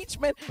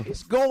impeachment.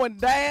 It's going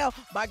down.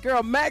 My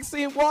girl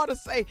Maxine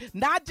Waters say,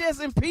 not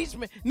just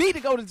impeachment, need to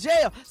go to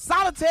jail.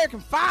 Solitary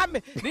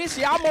confinement. Then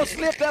she almost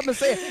slipped up and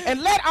said,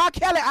 and let R.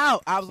 Kelly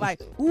out. I was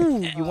like, ooh,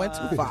 you went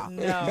too far.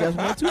 No. You just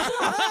went too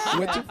far.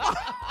 Went too far.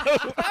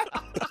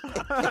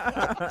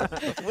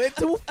 Went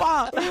too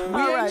far. We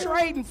ain't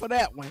trading for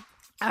that one.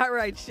 All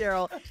right,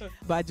 Sheryl.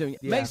 Bye, Junior.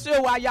 Yeah. Make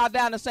sure while y'all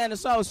down in San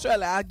Antonio,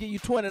 Australia, I'll give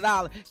you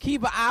 $20.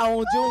 Keep an eye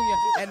on Junior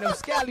and them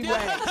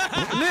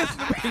scallywags. Listen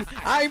to me.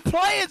 I ain't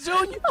playing,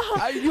 Junior.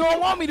 You don't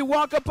want me to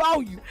walk up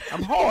on you.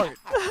 I'm hard.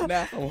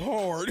 Now. I'm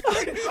hard.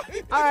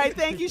 All right,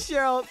 thank you,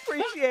 Sheryl.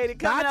 Appreciate it.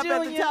 Coming Bye, up at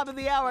the Junior. top of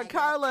the hour,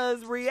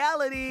 Carla's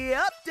reality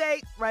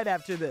update right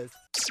after this.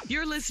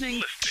 You're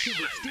listening to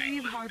the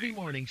Steve Harvey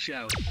Morning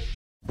Show.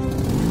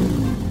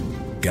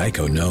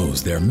 Geico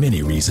knows there are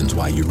many reasons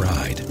why you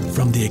ride.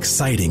 From the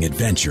exciting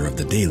adventure of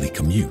the daily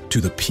commute to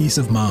the peace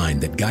of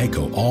mind that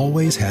Geico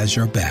always has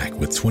your back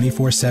with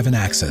 24/7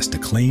 access to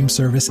claim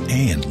service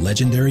and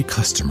legendary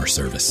customer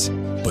service.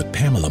 But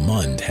Pamela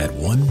Mund had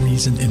one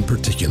reason in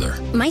particular.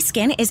 My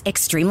skin is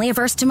extremely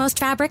averse to most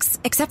fabrics,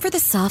 except for the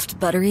soft,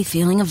 buttery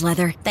feeling of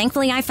leather.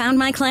 Thankfully, I found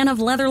my clan of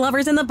leather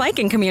lovers in the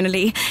biking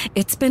community.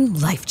 It's been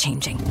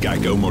life-changing.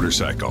 Geico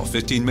Motorcycle.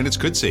 15 minutes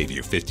could save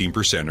you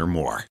 15% or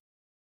more.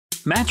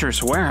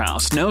 Mattress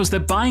Warehouse knows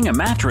that buying a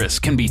mattress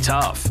can be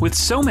tough. With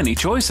so many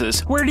choices,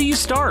 where do you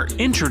start?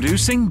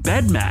 Introducing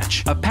Bed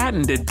Match, a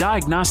patented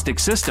diagnostic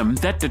system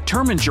that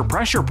determines your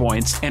pressure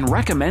points and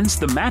recommends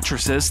the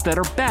mattresses that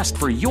are best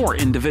for your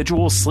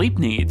individual sleep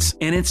needs.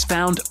 And it's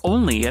found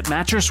only at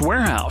Mattress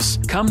Warehouse.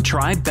 Come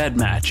try Bed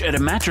Match at a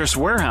Mattress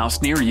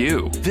Warehouse near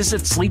you.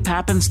 Visit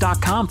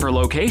sleephappens.com for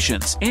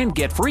locations and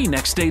get free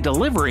next day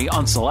delivery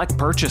on select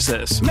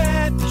purchases.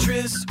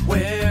 Mattress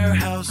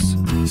Warehouse.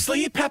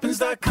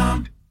 Sleephappens.com.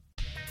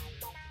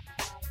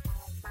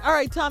 All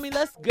right, Tommy,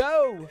 let's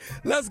go.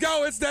 Let's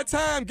go. It's that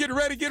time. Get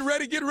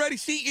ready.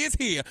 She is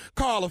here.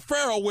 Carla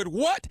Farrell with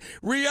what?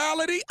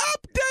 Reality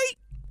update.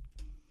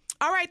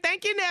 All right,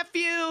 thank you,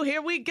 nephew.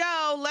 Here we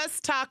go. Let's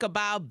talk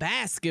about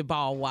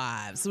Basketball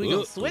Wives. We're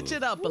going to switch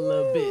it up a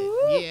little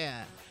bit.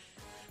 Yeah.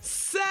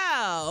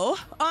 So,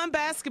 on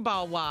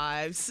Basketball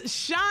Wives,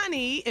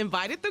 Shawnee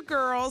invited the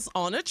girls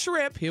on a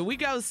trip, here we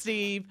go,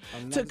 Steve,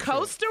 to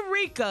Costa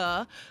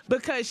Rica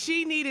because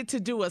she needed to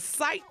do a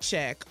site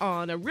check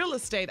on a real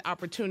estate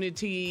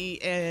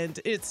opportunity, and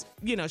it's,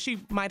 she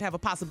might have a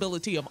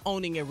possibility of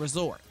owning a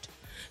resort.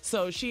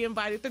 So she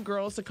invited the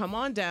girls to come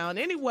on down.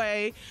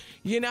 Anyway,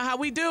 you know how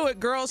we do it,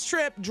 girls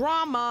trip,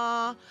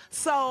 drama.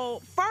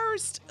 So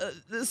first,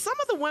 some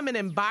of the women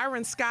in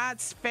Byron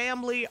Scott's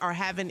family are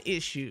having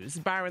issues.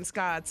 Byron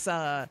Scott's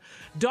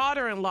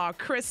daughter-in-law,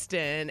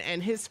 Kristen,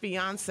 and his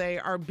fiance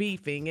are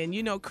beefing. And,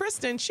 you know,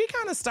 Kristen, she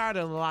kind of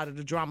started a lot of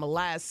the drama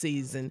last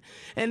season.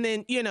 And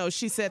then, you know,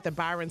 she said that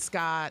Byron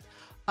Scott,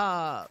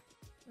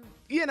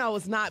 you know,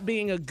 is not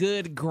being a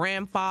good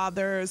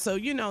grandfather. So,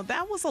 you know,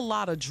 that was a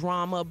lot of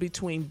drama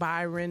between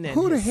Byron and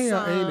Who the his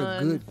hell son. ain't a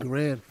good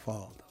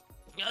grandfather?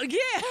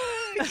 Yeah,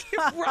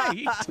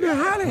 right. Now,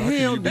 how the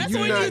hell do That's you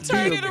when not you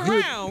turn be it a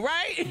good around,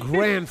 right?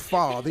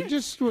 grandfather?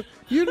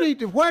 You need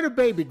to, where the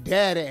baby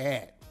daddy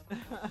at?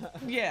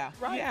 Yeah,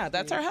 right. Yeah,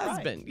 that's her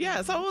husband. Right.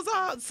 Yeah,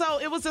 so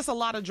it was just a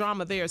lot of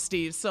drama there,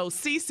 Steve. So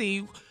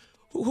Cece,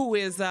 who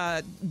is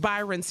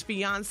Byron's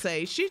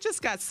fiance, she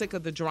just got sick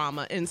of the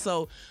drama. And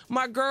so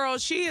my girl,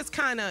 she is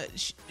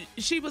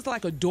she was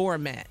like a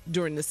doormat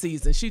during the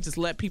season. She just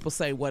let people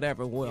say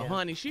whatever. Well,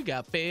 honey, she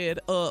got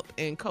fed up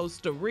in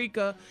Costa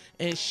Rica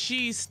and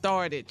she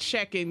started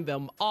checking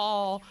them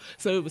all.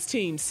 So it was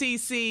Team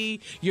CC,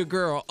 your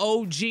girl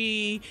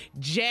OG,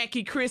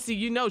 Jackie Chrissy.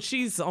 You know,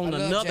 she's on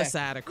another Jackie.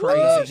 side of I crazy.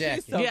 love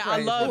Jackie. So yeah,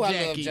 I love Jackie.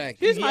 I love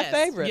Jackie. She's my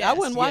favorite. Yes, I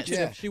wouldn't watch yes.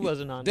 it if she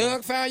wasn't on.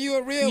 Doug found you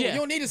a real one. Yeah. You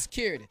don't need a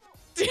security.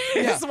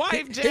 His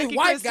wife, Jackie His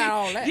wife Christie. got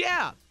all that.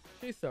 Yeah.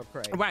 She's so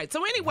crazy. Right.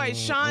 So anyway,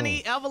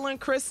 Shawnee, Evelyn,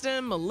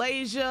 Kristen,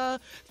 Malaysia,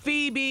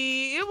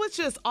 Phoebe, it was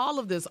just all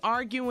of this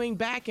arguing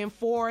back and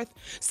forth.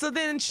 So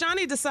then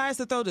Shawnee decides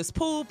to throw this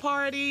pool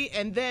party,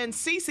 and then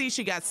Cece,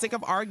 she got sick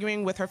of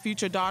arguing with her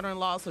future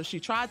daughter-in-law, so she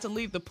tried to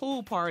leave the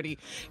pool party.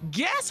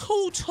 Guess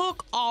who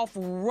took off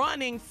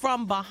running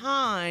from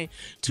behind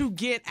to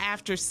get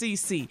after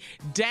Cece?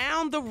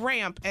 Down the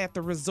ramp at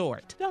the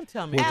resort. Don't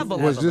tell me.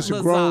 Evelyn Was this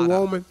a grown Lozada.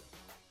 woman?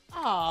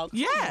 Oh, come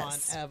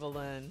Yes. on,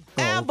 Evelyn.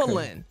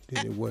 Evelyn.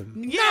 Then it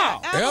wasn't. Yeah,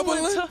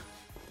 Evelyn?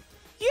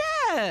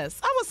 Yes,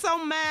 I was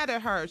so mad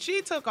at her.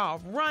 She took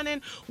off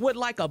running with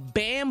like a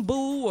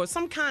bamboo or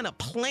some kind of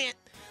plant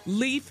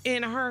leaf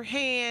in her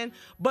hand,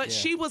 but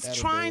she was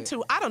trying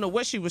to, I don't know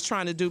what she was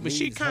trying to do, but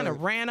she kind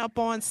of ran up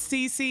on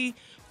Cece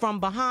from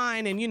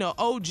behind, and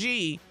OG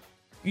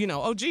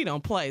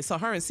don't play, so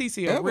her and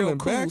Cece are Evelyn real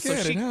cool. back So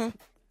at she, it, huh?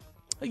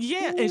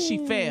 yeah, and she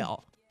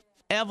fell.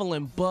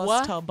 Evelyn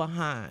bust her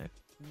behind.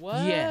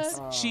 What? Yes,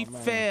 she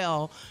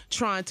fell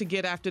trying to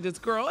get after this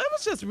girl. It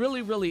was just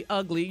really, really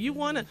ugly. You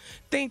want to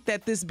think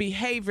that this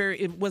behavior,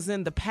 it was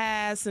in the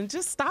past, and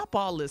just stop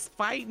all this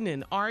fighting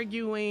and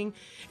arguing.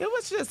 It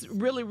was just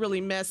really,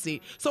 really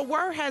messy. So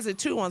word has it,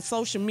 too, on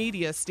social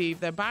media, Steve,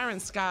 that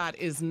Byron Scott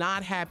is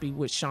not happy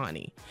with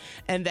Shawnee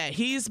and that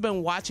he's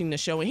been watching the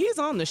show, and he's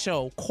on the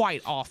show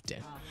quite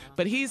often.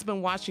 But he's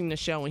been watching the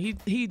show, and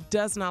he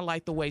does not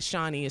like the way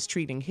Shawnee is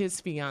treating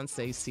his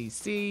fiancée,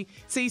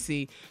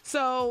 Cece.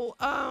 So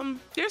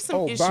there's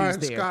some issues Byron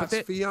there. Scott's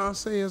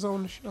fiance is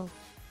on the show?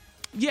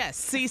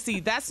 Yes,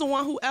 Cece. That's the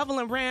one who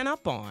Evelyn ran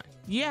up on.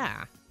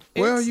 Yeah.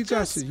 Well, It's you got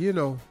just-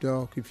 to,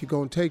 dog, if you're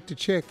going to take the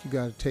check, you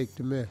got to take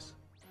the mess.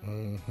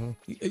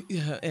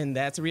 Yeah, and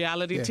that's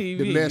reality Yeah, TV.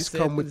 the mess You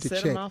come said- with the said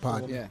a check, mouthful.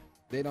 partner. Yeah.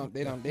 They don't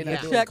The do it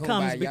check come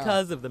comes by y'all.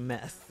 because of the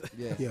mess.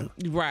 Yeah.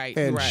 Right,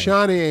 And right.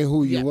 Shawnee ain't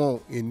who you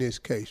want in this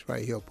case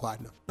right here,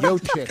 partner. Your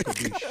check will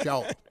be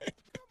short.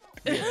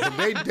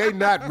 They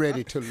not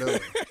ready to love.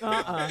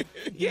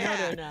 Yeah. No,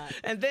 they're not.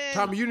 And then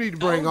Tommy, you need to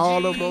bring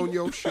all of them on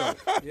your show.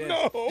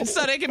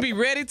 so they can be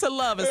ready to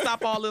love and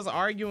stop all this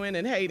arguing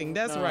and hating.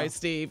 That's right,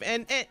 Steve.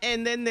 And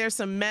then there's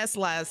some mess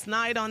last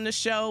night on the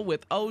show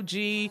with OG.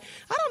 I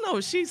don't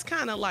know. She's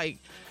kind of like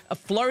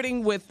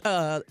flirting with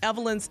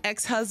Evelyn's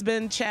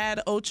ex-husband,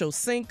 Chad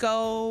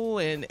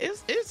Ochocinco, and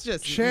it's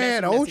just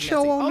Chad messy,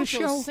 Ocho on the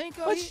show?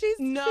 Cinco? But she's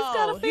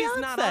got a he's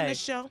not on the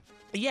fiancé. show.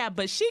 Yeah,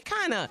 but she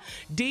kind of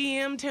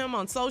DM'd him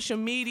on social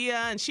media,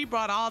 and she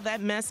brought all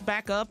that mess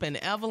back up. And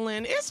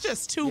Evelyn, it's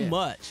just too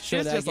much.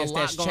 Sure, There's just a lot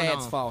that's going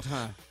Chad's on. fault,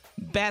 huh?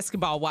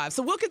 Basketball wives.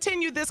 So we'll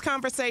continue this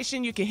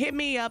conversation. You can hit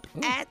me up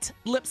at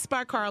Lips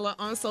by Carla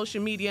on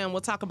social media, and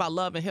we'll talk about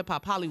love and hip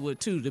hop Hollywood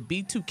too. The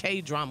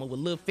B2K drama with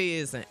Lil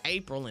Fizz and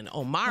April and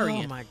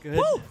Omarion. Oh my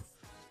goodness. Woo!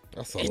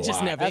 That's a It lot.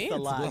 just never That's a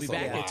ends. lot. We'll be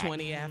That's a back lot. at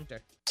 20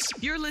 after.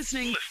 You're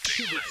listening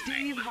to the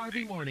Steve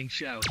Harvey Morning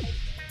Show.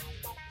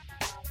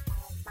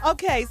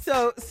 Okay,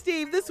 so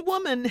Steve, this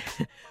woman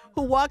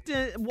who walked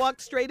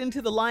straight into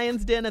the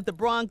lion's den at the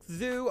Bronx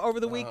Zoo over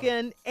the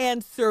weekend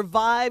and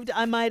survived,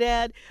 I might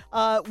add,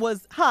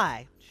 was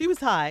high. She was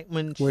high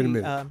when she. Wait a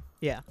minute.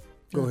 Yeah.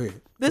 Go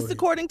ahead. This,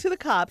 according to the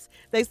cops,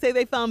 they say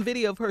they found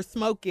video of her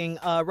smoking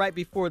right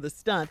before the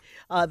stunt.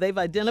 They've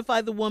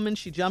identified the woman.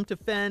 She jumped a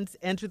fence,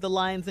 entered the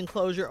lion's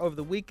enclosure over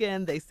the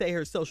weekend. They say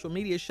her social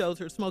media shows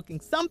her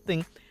smoking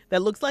something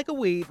that looks like a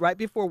weed right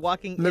before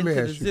walking Let me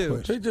into the ask you a zoo.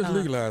 question. They just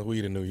legalized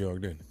weed in New York,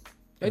 didn't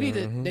They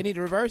need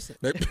to reverse it.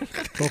 they?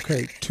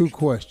 Okay, 2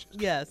 questions.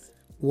 Yes.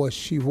 Was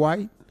she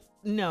white?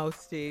 No,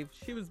 Steve.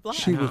 She was black.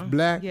 She was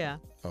black? Yeah.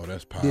 Oh,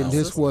 that's powerful. Then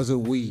this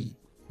wasn't weed.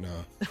 No,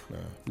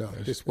 No,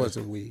 this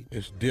wasn't weed.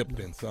 It's dipped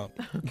in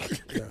something.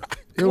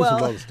 It was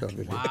some other stuff in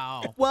there.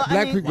 Wow. Well,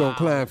 Black people don't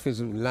climb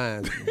fences with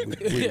lines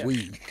with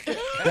weed.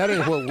 That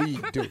ain't what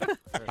weed do.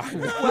 I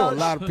know a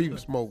lot of people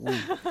smoke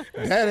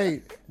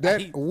weed.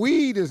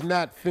 Weed is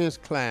not fence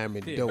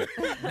climbing dope.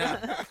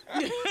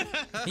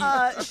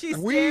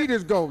 Weed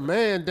is go,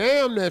 man,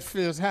 damn that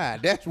fence high.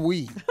 That's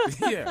weed.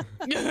 Yeah.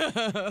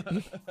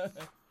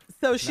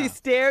 So she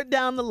stared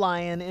down the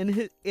lion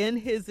in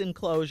his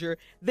enclosure.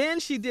 Then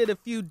she did a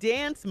few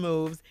dance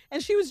moves,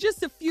 and she was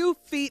just a few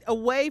feet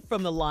away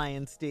from the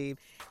lion, Steve.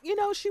 You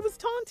know, she was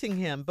taunting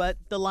him, but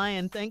the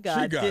lion, thank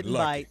God, didn't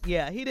bite.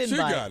 Yeah, he didn't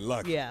bite. She got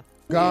lucky. Yeah.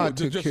 God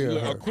took care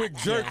of her. A quick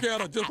jerk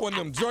out or just one of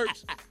them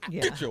jerks.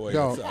 Yeah. Get your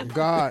ass out.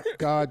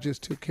 God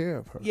just took care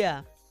of her.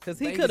 Yeah, because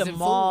he Babies could have and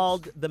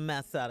mauled the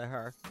mess out of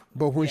her.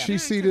 But when she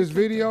see this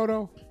video,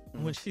 though,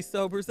 when she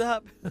sobers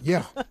up.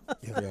 Yeah.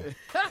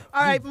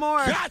 All right, more.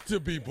 Got to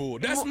be bull.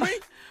 That's me.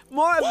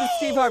 More of the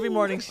Steve Harvey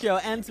Morning Show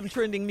and some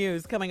trending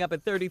news coming up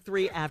at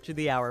 33 after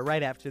the hour,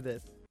 right after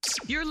this.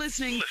 You're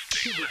listening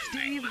to the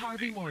Steve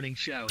Harvey Morning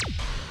Show.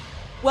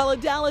 Well, a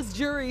Dallas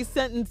jury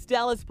sentenced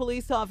Dallas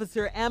police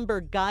officer Amber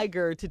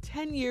Geiger to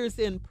 10 years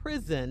in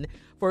prison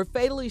for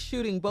fatally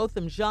shooting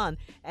Botham Jean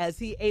as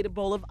he ate a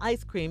bowl of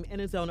ice cream in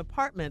his own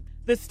apartment.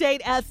 The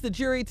state asked the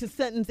jury to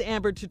sentence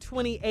Amber to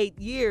 28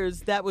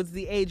 years. That was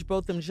the age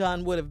Botham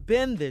Jean would have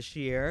been this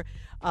year.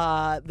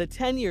 The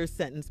 10-year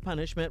sentence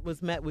punishment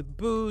was met with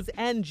boos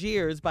and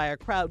jeers by a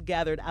crowd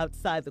gathered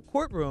outside the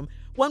courtroom.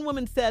 One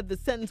woman said the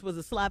sentence was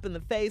a slap in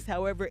the face.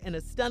 However, in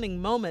a stunning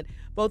moment,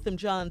 Botham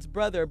Jean's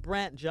brother,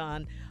 Brant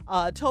John,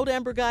 told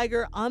Amber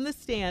Geiger on the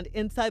stand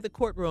inside the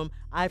courtroom,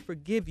 "I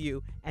forgive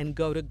you and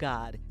go to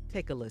God."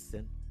 Take a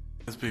listen.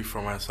 To speak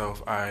for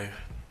myself, I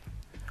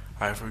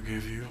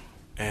forgive you,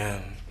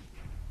 and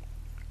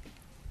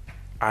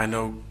I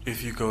know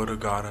if you go to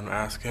God and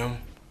ask him,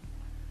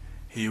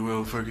 he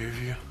will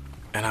forgive you.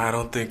 And I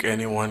don't think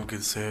anyone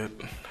could say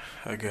it.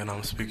 Again,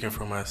 I'm speaking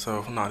for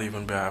myself, not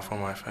even bad for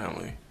my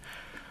family.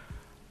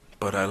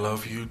 But I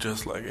love you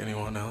just like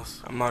anyone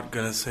else. I'm not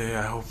gonna say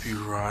I hope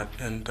you rot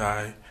and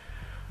die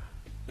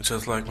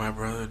just like my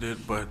brother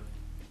did, but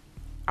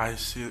I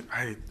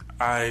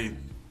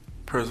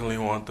personally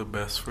want the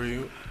best for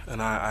you,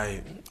 and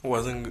I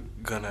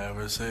wasn't gonna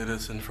ever say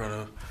this in front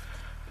of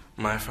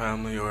my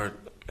family or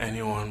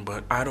anyone,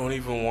 but I don't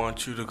even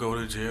want you to go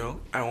to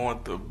jail. I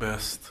want the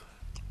best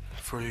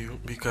for you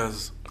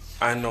because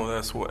I know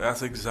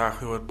that's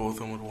exactly what both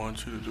of them would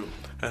want you to do,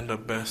 and the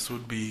best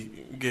would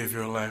be give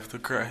your life to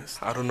Christ.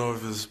 I don't know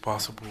if this is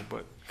possible,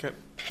 but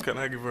can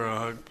I give her a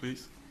hug,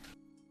 please?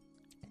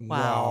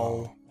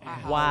 Wow.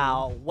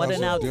 What That's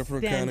an a outstanding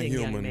different kind of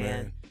human, young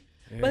man.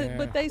 man.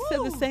 But they said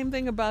the same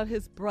thing about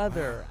his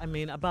brother. I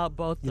mean, about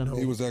both of them.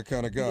 He was that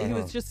kind of guy. He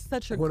was just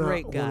such a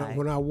great guy.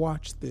 When I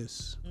watched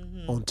this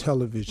on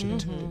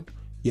television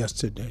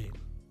yesterday,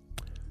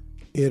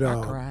 it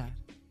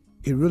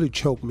really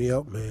choked me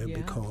up, man,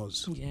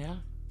 because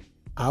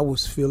I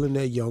was feeling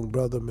that young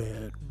brother,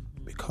 man,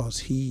 because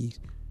he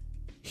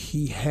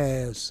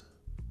has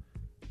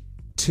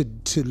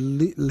to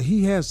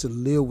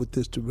live with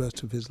this the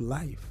rest of his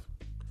life,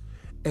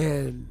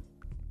 and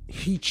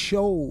he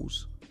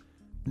chose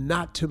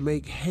not to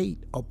make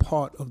hate a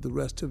part of the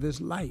rest of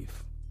his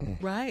life.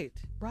 Right.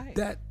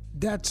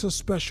 That's a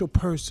special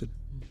person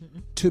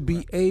to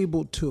be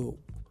able to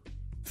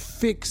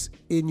fix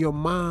in your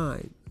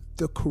mind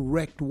the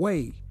correct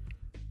way.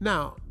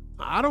 Now,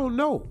 I don't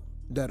know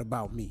that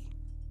about me.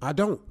 I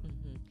don't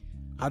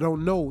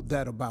know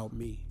that about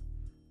me.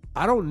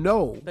 I don't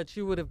know that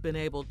you would have been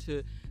able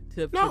to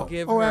No.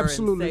 forgive Oh, her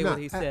absolutely and say not.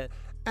 what he said.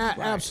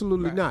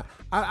 Absolutely not.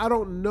 I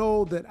don't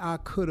know that I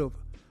could have.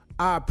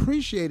 I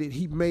appreciated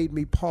he made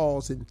me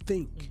pause and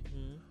think,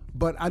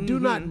 but I do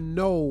not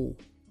know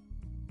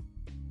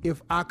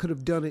if I could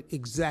have done it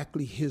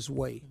exactly his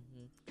way.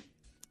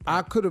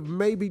 I could have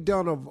maybe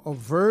done a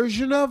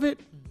version of it.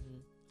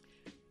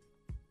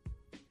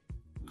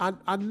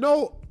 I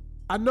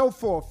know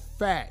for a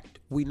fact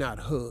we not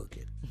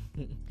hugging.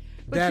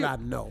 I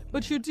know.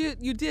 But you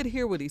did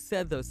hear what he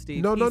said, though,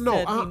 Steve. No. He said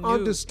I he knew.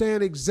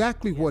 understand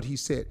exactly what he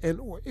said,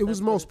 and it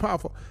was most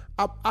powerful.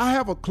 I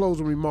have a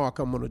closing remark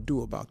I'm going to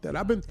do about that.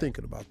 I've been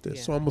thinking about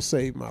this, so I'm going to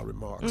save my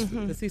remarks.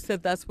 Because he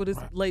said that's what his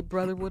late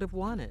brother would have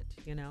wanted,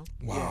 you know?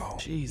 Wow.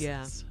 Jesus.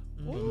 Yeah.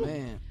 Oh,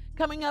 man.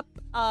 Coming up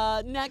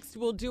next,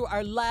 we'll do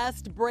our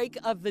last break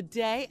of the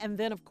day, and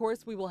then, of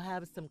course, we will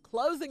have some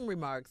closing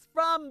remarks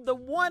from the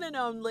one and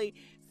only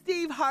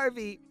Steve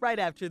Harvey right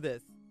after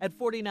this at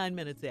 49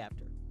 minutes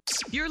after.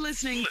 You're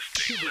listening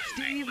to the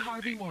Steve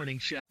Harvey Morning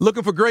Show.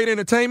 Looking for great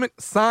entertainment?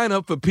 Sign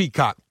up for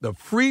Peacock, the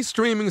free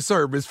streaming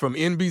service from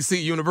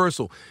NBC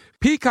Universal.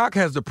 Peacock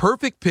has the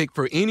perfect pick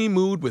for any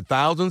mood with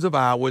thousands of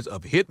hours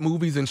of hit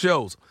movies and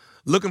shows.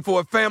 Looking for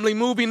a family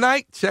movie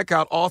night? Check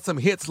out awesome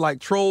hits like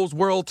Trolls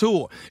World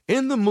Tour.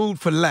 In the mood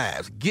for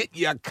laughs? Get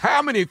your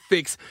comedy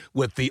fix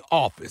with The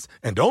Office.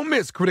 And don't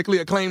miss critically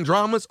acclaimed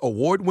dramas,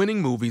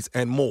 award-winning movies,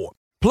 and more.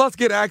 Plus,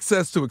 get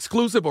access to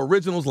exclusive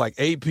originals like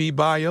AP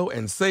Bio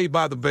and Saved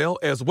by the Bell,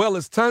 as well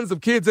as tons of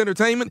kids'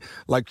 entertainment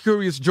like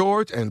Curious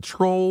George and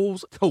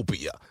Trolls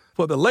Topia.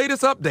 For the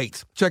latest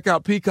updates, check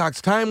out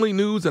Peacock's timely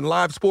news and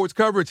live sports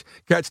coverage.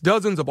 Catch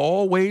dozens of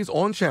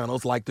always-on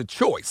channels like The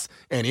Choice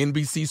and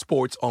NBC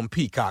Sports on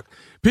Peacock.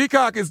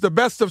 Peacock is the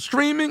best of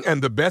streaming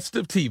and the best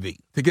of TV.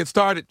 To get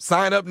started,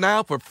 sign up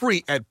now for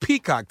free at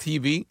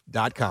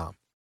peacocktv.com.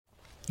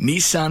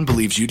 Nissan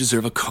believes you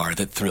deserve a car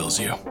that thrills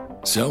you.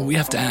 So we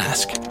have to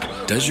ask,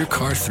 does your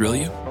car thrill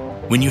you?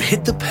 When you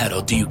hit the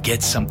pedal, do you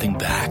get something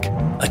back?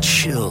 A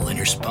chill in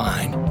your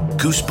spine?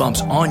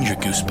 Goosebumps on your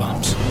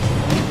goosebumps?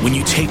 When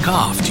you take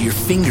off, do your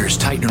fingers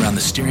tighten around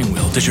the steering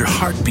wheel? Does your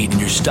heart beat in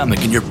your stomach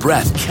and your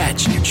breath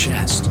catch in your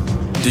chest?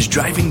 Does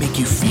driving make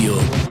you feel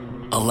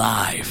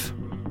alive?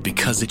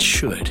 Because it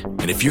should.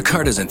 And if your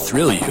car doesn't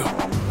thrill you,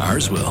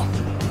 ours will.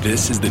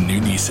 This is the new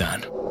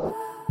Nissan.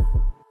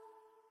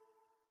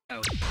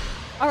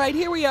 All right,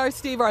 here we are,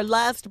 Steve, our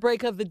last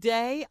break of the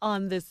day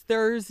on this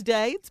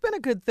Thursday. It's been a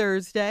good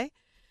Thursday.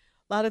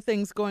 A lot of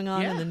things going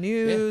on in the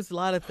news, a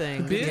lot of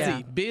things.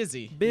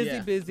 Busy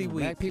week.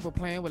 Black people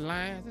playing with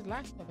lions. There's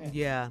lots of stuff.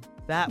 Yeah,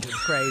 that was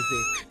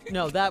crazy.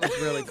 No, that was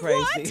really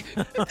crazy.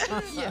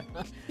 Yeah,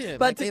 but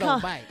like to they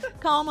don't bite.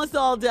 calm us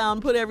all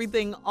down, put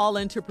everything all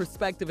into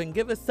perspective, and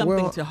give us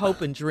something to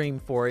hope and dream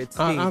for. It's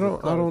Steve. I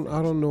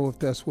don't know if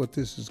that's what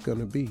this is going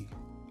to be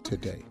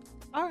today.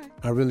 All right.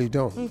 I really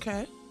don't.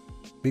 Okay.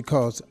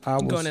 Because I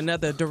was going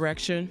another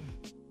direction.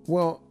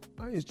 Well,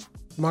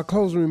 my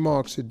closing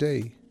remarks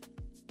today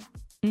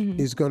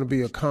is going to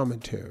be a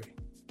commentary.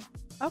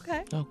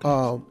 Okay.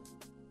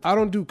 I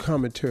don't do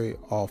commentary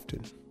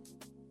often.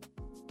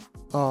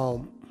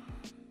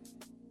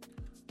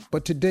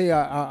 But today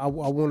I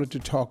wanted to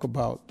talk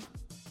about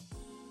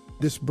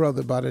this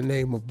brother by the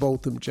name of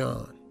Botham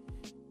Jean,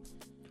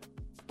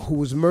 who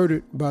was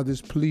murdered by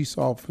this police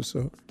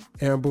officer,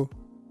 Amber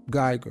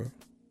Geiger.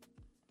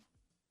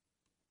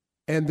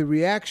 And the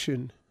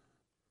reaction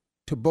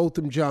to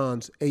Botham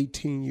Jean's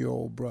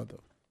 18-year-old brother.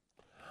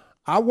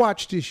 I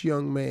watched this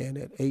young man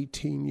at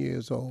 18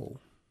 years old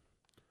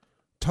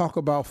talk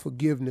about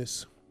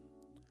forgiveness,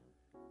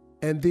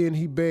 and then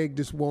he begged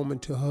this woman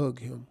to hug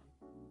him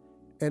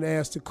and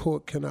asked the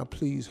court, can I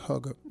please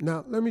hug her?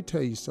 Now, let me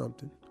tell you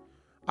something.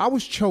 I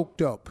was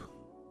choked up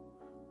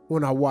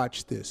when I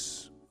watched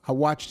this. I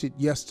watched it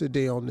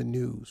yesterday on the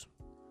news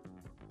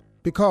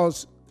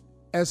because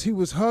as he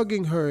was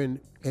hugging her and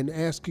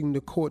asking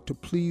the court to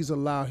please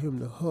allow him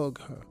to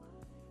hug her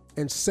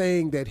and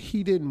saying that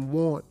he didn't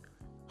want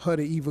her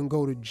to even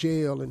go to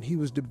jail, and he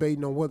was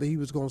debating on whether he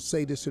was going to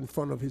say this in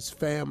front of his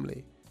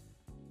family.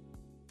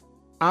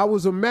 I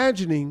was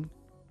imagining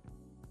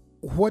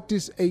what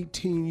this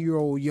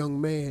 18-year-old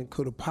young man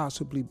could have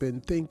possibly been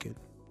thinking.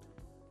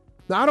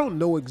 Now, I don't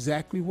know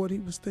exactly what he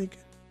was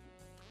thinking,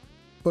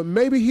 but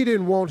maybe he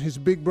didn't want his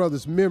big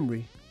brother's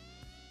memory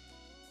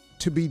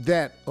to be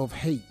that of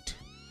hate.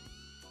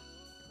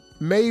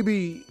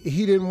 Maybe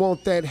he didn't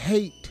want that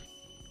hate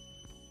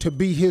to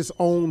be his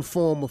own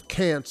form of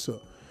cancer.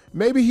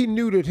 Maybe he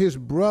knew that his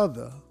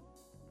brother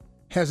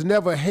has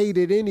never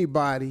hated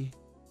anybody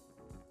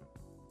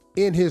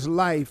in his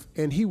life,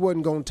 and he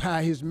wasn't going to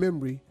tie his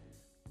memory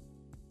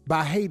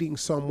by hating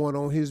someone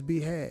on his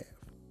behalf.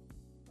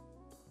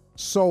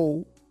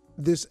 So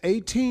this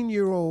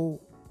 18-year-old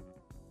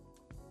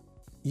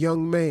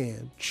young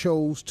man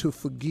chose to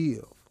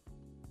forgive,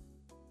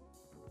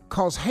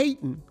 because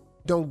hating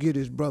don't get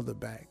his brother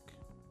back.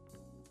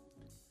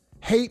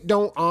 Hate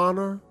don't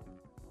honor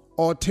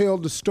or tell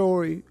the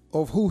story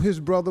of who his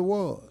brother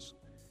was.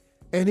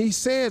 And he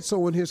said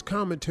so in his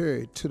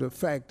commentary to the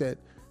fact that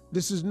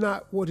this is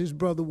not what his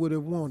brother would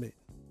have wanted,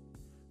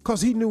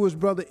 because he knew his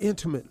brother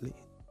intimately.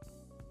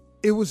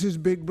 It was his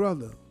big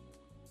brother.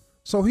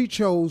 So he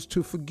chose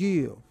to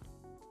forgive.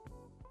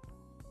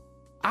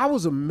 I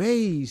was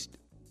amazed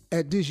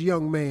at this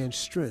young man's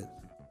strength.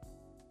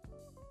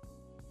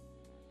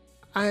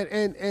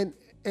 And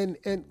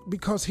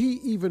because he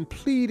even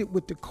pleaded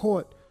with the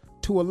court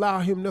to allow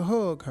him to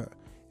hug her.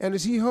 And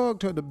as he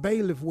hugged her, the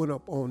bailiff went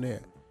up on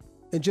there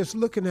and just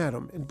looking at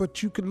him.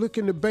 But you could look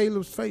in the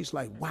bailiff's face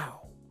like,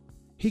 wow,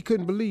 he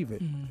couldn't believe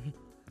it. Mm-hmm.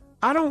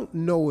 I don't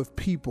know if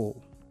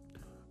people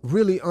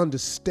really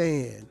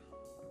understand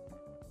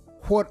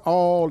what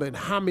all and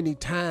how many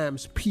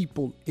times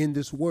people in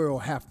this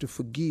world have to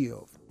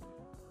forgive.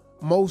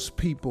 Most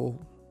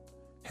people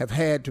have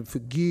had to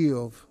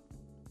forgive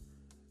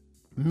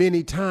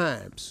many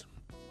times.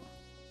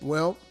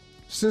 Well,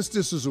 since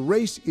this is a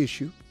race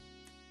issue,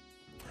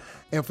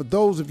 and for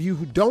those of you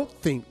who don't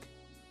think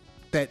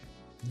that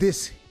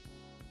this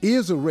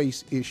is a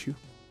race issue,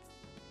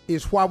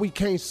 is why we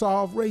can't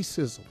solve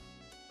racism.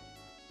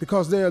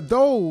 Because there are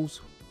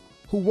those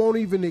who won't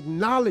even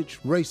acknowledge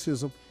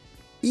racism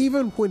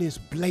even when it's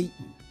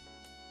blatant.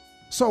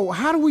 So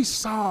how do we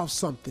solve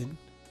something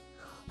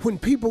when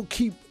people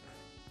keep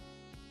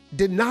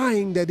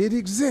denying that it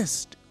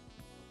exists?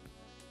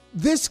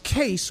 This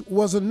case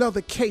was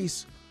another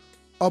case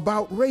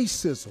about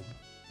racism.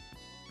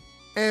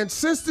 And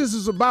since this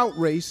is about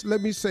race,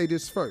 let me say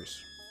this first.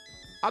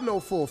 I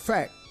know for a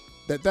fact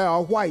that there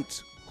are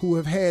whites who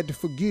have had to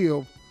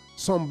forgive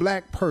some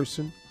black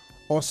person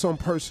or some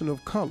person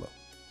of color.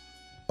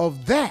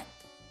 Of that,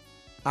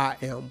 I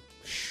am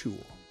sure.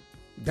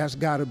 That's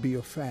got to be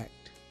a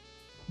fact.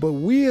 But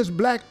we as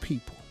black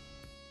people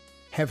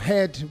have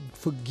had to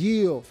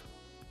forgive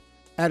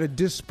at a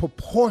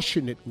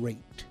disproportionate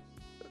rate.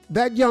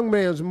 That young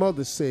man's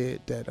mother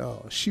said that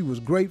she was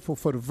grateful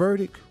for the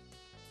verdict,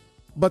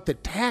 but the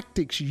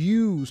tactics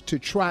used to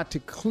try to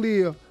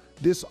clear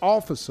this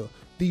officer,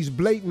 these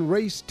blatant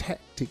race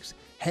tactics,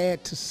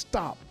 had to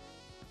stop.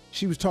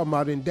 She was talking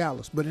about in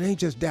Dallas, but it ain't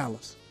just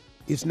Dallas.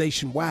 It's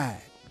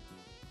nationwide.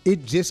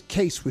 This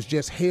case was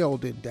just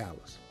held in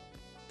Dallas.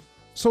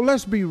 So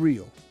let's be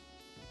real.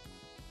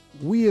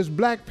 We as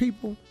black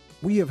people,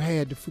 we have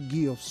had to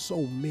forgive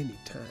so many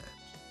times.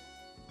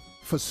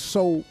 For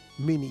so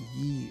many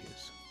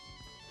years.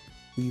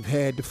 We've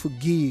had to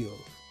forgive.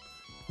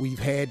 We've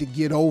had to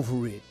get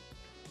over it.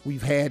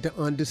 We've had to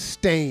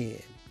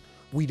understand.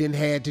 We didn't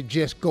have to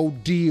just go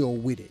deal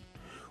with it.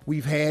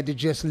 We've had to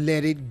just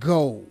let it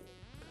go.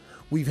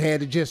 We've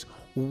had to just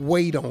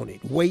wait on it,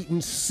 wait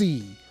and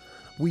see.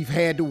 We've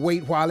had to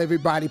wait while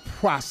everybody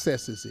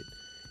processes it.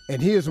 And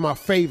here's my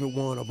favorite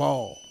one of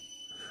all.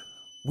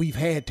 We've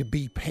had to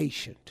be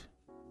patient.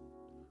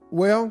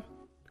 Well,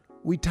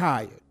 we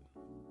tired.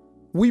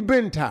 We've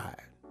been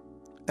tired.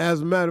 As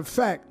a matter of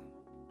fact,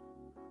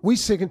 we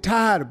sick and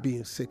tired of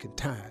being sick and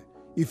tired,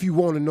 if you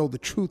want to know the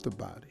truth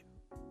about it.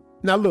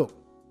 Now look,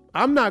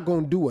 I'm not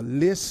going to do a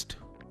list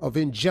of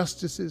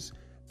injustices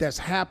that's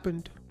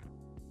happened,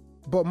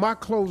 but my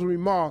closing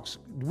remarks,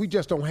 we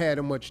just don't have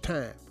that much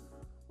time.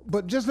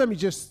 But let me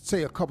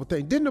say a couple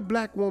things. Didn't a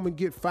black woman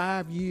get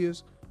 5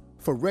 years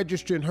for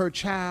registering her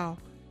child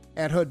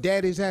at her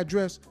daddy's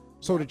address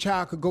so the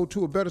child could go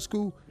to a better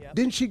school? Yep.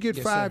 Didn't she get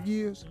 5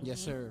 years? Yes,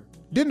 sir.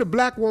 Didn't a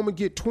black woman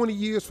get 20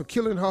 years for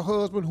killing her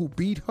husband who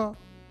beat her?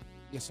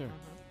 Yes, sir.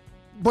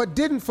 But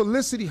didn't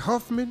Felicity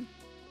Huffman,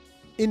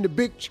 in the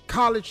big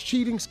college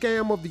cheating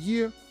scam of the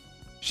year,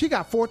 she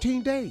got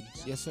 14 days.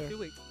 Yes, sir. 2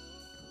 weeks.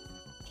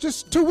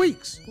 Just 2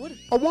 weeks.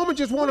 A woman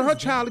just wanted her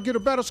child to get a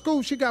better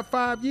school. She got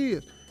 5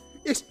 years.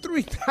 It's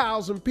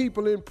 3,000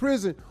 people in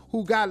prison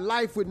who got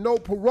life with no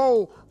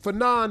parole for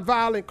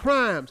nonviolent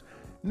crimes.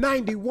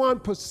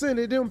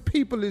 91% of them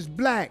people is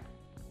black.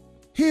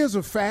 Here's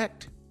a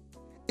fact.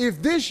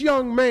 If this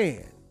young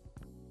man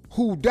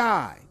who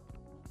died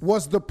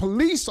was the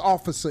police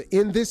officer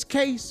in this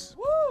case,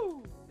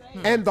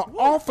 and the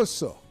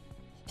officer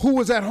who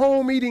was at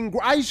home eating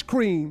ice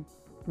cream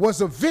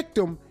was a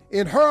victim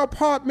in her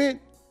apartment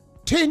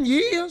 10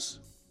 years,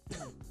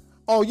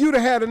 oh, you'd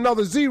have had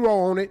another zero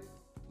on it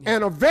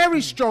and a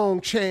very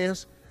strong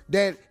chance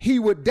that he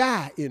would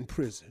die in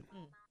prison.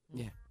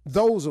 Yeah.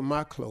 Those are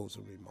my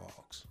closing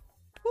remarks.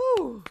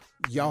 Woo.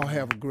 Y'all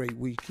have a great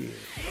weekend.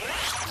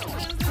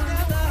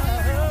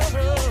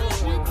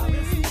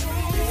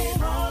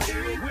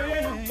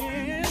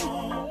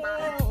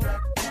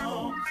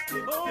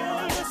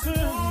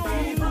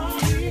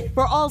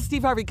 For all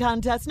Steve Harvey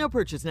contests, no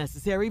purchase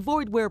necessary,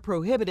 void where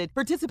prohibited.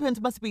 Participants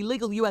must be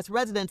legal U.S.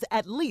 residents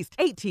at least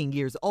 18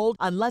 years old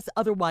unless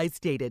otherwise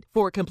stated.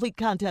 For complete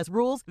contest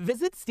rules,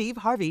 visit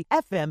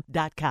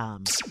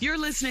SteveHarveyFM.com. You're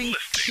listening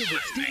to the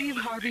Steve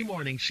Harvey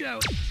Morning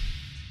Show.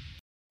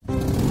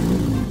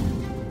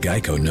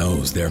 Geico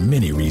knows there are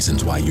many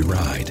reasons why you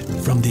ride.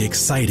 From the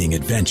exciting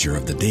adventure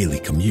of the daily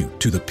commute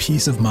to the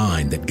peace of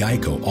mind that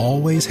Geico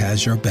always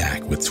has your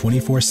back with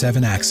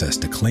 24/7 access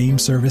to claim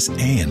service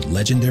and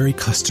legendary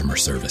customer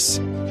service.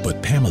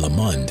 But Pamela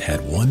Mund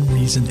had one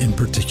reason in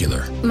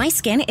particular. My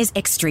skin is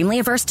extremely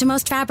averse to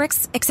most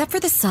fabrics, except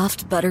for the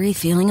soft, buttery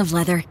feeling of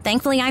leather.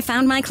 Thankfully, I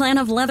found my clan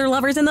of leather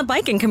lovers in the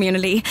biking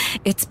community.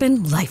 It's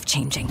been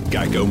life-changing.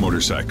 Geico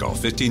Motorcycle.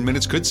 15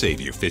 minutes could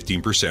save you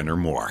 15% or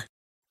more.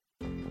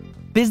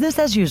 Business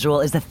as usual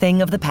is a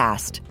thing of the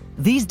past.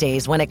 These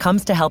days, when it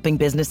comes to helping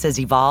businesses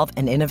evolve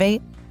and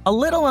innovate, a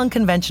little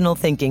unconventional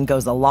thinking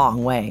goes a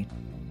long way.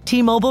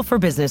 T-Mobile for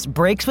Business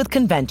breaks with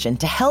convention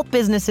to help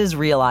businesses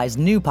realize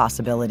new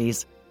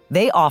possibilities.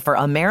 They offer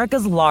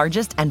America's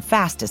largest and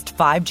fastest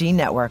 5G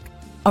network,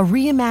 a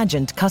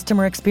reimagined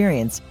customer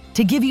experience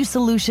to give you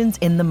solutions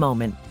in the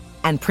moment,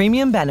 and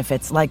premium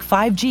benefits like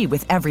 5G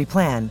with every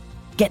plan.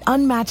 Get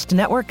unmatched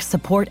network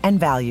support and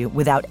value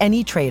without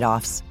any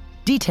trade-offs.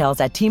 Details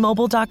at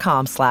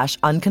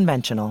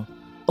T-Mobile.com/unconventional.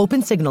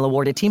 Open Signal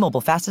awarded T-Mobile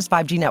fastest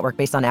 5G network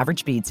based on average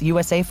speeds.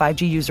 USA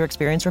 5G user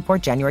experience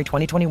report January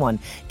 2021.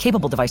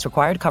 Capable device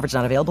required. Coverage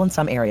not available in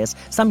some areas.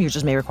 Some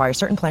users may require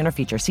certain plan or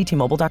features. See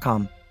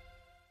T-Mobile.com.